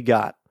we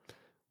got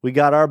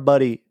our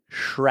buddy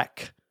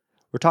Shrek.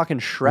 We're talking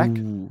Shrek.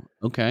 Ooh,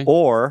 okay.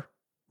 Or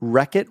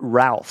Wreck-It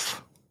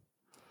Ralph.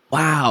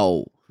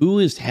 Wow. Who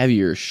is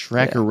heavier,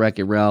 Shrek or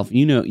Wreck-It Ralph?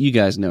 You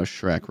guys know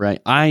Shrek, right?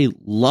 I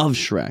love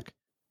Shrek.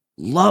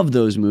 Love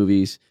those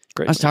movies.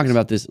 Great. I was talking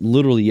about this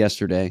literally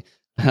yesterday.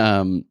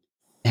 I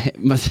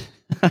was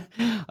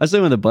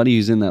talking with a buddy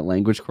who's in that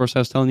language course I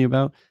was telling you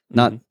about.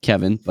 Not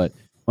Kevin, but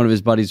one of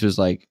his buddies was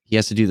like, he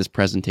has to do this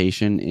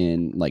presentation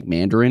in like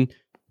Mandarin,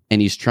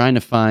 and he's trying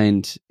to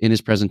find in his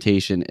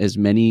presentation as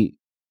many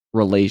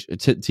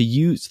to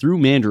use through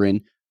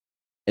Mandarin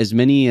as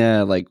many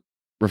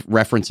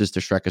references to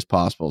Shrek as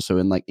possible. So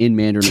in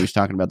Mandarin, he was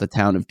talking about the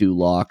town of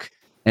Duloc,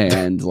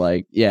 and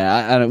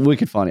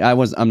wicked funny.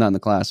 I'm not in the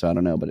class, so I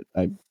don't know, but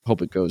I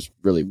hope it goes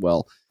really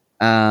well.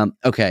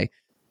 Okay,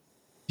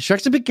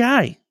 Shrek's a big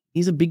guy.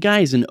 He's a big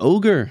guy. He's an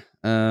ogre.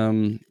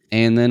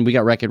 And then we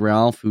got Wreck-It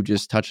Ralph, who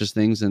just touches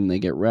things and they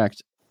get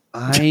wrecked.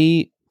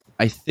 I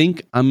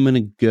think I'm going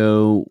to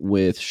go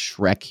with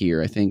Shrek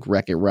here. I think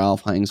Wreck-It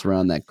Ralph hangs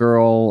around that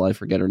girl. I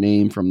forget her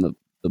name from the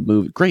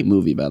movie. Great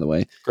movie, by the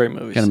way. Great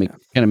movie. Kind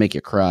of make you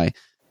cry.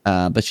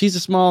 But she's a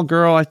small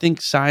girl, I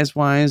think,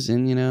 size-wise.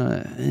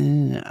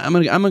 And, I'm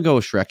gonna go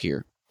with Shrek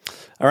here.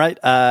 All right.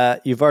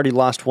 You've already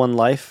lost 1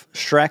 life.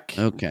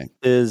 Shrek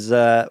is,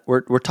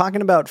 we're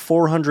talking about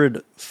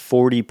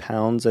 440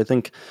 pounds. I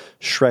think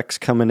Shrek's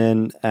coming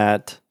in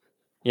at,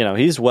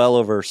 he's well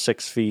over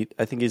 6 feet.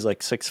 I think he's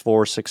like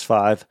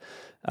 6'4",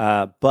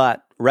 6'5".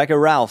 But Wreck-It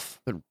Ralph,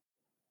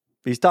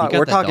 we're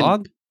talking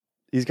dog?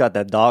 He's got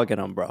that dog in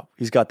him, bro.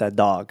 He's got that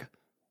dog.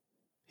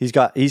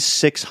 He's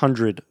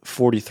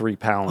 643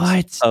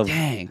 pounds of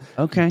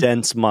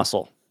dense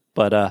muscle.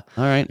 But all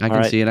right, I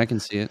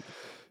can see it.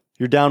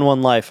 You're down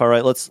 1 life. All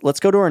right, let's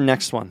go to our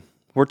next one.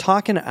 We're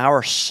talking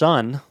our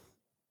sun,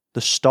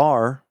 the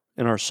star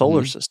in our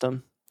solar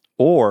system,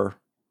 or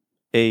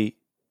the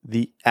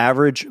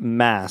average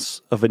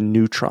mass of a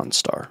neutron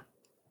star.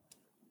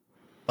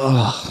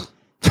 Ugh.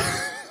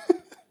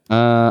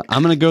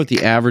 I'm going to go with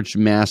the average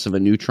mass of a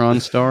neutron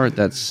star.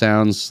 That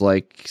sounds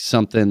like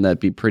something that'd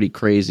be pretty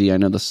crazy. I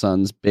know the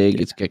sun's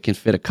big. It can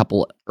fit a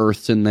couple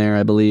Earths in there,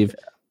 I believe,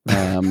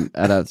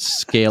 at a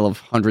scale of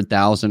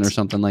 100,000 or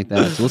something like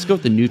that. So let's go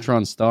with the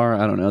neutron star.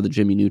 I don't know, the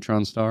Jimmy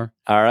Neutron star.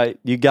 All right,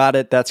 you got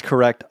it. That's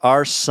correct.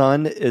 Our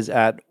sun is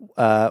at,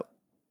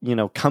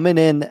 coming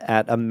in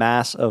at a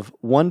mass of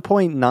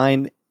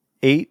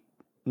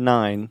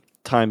 1.989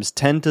 times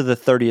 10 to the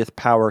 30th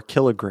power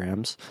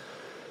kilograms.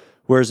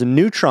 Whereas a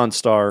neutron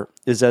star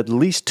is at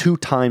least 2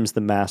 times the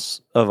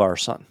mass of our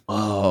sun.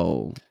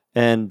 Oh.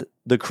 And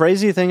the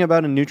crazy thing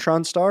about a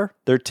neutron star,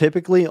 they're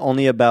typically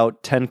only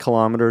about 10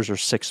 kilometers or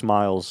 6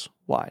 miles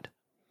wide.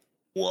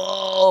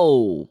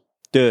 Whoa.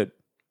 Dude,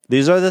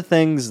 these are the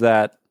things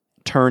that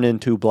turn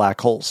into black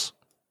holes.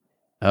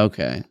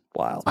 Okay.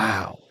 Wild.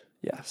 Wow.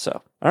 Yeah,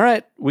 so. All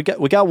right, we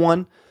got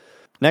one.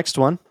 Next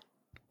one,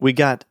 we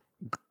got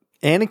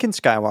Anakin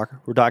Skywalker.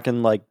 We're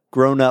talking like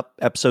grown up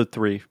episode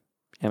 3.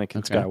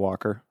 Anakin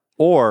Skywalker,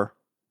 or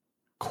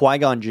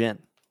Qui-Gon Jinn.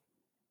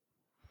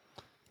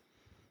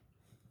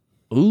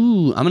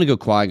 Ooh, I'm going to go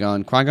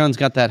Qui-Gon. Qui-Gon's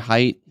got that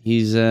height.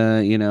 He's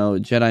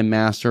Jedi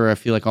Master. I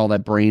feel like all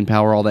that brain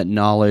power, all that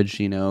knowledge,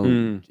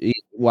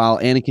 while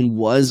Anakin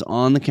was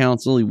on the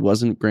council, he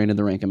wasn't granted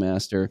the rank of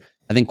Master.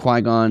 I think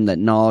Qui-Gon, that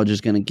knowledge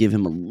is going to give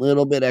him a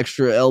little bit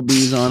extra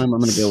LBs on him.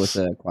 I'm going to go with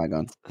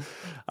Qui-Gon.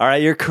 All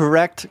right, you're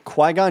correct.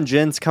 Qui-Gon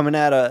Jinn's coming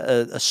at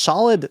a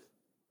solid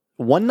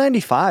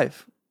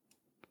 195.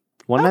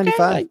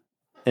 195. Okay.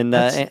 And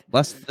that's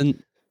less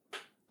than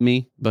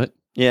me, but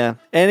yeah,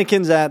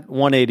 Anakin's at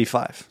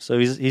 185. So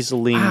he's a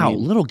lean. Wow,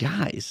 mean. little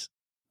guys.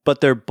 But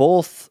they're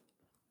both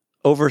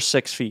over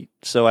 6 feet.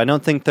 So I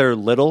don't think they're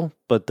little,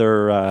 but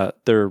they're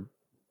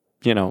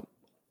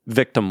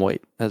victim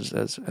weight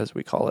as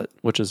we call it,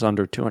 which is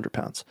under 200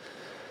 pounds.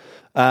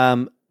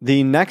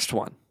 The next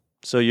one.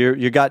 So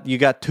you got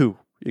 2.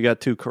 You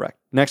got 2 correct.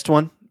 Next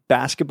one,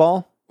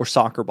 basketball or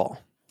soccer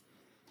ball?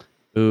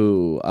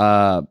 Ooh,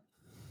 wow.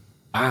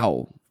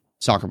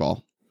 Soccer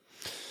ball.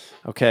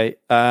 Okay.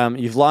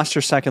 You've lost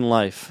your second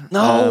life.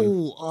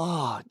 No.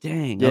 Oh,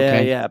 dang. Yeah,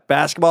 okay. yeah.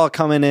 Basketball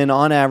coming in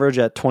on average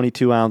at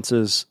 22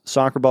 ounces.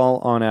 Soccer ball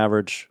on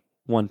average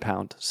 1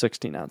 pound,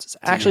 16 ounces.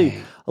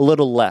 Actually, a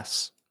little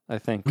less, I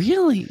think.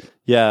 Really?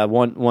 Yeah,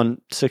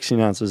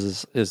 16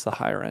 ounces is the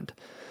higher end.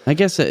 I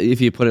guess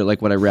if you put it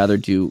like, would I rather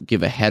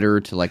give a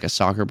header to like a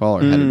soccer ball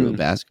or header to a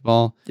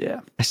basketball? Yeah.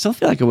 I still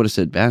feel like I would have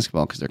said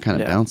basketball because they're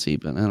kind of bouncy,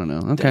 but I don't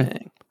know. Okay.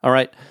 Dang. All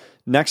right.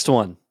 Next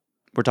one.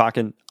 We're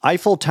talking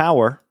Eiffel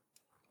Tower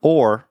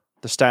or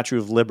the Statue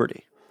of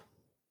Liberty.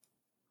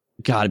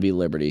 Gotta be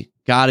Liberty.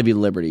 Gotta be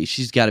Liberty.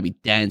 She's gotta be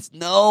dense.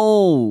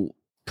 No.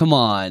 Come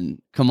on.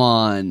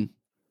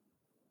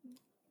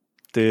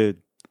 Dude,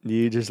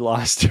 you just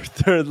lost your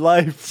third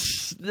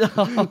life.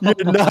 No.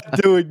 You're not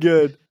doing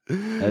good.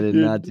 I did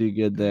not do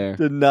good there.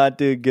 Did not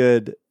do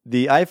good.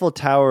 The Eiffel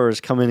Tower is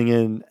coming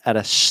in at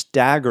a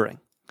staggering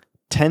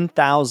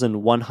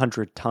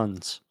 10,100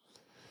 tons,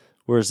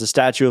 whereas the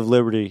Statue of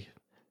Liberty,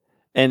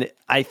 and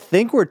I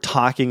think we're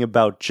talking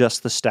about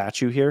just the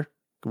statue here.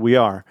 We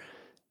are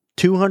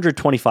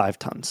 225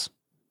 tons.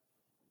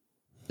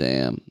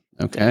 Damn.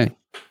 Okay. Dang.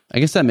 I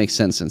guess that makes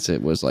sense since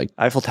it was like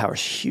Eiffel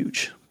Tower's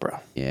huge, bro.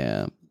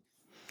 Yeah.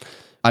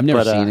 I've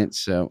never seen it,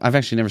 so I've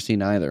actually never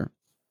seen either.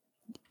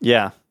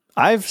 Yeah.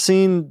 I've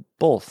seen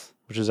both,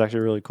 which is actually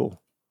really cool.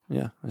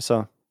 Yeah, I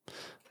saw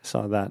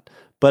that.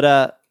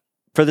 But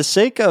for the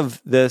sake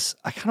of this,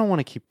 I kind of want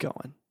to keep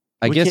going.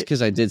 I guess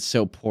because I did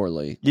so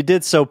poorly. You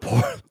did so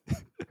poor.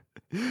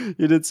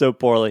 You did so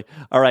poorly.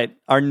 All right,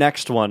 our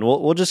next one.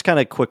 We'll just kind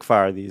of quick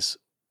fire these.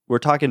 We're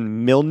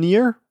talking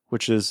Mjolnir,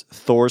 which is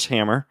Thor's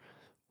hammer,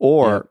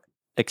 or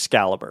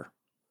Excalibur.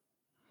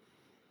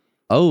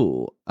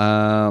 Oh,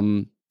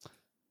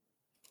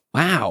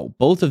 wow.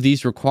 Both of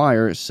these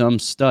require some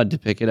stud to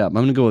pick it up. I'm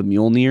going to go with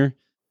Mjolnir.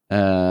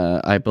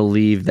 I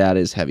believe that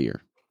is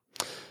heavier.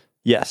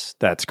 Yes,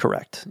 that's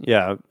correct.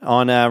 Yeah,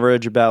 on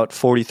average, about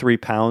 43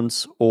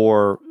 pounds,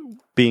 or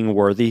being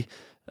worthy.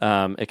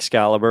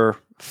 Excalibur,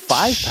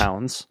 5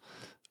 pounds,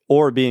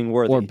 or being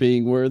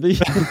worthy.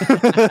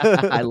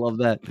 I love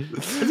that.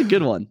 That's a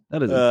good one.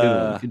 That is a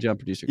good one. Good job,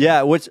 producer.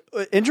 Yeah, what's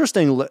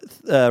interesting,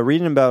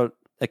 reading about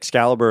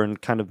Excalibur and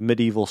kind of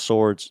medieval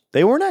swords,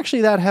 they weren't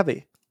actually that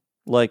heavy.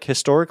 Like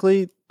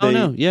historically,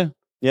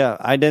 yeah,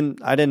 I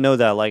didn't know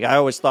that. Like I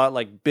always thought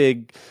like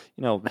big,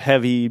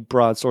 heavy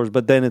broadswords,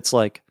 but then it's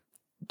like,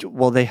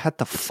 well, they had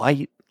to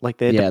fight, like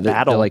they had to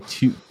battle. They're like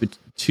 2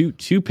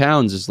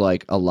 pounds is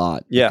like a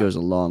lot. Yeah, it goes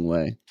a long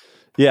way.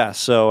 Yeah,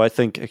 so I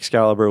think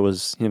Excalibur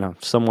was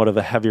somewhat of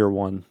a heavier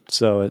one.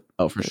 So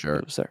for sure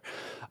it was there.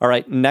 All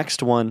right,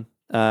 next one,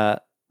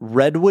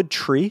 redwood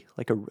tree,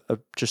 like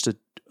just a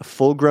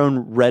full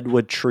grown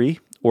redwood tree,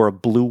 or a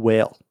blue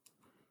whale.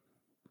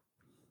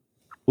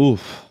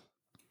 Oof.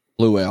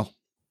 Blue whale.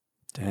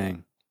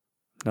 Dang.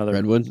 Another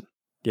redwood?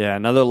 Yeah,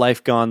 another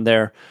life gone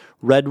there.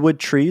 Redwood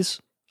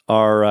trees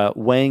are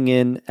weighing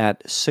in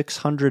at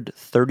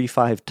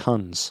 635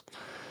 tons,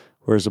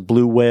 whereas a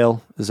blue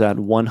whale is at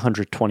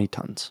 120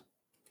 tons.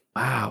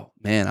 Wow,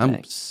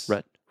 man,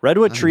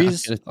 Redwood I'm trees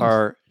not good at this.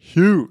 are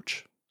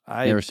huge.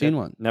 Never seen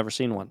one. Never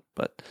seen one,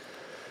 but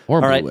Or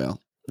all blue right. whale.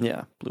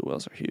 Yeah, blue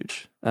whales are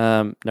huge.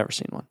 Never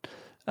seen one.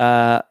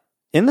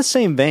 In the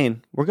same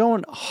vein, we're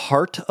going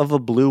heart of a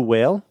blue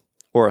whale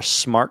or a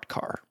smart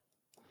car.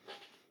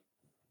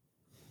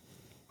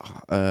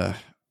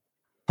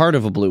 Heart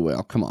of a blue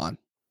whale. Come on.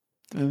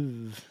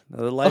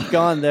 Another life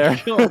gone there.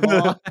 Come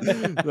on.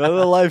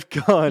 Another life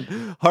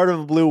gone. Heart of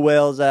a blue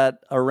whale is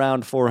at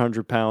around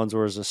 400 pounds,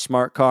 whereas a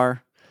smart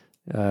car,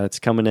 it's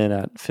coming in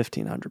at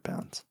 1,500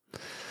 pounds.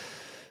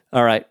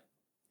 All right.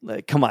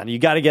 Come on. You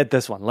got to get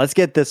this one. Let's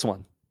get this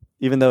one.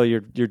 Even though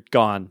you're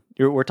gone.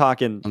 We're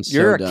talking,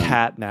 you're a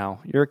cat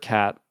now. You're a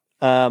cat.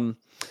 Our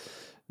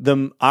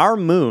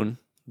moon,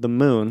 the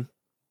moon,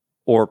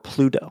 or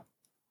Pluto?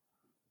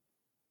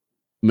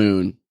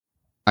 Moon.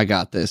 I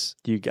got this.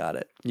 You got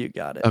it.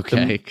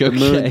 Okay.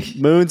 The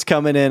moon's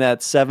coming in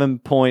at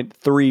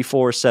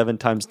 7.347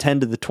 times 10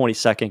 to the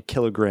 22nd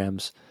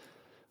kilograms,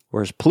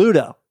 whereas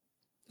Pluto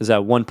is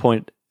at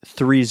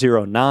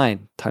 1.309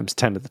 times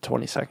 10 to the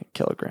 22nd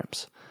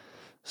kilograms.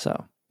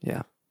 So,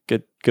 yeah,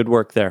 good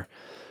work there.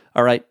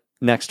 All right,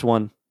 next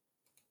one.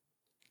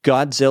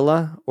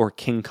 Godzilla or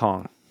King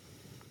Kong?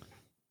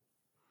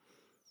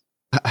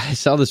 I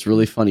saw this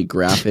really funny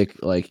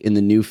graphic, like in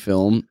the new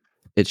film,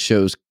 it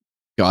shows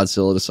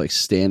Godzilla just like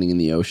standing in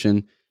the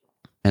ocean.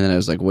 And then I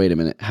was like, wait a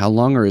minute, how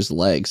long are his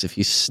legs if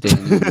he's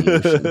standing in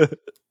the ocean?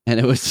 And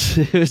it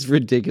was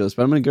ridiculous.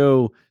 But I'm gonna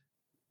go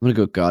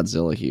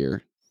Godzilla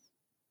here.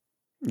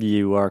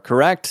 You are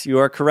correct.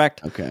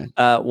 Okay.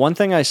 One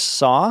thing I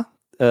saw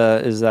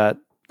is that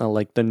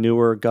like the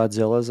newer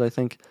Godzillas, I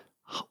think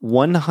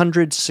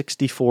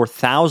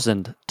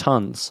 164,000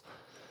 tons,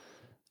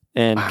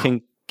 and wow.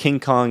 King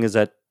Kong is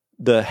at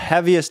the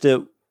heaviest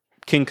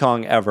King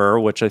Kong ever,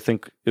 which I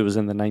think it was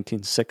in the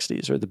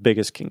 1960s, or the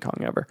biggest King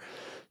Kong ever,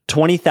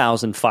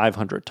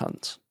 20,500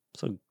 tons.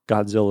 So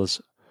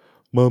Godzilla's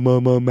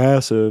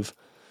massive.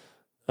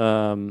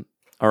 All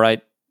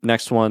right,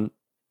 next one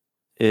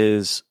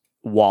is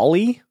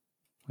Wall-E,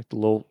 like the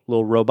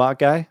little robot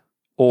guy,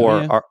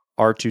 or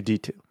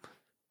R2-D2.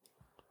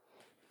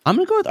 I'm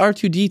gonna go with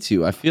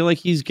R2-D2. I feel like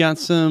he's got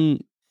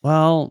some.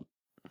 Well,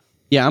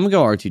 yeah, I'm gonna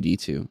go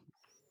R2-D2.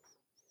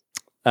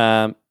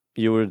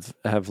 You would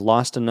have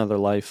lost another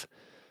life.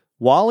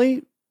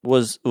 Wall-E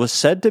was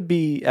said to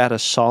be at a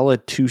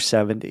solid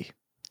 270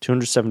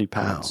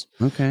 pounds.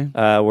 Wow. Okay.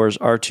 Whereas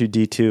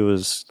R2-D2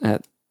 is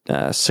at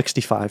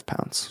 65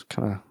 pounds,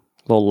 kind of a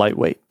little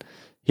lightweight.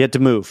 He had to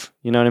move.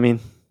 You know what I mean?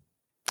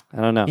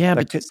 I don't know. Yeah,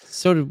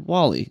 so did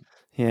Wall-E.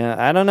 Yeah,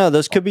 I don't know.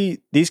 These could be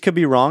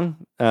wrong.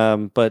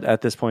 But at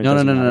this point, no,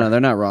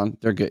 they're not wrong.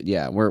 They're good.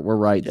 Yeah, we're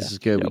right. This is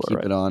good. Yeah, we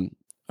keep it on.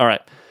 All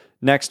right.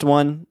 Next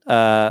one,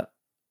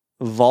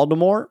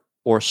 Voldemort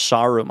or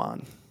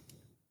Saruman?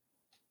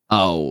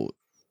 Oh,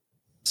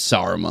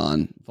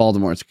 Saruman.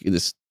 Voldemort's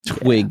this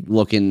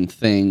twig-looking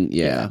thing.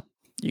 Yeah.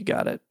 You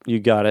got it.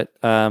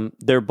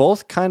 They're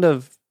both kind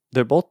of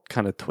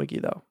twiggy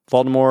though.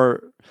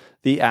 Voldemort,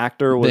 the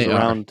actor, was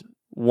around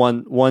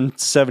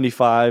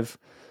 175.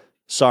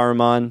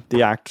 Saruman,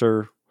 the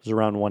actor, was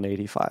around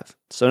 185.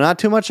 So not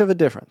too much of a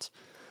difference.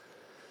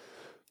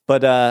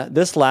 But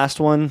this last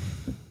one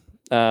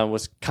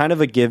was kind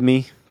of a give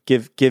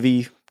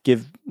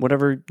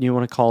whatever you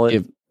want to call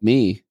it.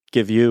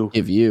 Give you.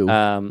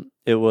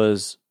 It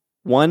was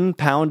 1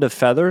 pound of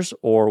feathers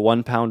or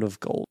 1 pound of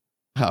gold.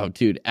 Oh,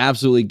 dude,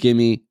 absolutely give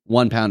me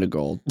 1 pound of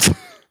gold.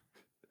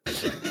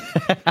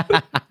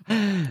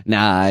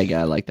 Nah,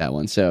 I like that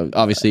one. So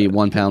obviously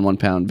 1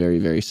 pound, very,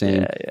 very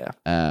same.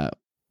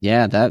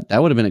 Yeah. That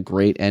would have been a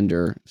great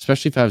ender,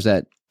 especially if I was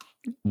at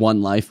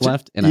 1 life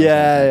left. And I was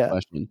that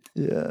question.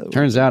 Yeah.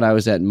 Turns out I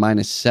was at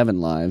 -7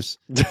 lives,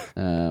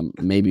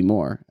 maybe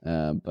more.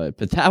 But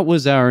that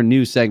was our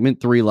new segment,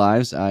 3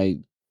 lives. I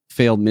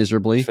failed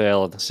miserably.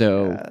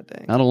 So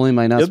not only am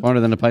I not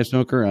smarter than a pipe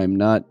smoker,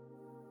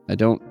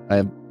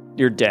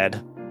 You're dead.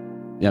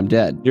 Yeah, I'm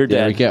dead. You're dead.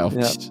 There we go.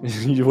 Yeah.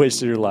 You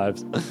wasted your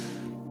lives.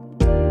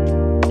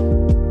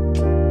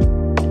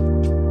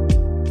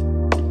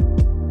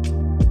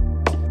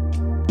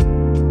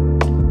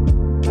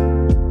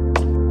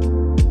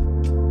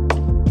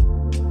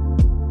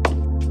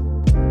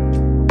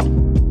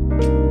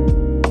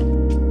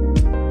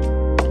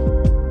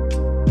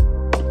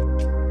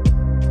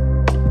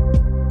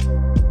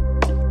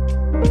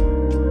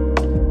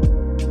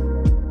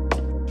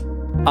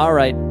 All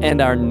right,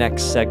 and our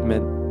next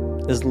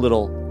segment is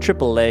little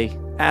AAA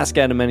Ask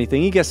Adam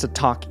Anything. He gets to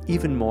talk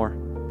even more,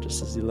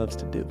 just as he loves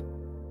to do.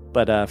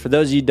 But for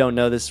those of you who don't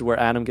know, this is where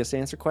Adam gets to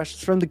answer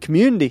questions from the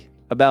community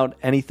about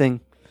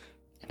anything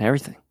and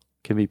everything.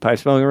 Can be pipe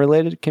smoking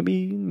related, can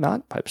be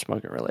not pipe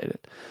smoking related.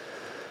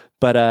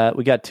 But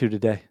we got 2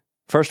 today.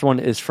 First one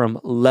is from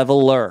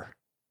Leveler.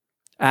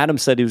 Adam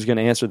said he was going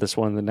to answer this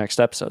one in the next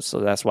episode, so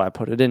that's why I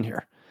put it in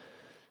here.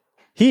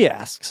 He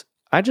asks,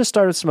 I just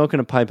started smoking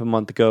a pipe a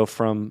month ago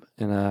from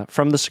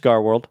the cigar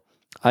world.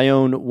 I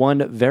own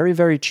one very,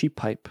 very cheap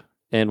pipe.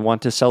 and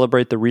want to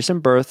celebrate the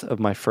recent birth of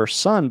my first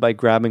son by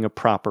grabbing a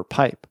proper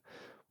pipe.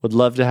 Would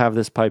love to have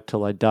this pipe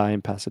till I die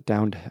and pass it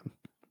down to him.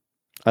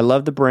 I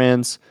love the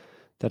brands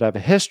that have a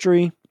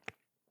history,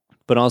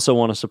 but also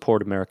want to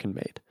support American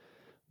made.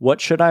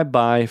 What should I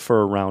buy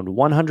for around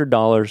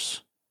 $100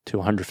 to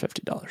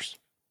 $150?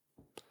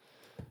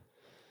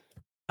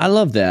 I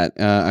love that.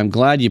 I'm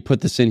glad you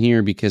put this in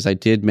here because I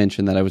did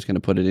mention that I was going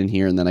to put it in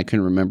here and then I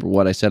couldn't remember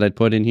what I said I'd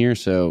put in here.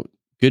 So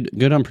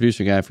good on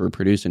producer guy for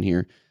producing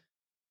here.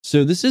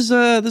 So this is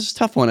a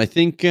tough one. I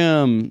think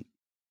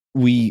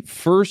the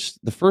first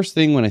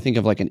thing when I think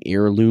of like an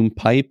heirloom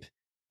pipe,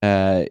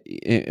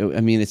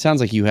 it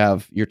sounds like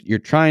you're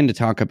trying to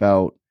talk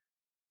about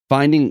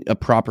finding a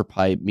proper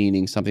pipe,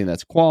 meaning something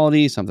that's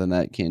quality, something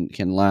that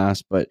can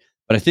last. But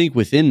I think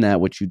within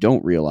that, what you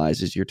don't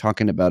realize is you're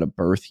talking about a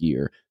birth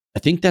year. I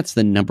think that's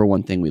the number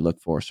one thing we look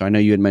for. So I know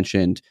you had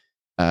mentioned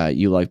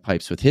you like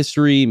pipes with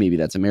history. Maybe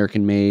that's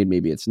American made.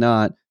 Maybe it's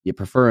not. You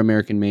prefer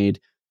American made.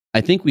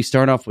 I think we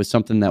start off with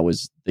something that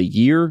was the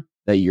year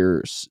that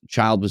your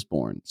child was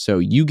born. So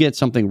you get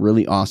something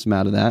really awesome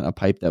out of that, a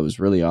pipe that was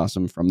really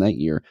awesome from that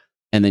year.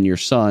 And then your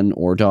son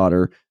or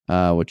daughter,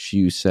 which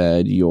you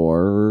said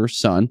your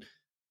son,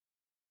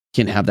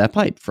 can have that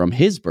pipe from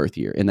his birth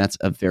year. And that's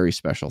a very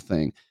special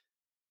thing.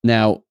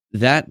 Now,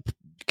 that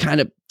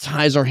kind of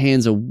ties our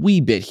hands a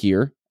wee bit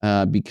here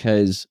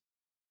because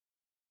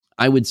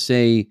I would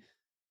say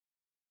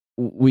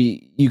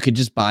you could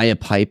just buy a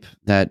pipe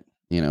that,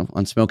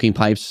 on Smoking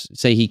Pipes,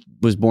 say he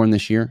was born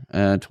this year,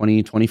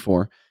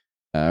 2024,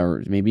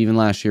 or maybe even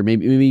last year.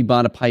 Maybe you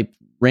bought a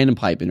random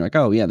pipe, and you're like,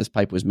 oh yeah, this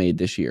pipe was made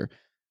this year.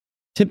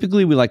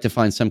 Typically, we like to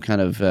find some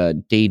kind of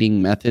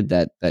dating method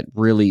that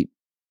really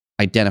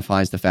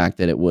identifies the fact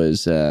that it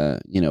was,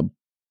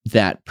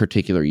 that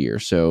particular year.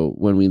 So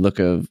when we look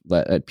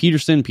at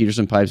Peterson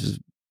Pipes is a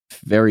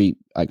very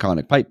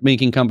iconic pipe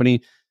making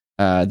company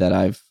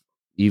that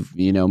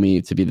you know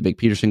me to be the big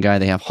Peterson guy.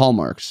 They have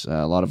hallmarks.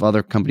 A lot of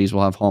other companies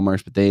will have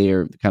hallmarks, but they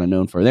are kind of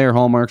known for their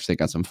hallmarks. They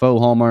got some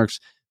faux hallmarks,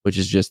 which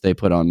is just they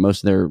put on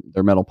most of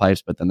their metal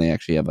pipes, but then they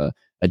actually have a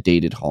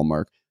dated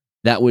hallmark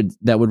that would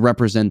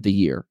represent the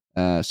year.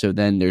 So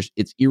then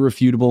it's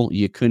irrefutable.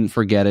 You couldn't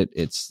forget it.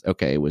 It's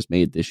okay. It was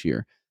made this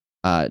year.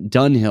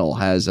 Dunhill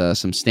has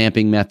some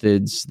stamping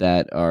methods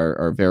that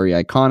are very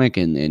iconic,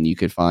 and you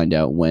could find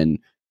out when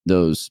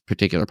those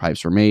particular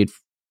pipes were made,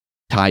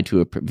 tied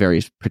to a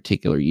very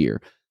particular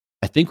year.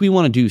 I think we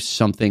want to do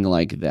something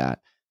like that.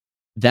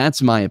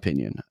 That's my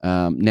opinion.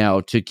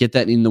 Now, to get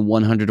that in the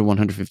 $100 to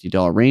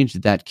 $150 range,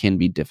 that can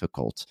be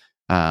difficult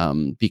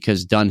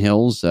because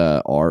Dunhills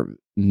are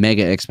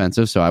mega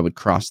expensive. So I would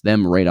cross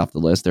them right off the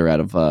list. They're out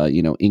of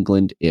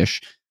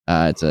England-ish.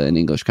 It's an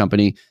English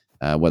company.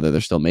 Whether they're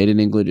still made in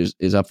England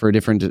is up for a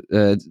different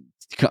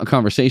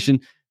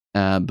conversation.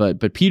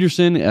 But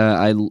Peterson,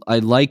 I'm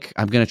going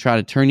to try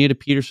to turn you to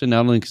Peterson, not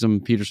only because I'm a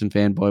Peterson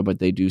fanboy, but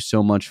they do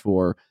so much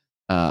for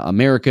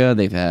America.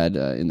 They've had,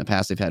 in the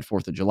past, they've had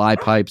 4th of July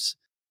pipes.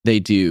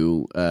 They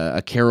do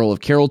a Carol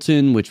of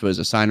Carrollton, which was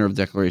a signer of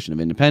the Declaration of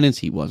Independence.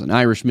 He was an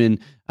Irishman,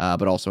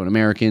 but also an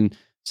American.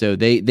 So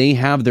they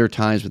have their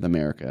ties with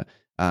America.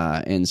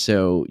 And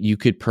so you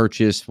could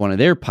purchase one of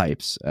their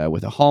pipes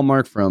with a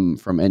hallmark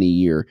from any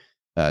year,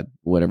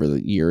 whatever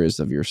the year is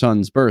of your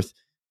son's birth.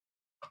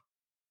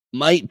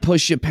 Might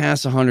push you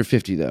past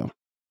 150 though,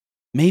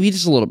 maybe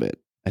just a little bit.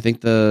 I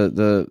think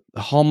the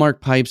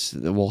hallmark pipes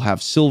will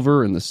have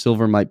silver, and the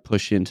silver might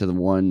push into the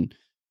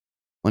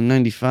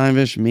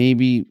 195-ish,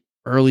 maybe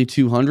early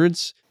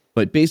 200s.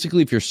 But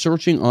basically, if you're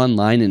searching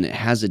online and it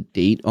has a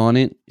date on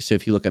it, so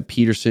if you look at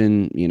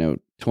Peterson,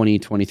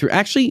 2023.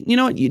 Actually, you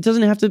know what? It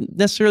doesn't have to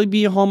necessarily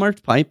be a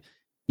hallmarked pipe.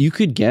 You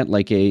could get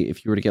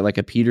if you were to get like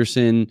a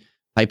Peterson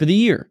pipe of the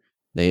year.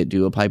 They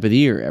do a pipe of the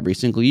year every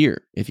single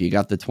year. If you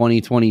got the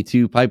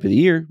 2022 pipe of the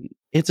year,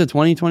 it's a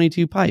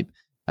 2022 pipe.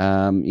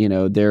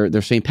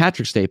 They're St.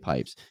 Patrick's Day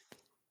pipes.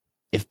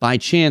 If by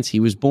chance he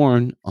was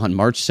born on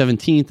March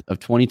 17th of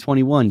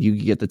 2021, you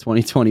could get the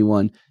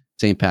 2021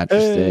 St.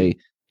 Patrick's Day,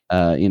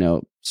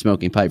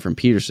 smoking pipe from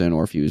Peterson,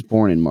 or if he was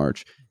born in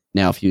March.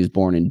 Now, if he was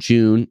born in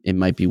June, it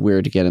might be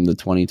weird to get him the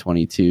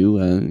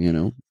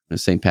 2022,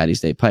 St. Patty's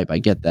Day pipe. I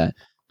get that.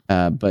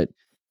 But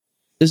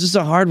this is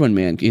a hard one,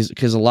 man,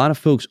 because a lot of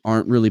folks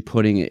aren't really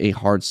putting a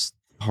hard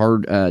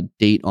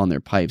date on their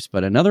pipes.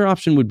 But another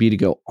option would be to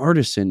go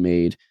artisan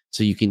made,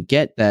 so you can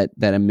get that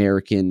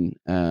American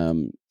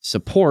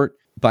support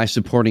by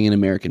supporting an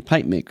American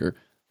pipe maker.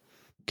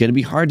 Going to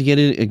be hard to get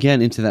it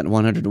again into that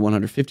 $100 to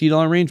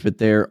 $150 range, but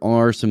there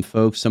are some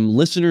folks, some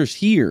listeners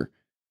here,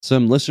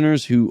 some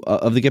listeners who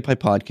of the Get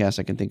Pipe podcast,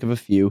 I can think of a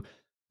few,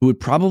 who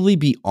would probably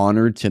be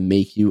honored to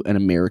make you an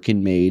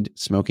American made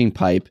smoking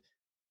pipe.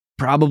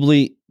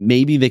 Probably,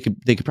 maybe they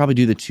could probably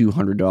do the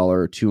 $200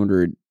 or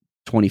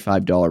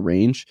 $225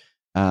 range.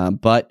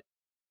 But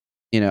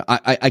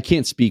I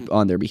can't speak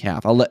on their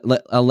behalf. I'll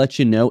let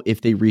you know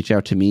if they reach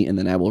out to me, and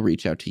then I will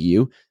reach out to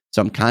you.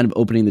 So I'm kind of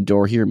opening the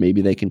door here.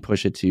 Maybe they can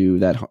push it to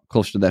that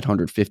closer to that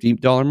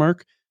 $150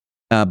 mark.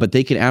 But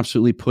they could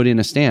absolutely put in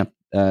a stamp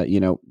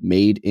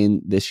made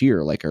in this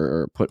year, like,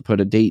 or put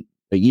a date,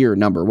 a year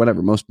number,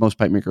 whatever. Most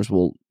pipe makers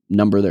will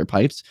number their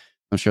pipes.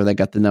 I'm sure they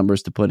got the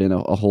numbers to put in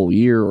a whole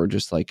year, or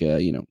just like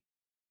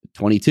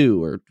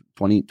 22 or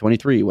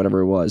 2023,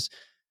 whatever it was.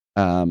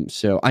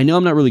 So I know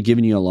I'm not really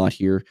giving you a lot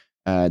here.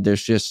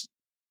 There's just,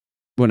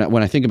 when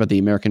I think about the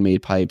American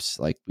made pipes,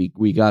 like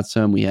we got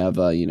some. We have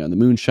the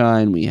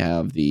Moonshine, we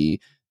have the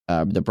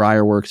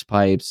Briarworks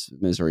pipes,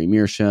 Missouri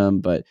Meerschaum,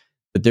 but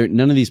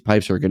none of these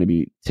pipes are going to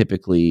be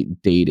typically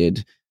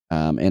dated.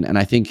 And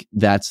I think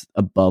that's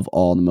above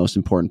all the most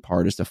important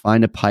part, is to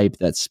find a pipe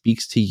that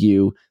speaks to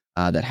you,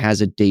 that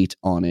has a date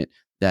on it,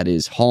 that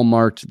is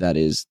hallmarked, that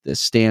is the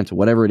stamped,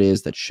 whatever it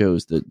is that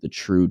shows the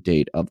true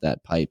date of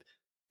that pipe.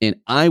 And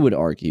I would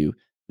argue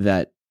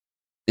that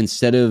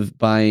instead of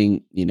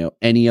buying,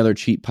 any other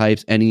cheap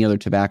pipes, any other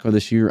tobacco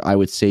this year, I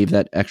would save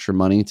that extra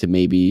money to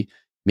maybe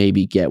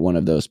get one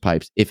of those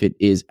pipes if it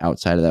is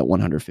outside of that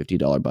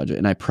 $150 budget.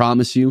 And I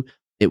promise you,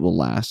 it will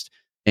last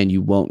and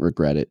you won't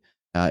regret it.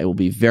 It will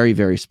be very,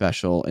 very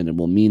special, and it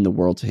will mean the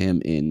world to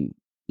him in,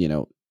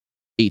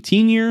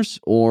 18 years,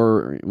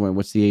 or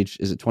what's the age?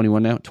 Is it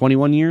 21 now?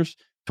 21 years,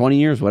 20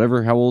 years,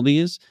 whatever, how old he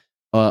is,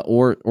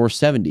 or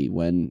 70,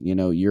 when,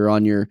 you're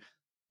on your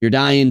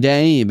dying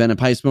day, you've been a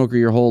pipe smoker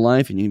your whole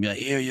life, and you'd be like,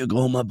 here you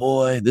go, my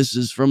boy. This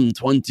is from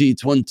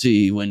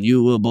 2020 when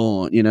you were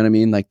born. You know what I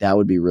mean? Like, that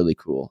would be really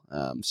cool.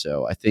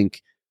 So I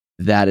think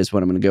that is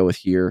what I'm going to go with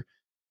here.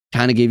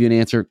 Kind of gave you an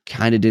answer,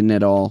 kind of didn't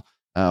at all.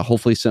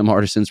 Hopefully some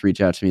artisans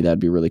reach out to me. That'd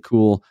be really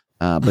cool.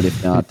 But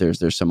if not,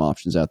 there's some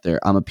options out there.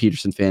 I'm a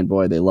Peterson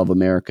fanboy. They love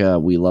America.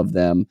 We love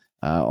them.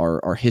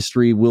 Our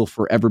history will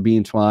forever be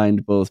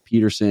entwined, both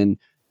Peterson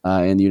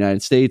in the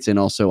United States and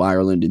also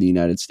Ireland in the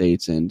United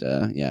States. And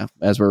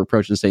as we're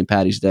approaching St.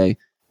 Paddy's Day,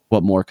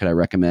 what more could I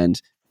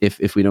recommend?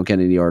 If we don't get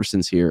any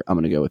artisans here, I'm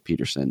going to go with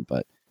Peterson.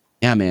 But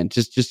yeah, man,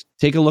 just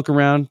take a look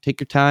around, take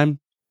your time.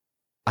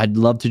 I'd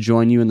love to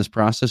join you in this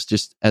process,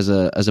 just as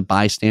a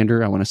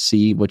bystander. I want to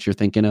see what you're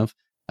thinking of.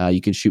 You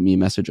can shoot me a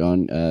message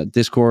on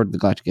Discord, the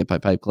Galactic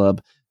Anti-Pipe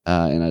Club,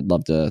 and I'd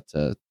love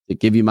to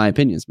give you my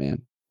opinions,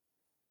 man.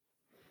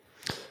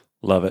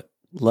 Love it.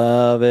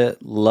 Love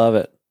it. Love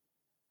it.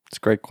 It's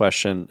a great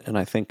question, and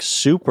I think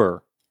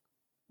super,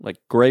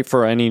 great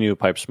for any new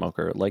pipe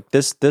smoker. Like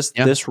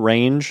this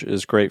range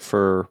is great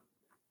for,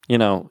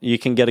 you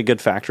can get a good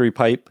factory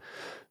pipe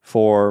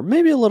for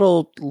maybe a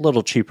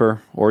little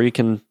cheaper, or you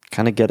can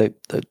kind of get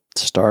it to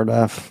start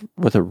off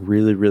with a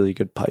really, really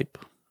good pipe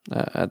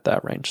at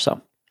that range.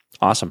 So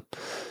awesome.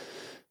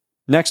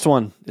 Next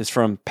one is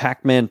from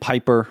Pac-Man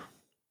Piper,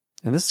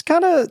 and this is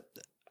kind of,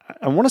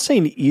 I want to say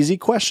an easy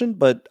question,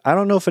 but I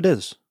don't know if it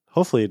is.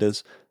 Hopefully it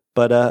is.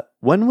 But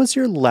when was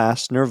your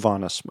last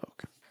Nirvana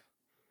smoke?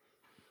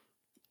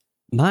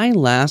 My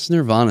last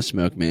Nirvana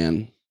smoke,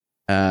 man.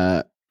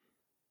 Wow.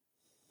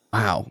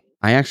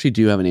 I actually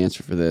do have an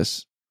answer for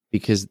this,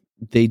 because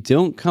they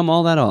don't come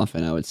all that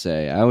often, I would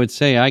say.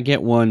 I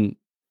get one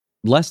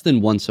less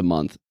than once a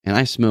month, and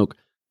I smoke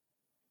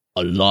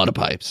a lot of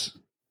pipes.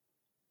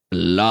 A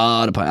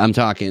lot of pipes. I'm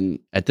talking,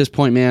 at this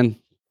point, man,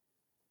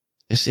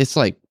 it's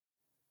like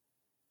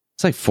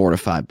 4 to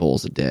 5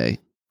 bowls a day.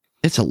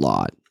 It's a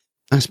lot.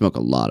 I smoke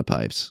a lot of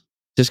pipes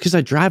just because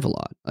I drive a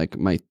lot. I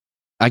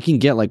can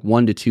get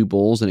 1 to 2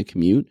 bowls in a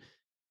commute,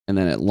 and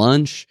then at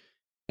lunch,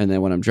 and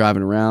then when I'm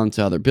driving around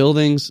to other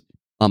buildings,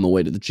 on my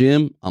way to the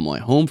gym, on my way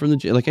home from the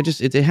gym.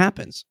 It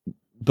happens.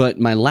 But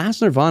my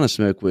last Nirvana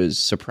smoke was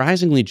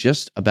surprisingly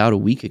just about a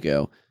week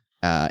ago.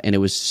 And it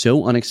was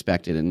so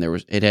unexpected, and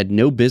it had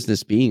no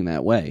business being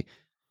that way.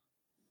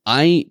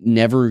 I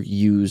never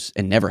use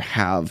and never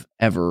have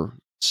ever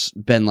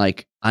been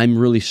like, I'm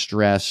really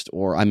stressed,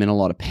 or I'm in a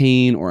lot of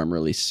pain, or I'm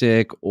really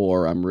sick,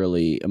 or I'm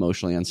really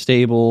emotionally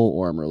unstable,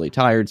 or I'm really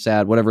tired,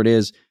 sad, whatever it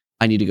is,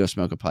 I need to go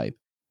smoke a pipe.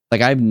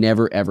 I've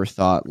never ever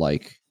thought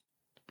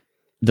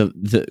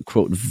the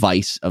quote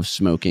vice of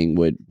smoking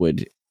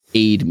would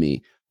aid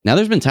me. Now,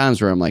 there's been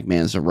times where I'm like,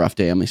 man, it's a rough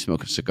day. I'm going to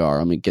smoke a cigar.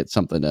 I'm going to get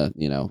something to,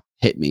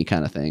 hit me,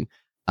 kind of thing.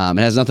 It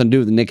has nothing to do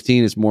with the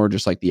nicotine. It's more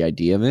just the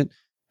idea of it.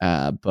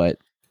 But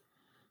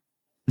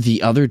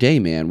the other day,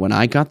 man, when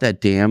I got that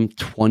damn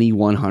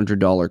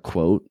 $2,100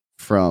 quote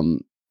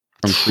from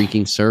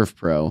freaking Serve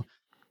Pro,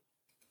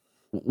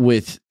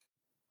 with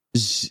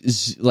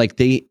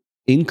they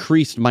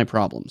increased my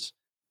problems.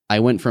 I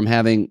went from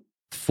having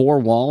 4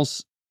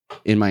 walls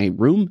in my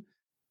room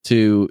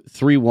to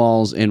 3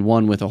 walls and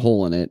 1 with a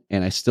hole in it,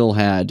 and I still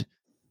had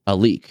a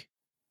leak.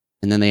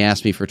 And then they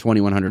asked me for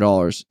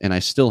 $2,100, and I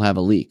still have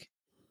a leak.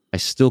 I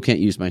still can't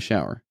use my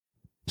shower.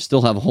 I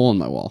still have a hole in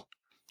my wall.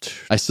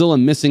 I still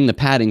am missing the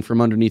padding from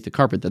underneath the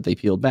carpet that they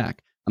peeled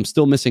back. I'm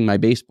still missing my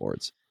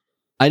baseboards.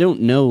 I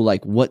don't know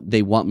what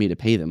they want me to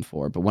pay them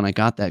for, but when I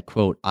got that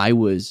quote, I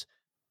was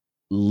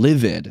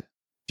livid.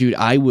 Dude,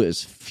 I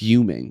was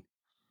fuming.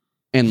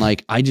 And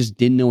I just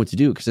didn't know what to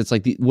do, because it's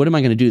what am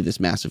I going to do to this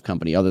massive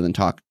company other than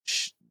talk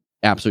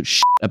absolute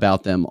shit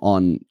about them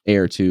on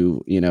air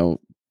to,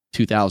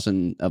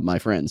 2,000 of my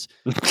friends,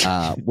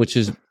 which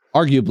is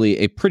arguably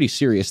a pretty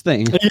serious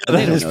thing. Yeah,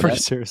 that is pretty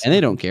serious. And they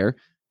don't care.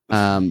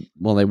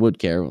 Well, they would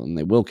care, and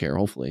they will care,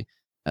 hopefully.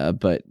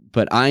 But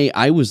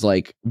I was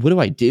like, what do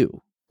I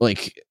do?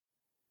 Like,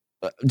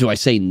 do I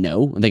say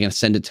no? Are they going to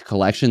send it to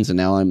collections? And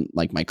now I'm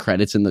like, my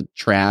credit's in the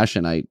trash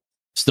and I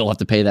still have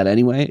to pay that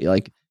anyway.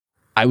 Like,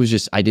 I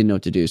didn't know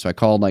what to do. So I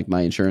called like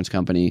my insurance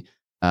company,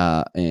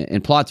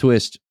 and plot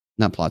twist,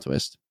 not plot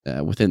twist,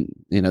 within,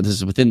 this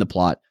is within the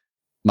plot.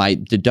 My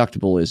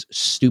deductible is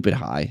stupid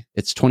high.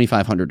 It's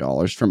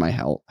 $2,500 for my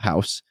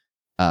house.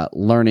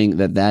 Learning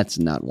that that's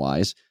not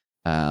wise.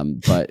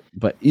 But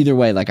either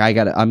way, like I'm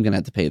going to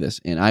have to pay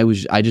this. And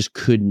I just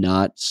could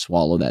not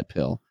swallow that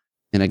pill.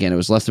 And again, it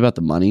was less about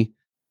the money.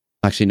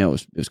 Actually, no,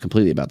 it was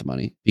completely about the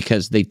money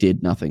because they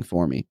did nothing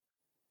for me.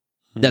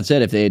 That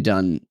said, if they had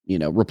done,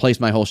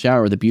 replaced my whole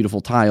shower with a beautiful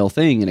tile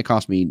thing and it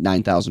cost me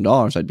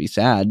 $9,000, I'd be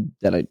sad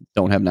that I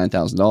don't have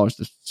 $9,000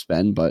 to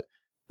spend, but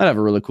I'd have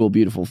a really cool,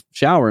 beautiful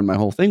shower and my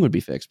whole thing would be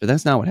fixed. But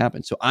that's not what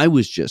happened. So I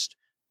was just,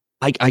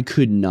 I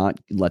could not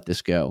let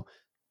this go.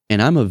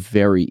 And I'm a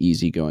very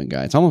easygoing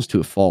guy. It's almost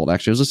to a fault.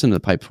 Actually, I was listening to the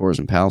Pipe Fours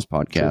and Pals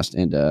podcast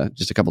and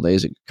just a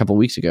couple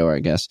weeks ago, I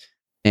guess.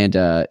 And,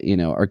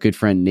 our good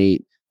friend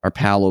Nate, our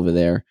pal over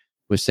there,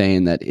 was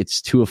saying that it's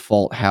to a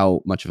fault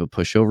how much of a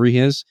pushover he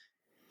is.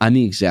 I'm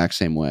the exact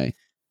same way.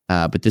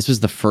 But this was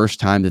the first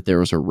time that there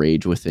was a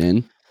rage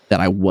within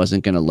that I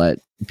wasn't going to let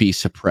be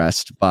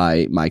suppressed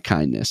by my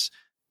kindness.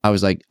 I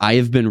was like, I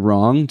have been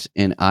wronged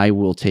and I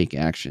will take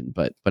action.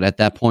 But at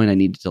that point, I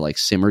needed to like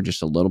simmer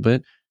just a little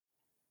bit.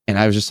 And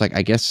I was just like,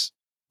 I guess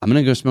I'm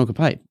going to go smoke a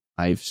pipe.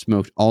 I've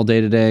smoked all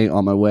day today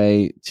on my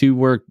way to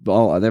work.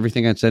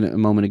 Everything I said a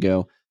moment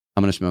ago,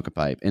 I'm going to smoke a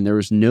pipe. And there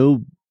was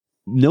no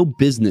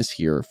business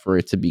here for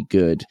it to be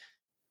good.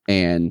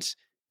 And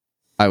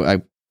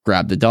I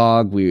grabbed the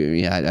dog.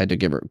 I had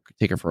to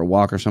take her for a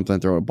walk or something,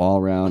 throw a ball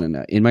around.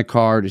 And in my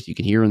car, just you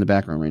can hear her in the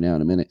background right now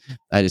in a minute,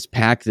 I just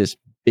packed this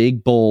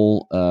big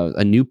bowl,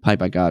 a new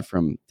pipe I got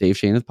from Dave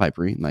Shane of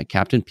Pipery, my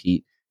Captain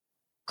Pete,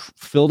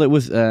 filled it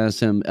with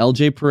some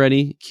LJ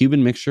Peretti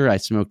Cuban mixture. I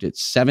smoked it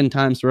 7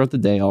 times throughout the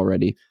day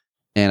already.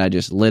 And I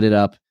just lit it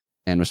up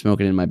and was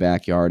smoking it in my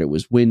backyard. It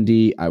was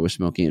windy. I was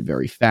smoking it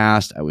very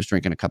fast. I was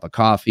drinking a cup of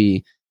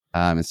coffee.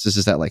 This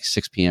is at like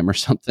 6 p.m. or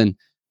something.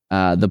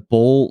 The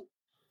bowl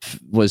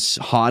was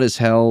hot as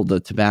hell. The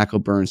tobacco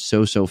burned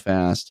so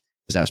fast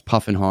because I was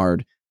puffing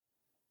hard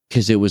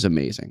because it was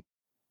amazing.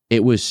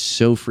 It was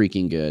so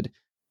freaking good.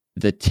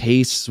 The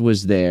taste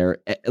was there.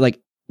 Like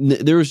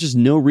there was just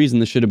no reason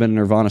this should have been a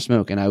Nirvana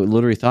smoke. And I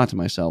literally thought to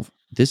myself,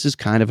 this is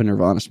kind of a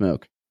Nirvana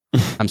smoke.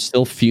 I'm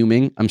still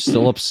fuming. I'm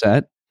still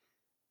upset.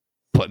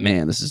 But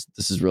man, this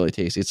is really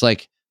tasty. It's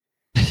like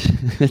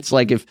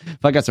if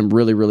I got some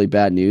really, really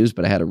bad news,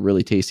 but I had a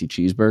really tasty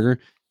cheeseburger,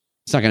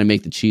 it's not going to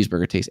make the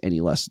cheeseburger taste any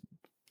less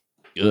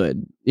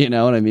good. You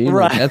know what I mean?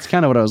 Right. Like, that's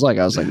kind of what I was like.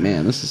 I was like,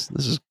 man, this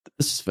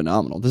is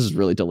phenomenal. This is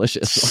really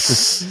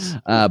delicious.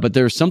 But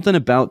there's something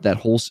about that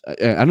whole,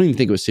 I don't even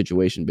think it was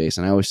situation based.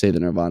 And I always say the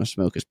Nirvana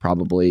smoke is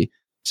probably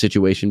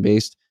situation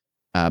based.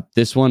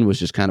 This one was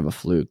just kind of a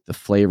fluke. The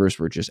flavors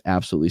were just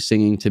absolutely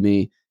singing to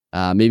me.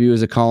 Maybe it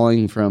was a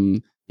calling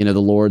from, the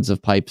lords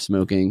of pipe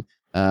smoking,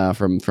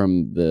 from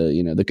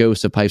the, the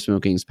ghosts of pipe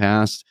smoking's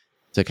past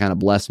to kind of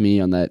bless me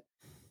on that,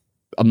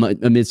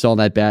 amidst all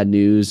that bad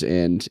news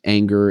and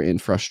anger and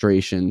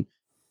frustration.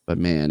 But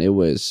man, it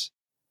was,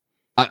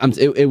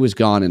 it was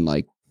gone in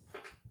like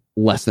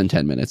less than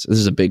 10 minutes. This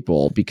is a big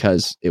bowl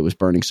because it was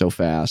burning so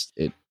fast.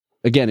 It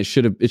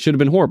should have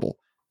been horrible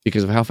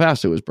because of how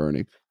fast it was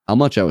burning, how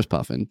much I was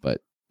puffing,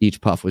 but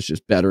each puff was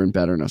just better and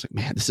better. And I was like,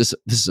 man, this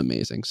is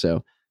amazing.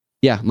 So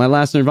yeah, my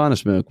last Nirvana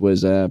smoke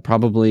was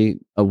probably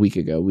a week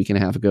and a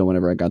half ago,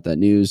 whenever I got that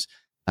news,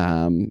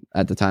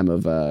 at the time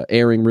of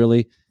airing,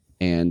 really.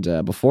 And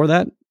before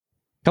that, a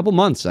couple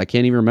months. I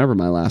can't even remember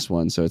my last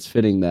one. So it's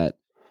fitting that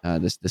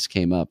this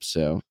came up.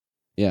 So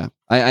yeah,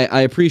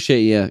 I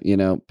appreciate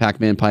you,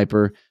 Pac-Man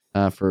Piper,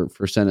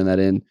 for sending that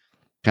in.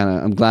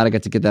 I'm glad I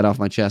got to get that off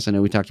my chest. I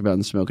know we talked about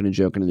the smoking and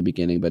joking in the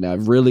beginning, but now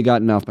I've really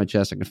gotten off my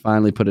chest. I can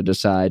finally put it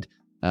aside.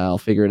 I'll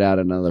figure it out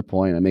at another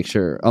point. I'll make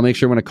sure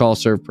when I call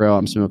Serve Pro,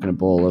 I'm smoking a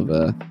bowl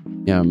of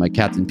my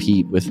Captain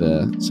Pete with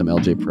some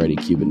LJ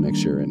Peretti Cuban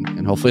mixture,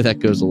 and hopefully that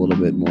goes a little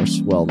bit more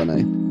swell than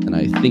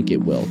I think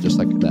it will, just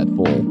like that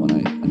bowl when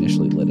I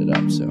initially lit it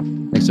up. So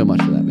thanks so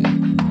much for that,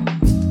 man.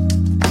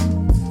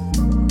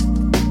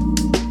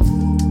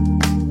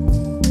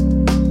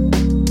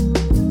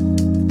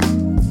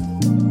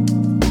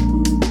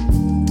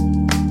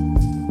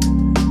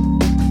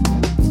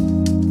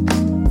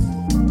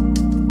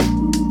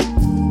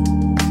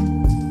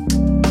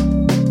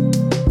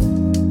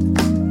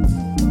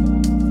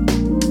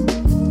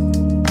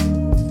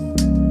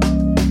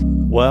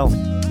 Well,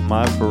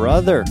 my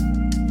brother,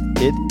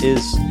 it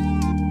is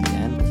the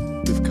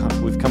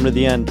end. We've come to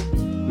the end.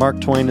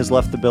 Mark Twain has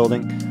left the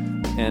building,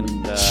 and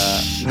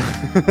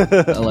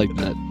I like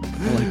that.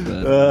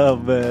 Oh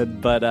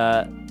man! But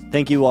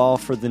thank you all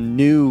for the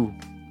new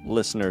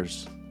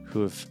listeners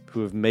who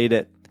have made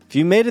it. If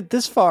you made it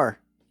this far,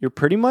 you're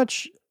pretty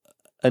much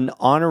an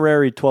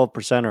honorary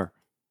 12%er.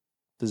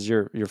 This is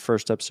your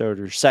first episode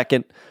or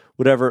second,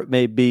 whatever it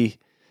may be.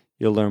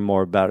 you'll learn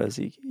more about it as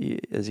he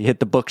hit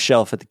the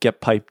bookshelf at the Get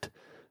Piped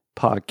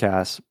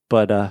podcast.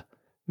 But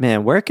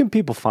man, where can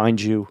people find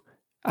you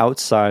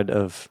outside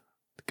of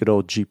good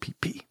old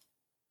GPP?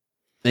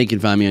 They can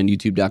find me on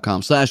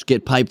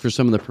youtube.com/getpipe for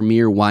some of the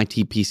premier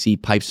YTPC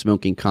pipe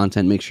smoking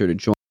content. Make sure to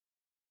join.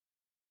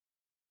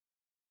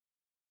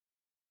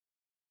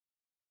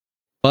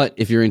 But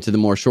if you're into the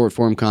more short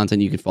form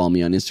content, you can follow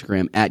me on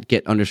Instagram at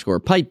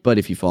 @get_pipe. But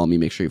if you follow me,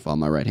 make sure you follow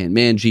my right hand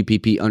man,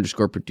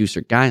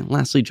 GPP_producer guy. And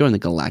lastly, join the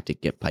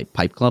Galactic Get Pipe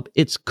Pipe Club.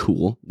 It's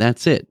cool.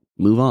 That's it.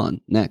 Move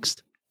on.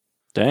 Next.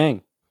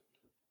 Dang.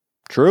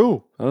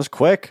 True. That was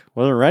quick.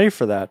 Wasn't ready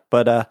for that.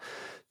 But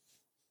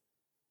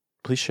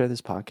please share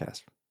this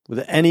podcast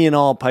with any and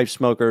all pipe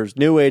smokers,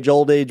 new age,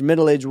 old age,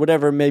 middle age,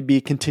 whatever it may be.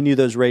 Continue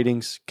those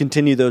ratings,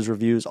 continue those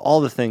reviews,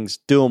 all the things.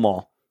 Do them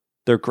all.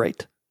 They're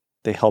great.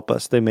 They help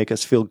us. They make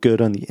us feel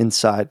good on the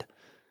inside.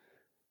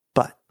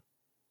 But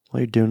while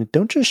you're doing it,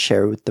 don't just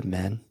share it with the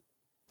men.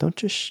 Don't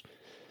just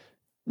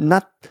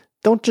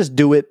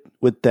do it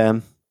with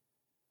them,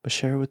 but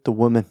share it with the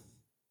women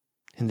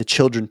and the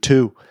children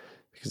too,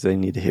 because they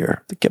need to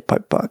hear the Get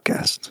Pipe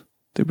podcast.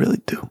 They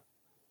really do.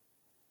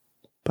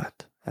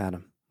 But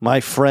Adam, my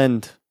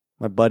friend,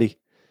 my buddy,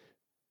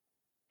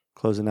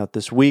 closing out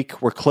this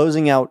week. We're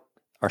closing out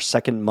our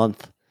second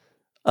month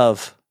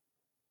of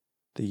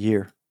the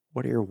year.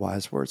 What are your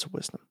wise words of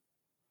wisdom?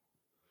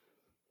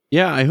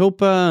 Yeah, I hope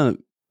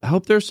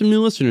there's some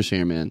new listeners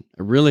here, man.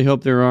 I really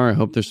hope there are. I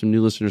hope there's some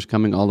new listeners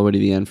coming all the way to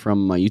the end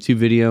from my YouTube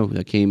video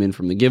that came in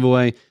from the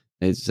giveaway.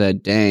 It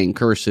said, "Dang,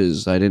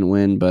 curses, I didn't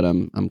win, but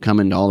I'm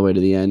coming all the way to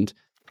the end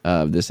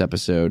of this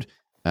episode."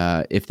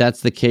 If that's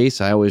the case,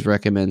 I always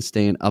recommend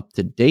staying up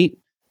to date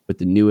with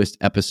the newest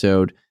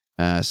episode.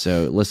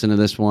 So listen to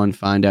this one,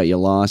 find out you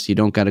lost. You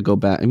don't got to go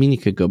back. I mean, you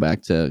could go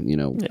back to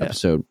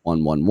episode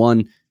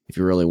 111 if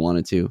you really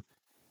wanted to.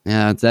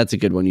 Yeah, that's a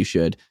good one. You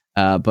should.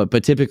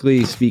 But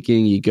typically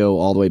speaking, you go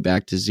all the way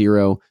back to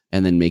 0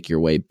 and then make your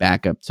way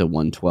back up to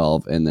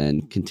 112 and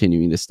then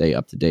continuing to stay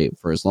up to date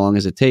for as long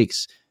as it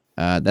takes.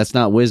 That's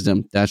not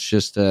wisdom. That's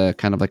just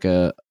kind of like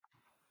a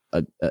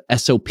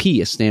SOP,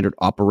 a standard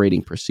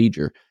operating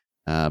procedure.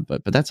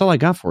 But that's all I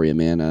got for you,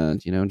 man.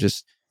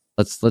 Just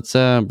let's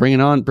bring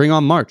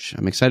on March.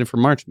 I'm excited for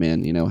March,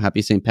 man.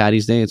 Happy St.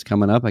 Patty's Day. It's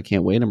coming up. I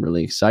can't wait. I'm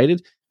really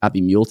excited. Happy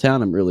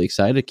Muletown. I'm really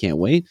excited. Can't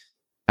wait.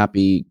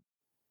 Happy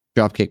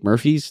Dropkick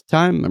Murphys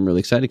time. I'm really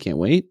excited. Can't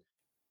wait.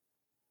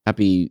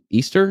 Happy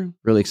Easter.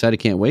 Really excited.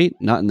 Can't wait.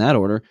 Not in that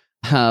order.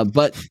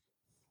 But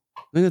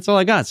I think that's all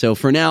I got. So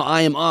for now,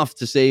 I am off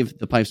to save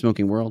the pipe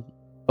smoking world.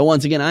 But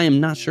once again, I am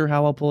not sure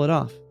how I'll pull it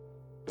off.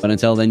 But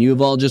until then, you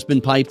have all just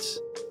been piped.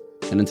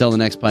 And until the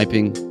next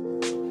piping,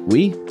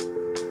 we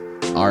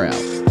are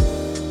out.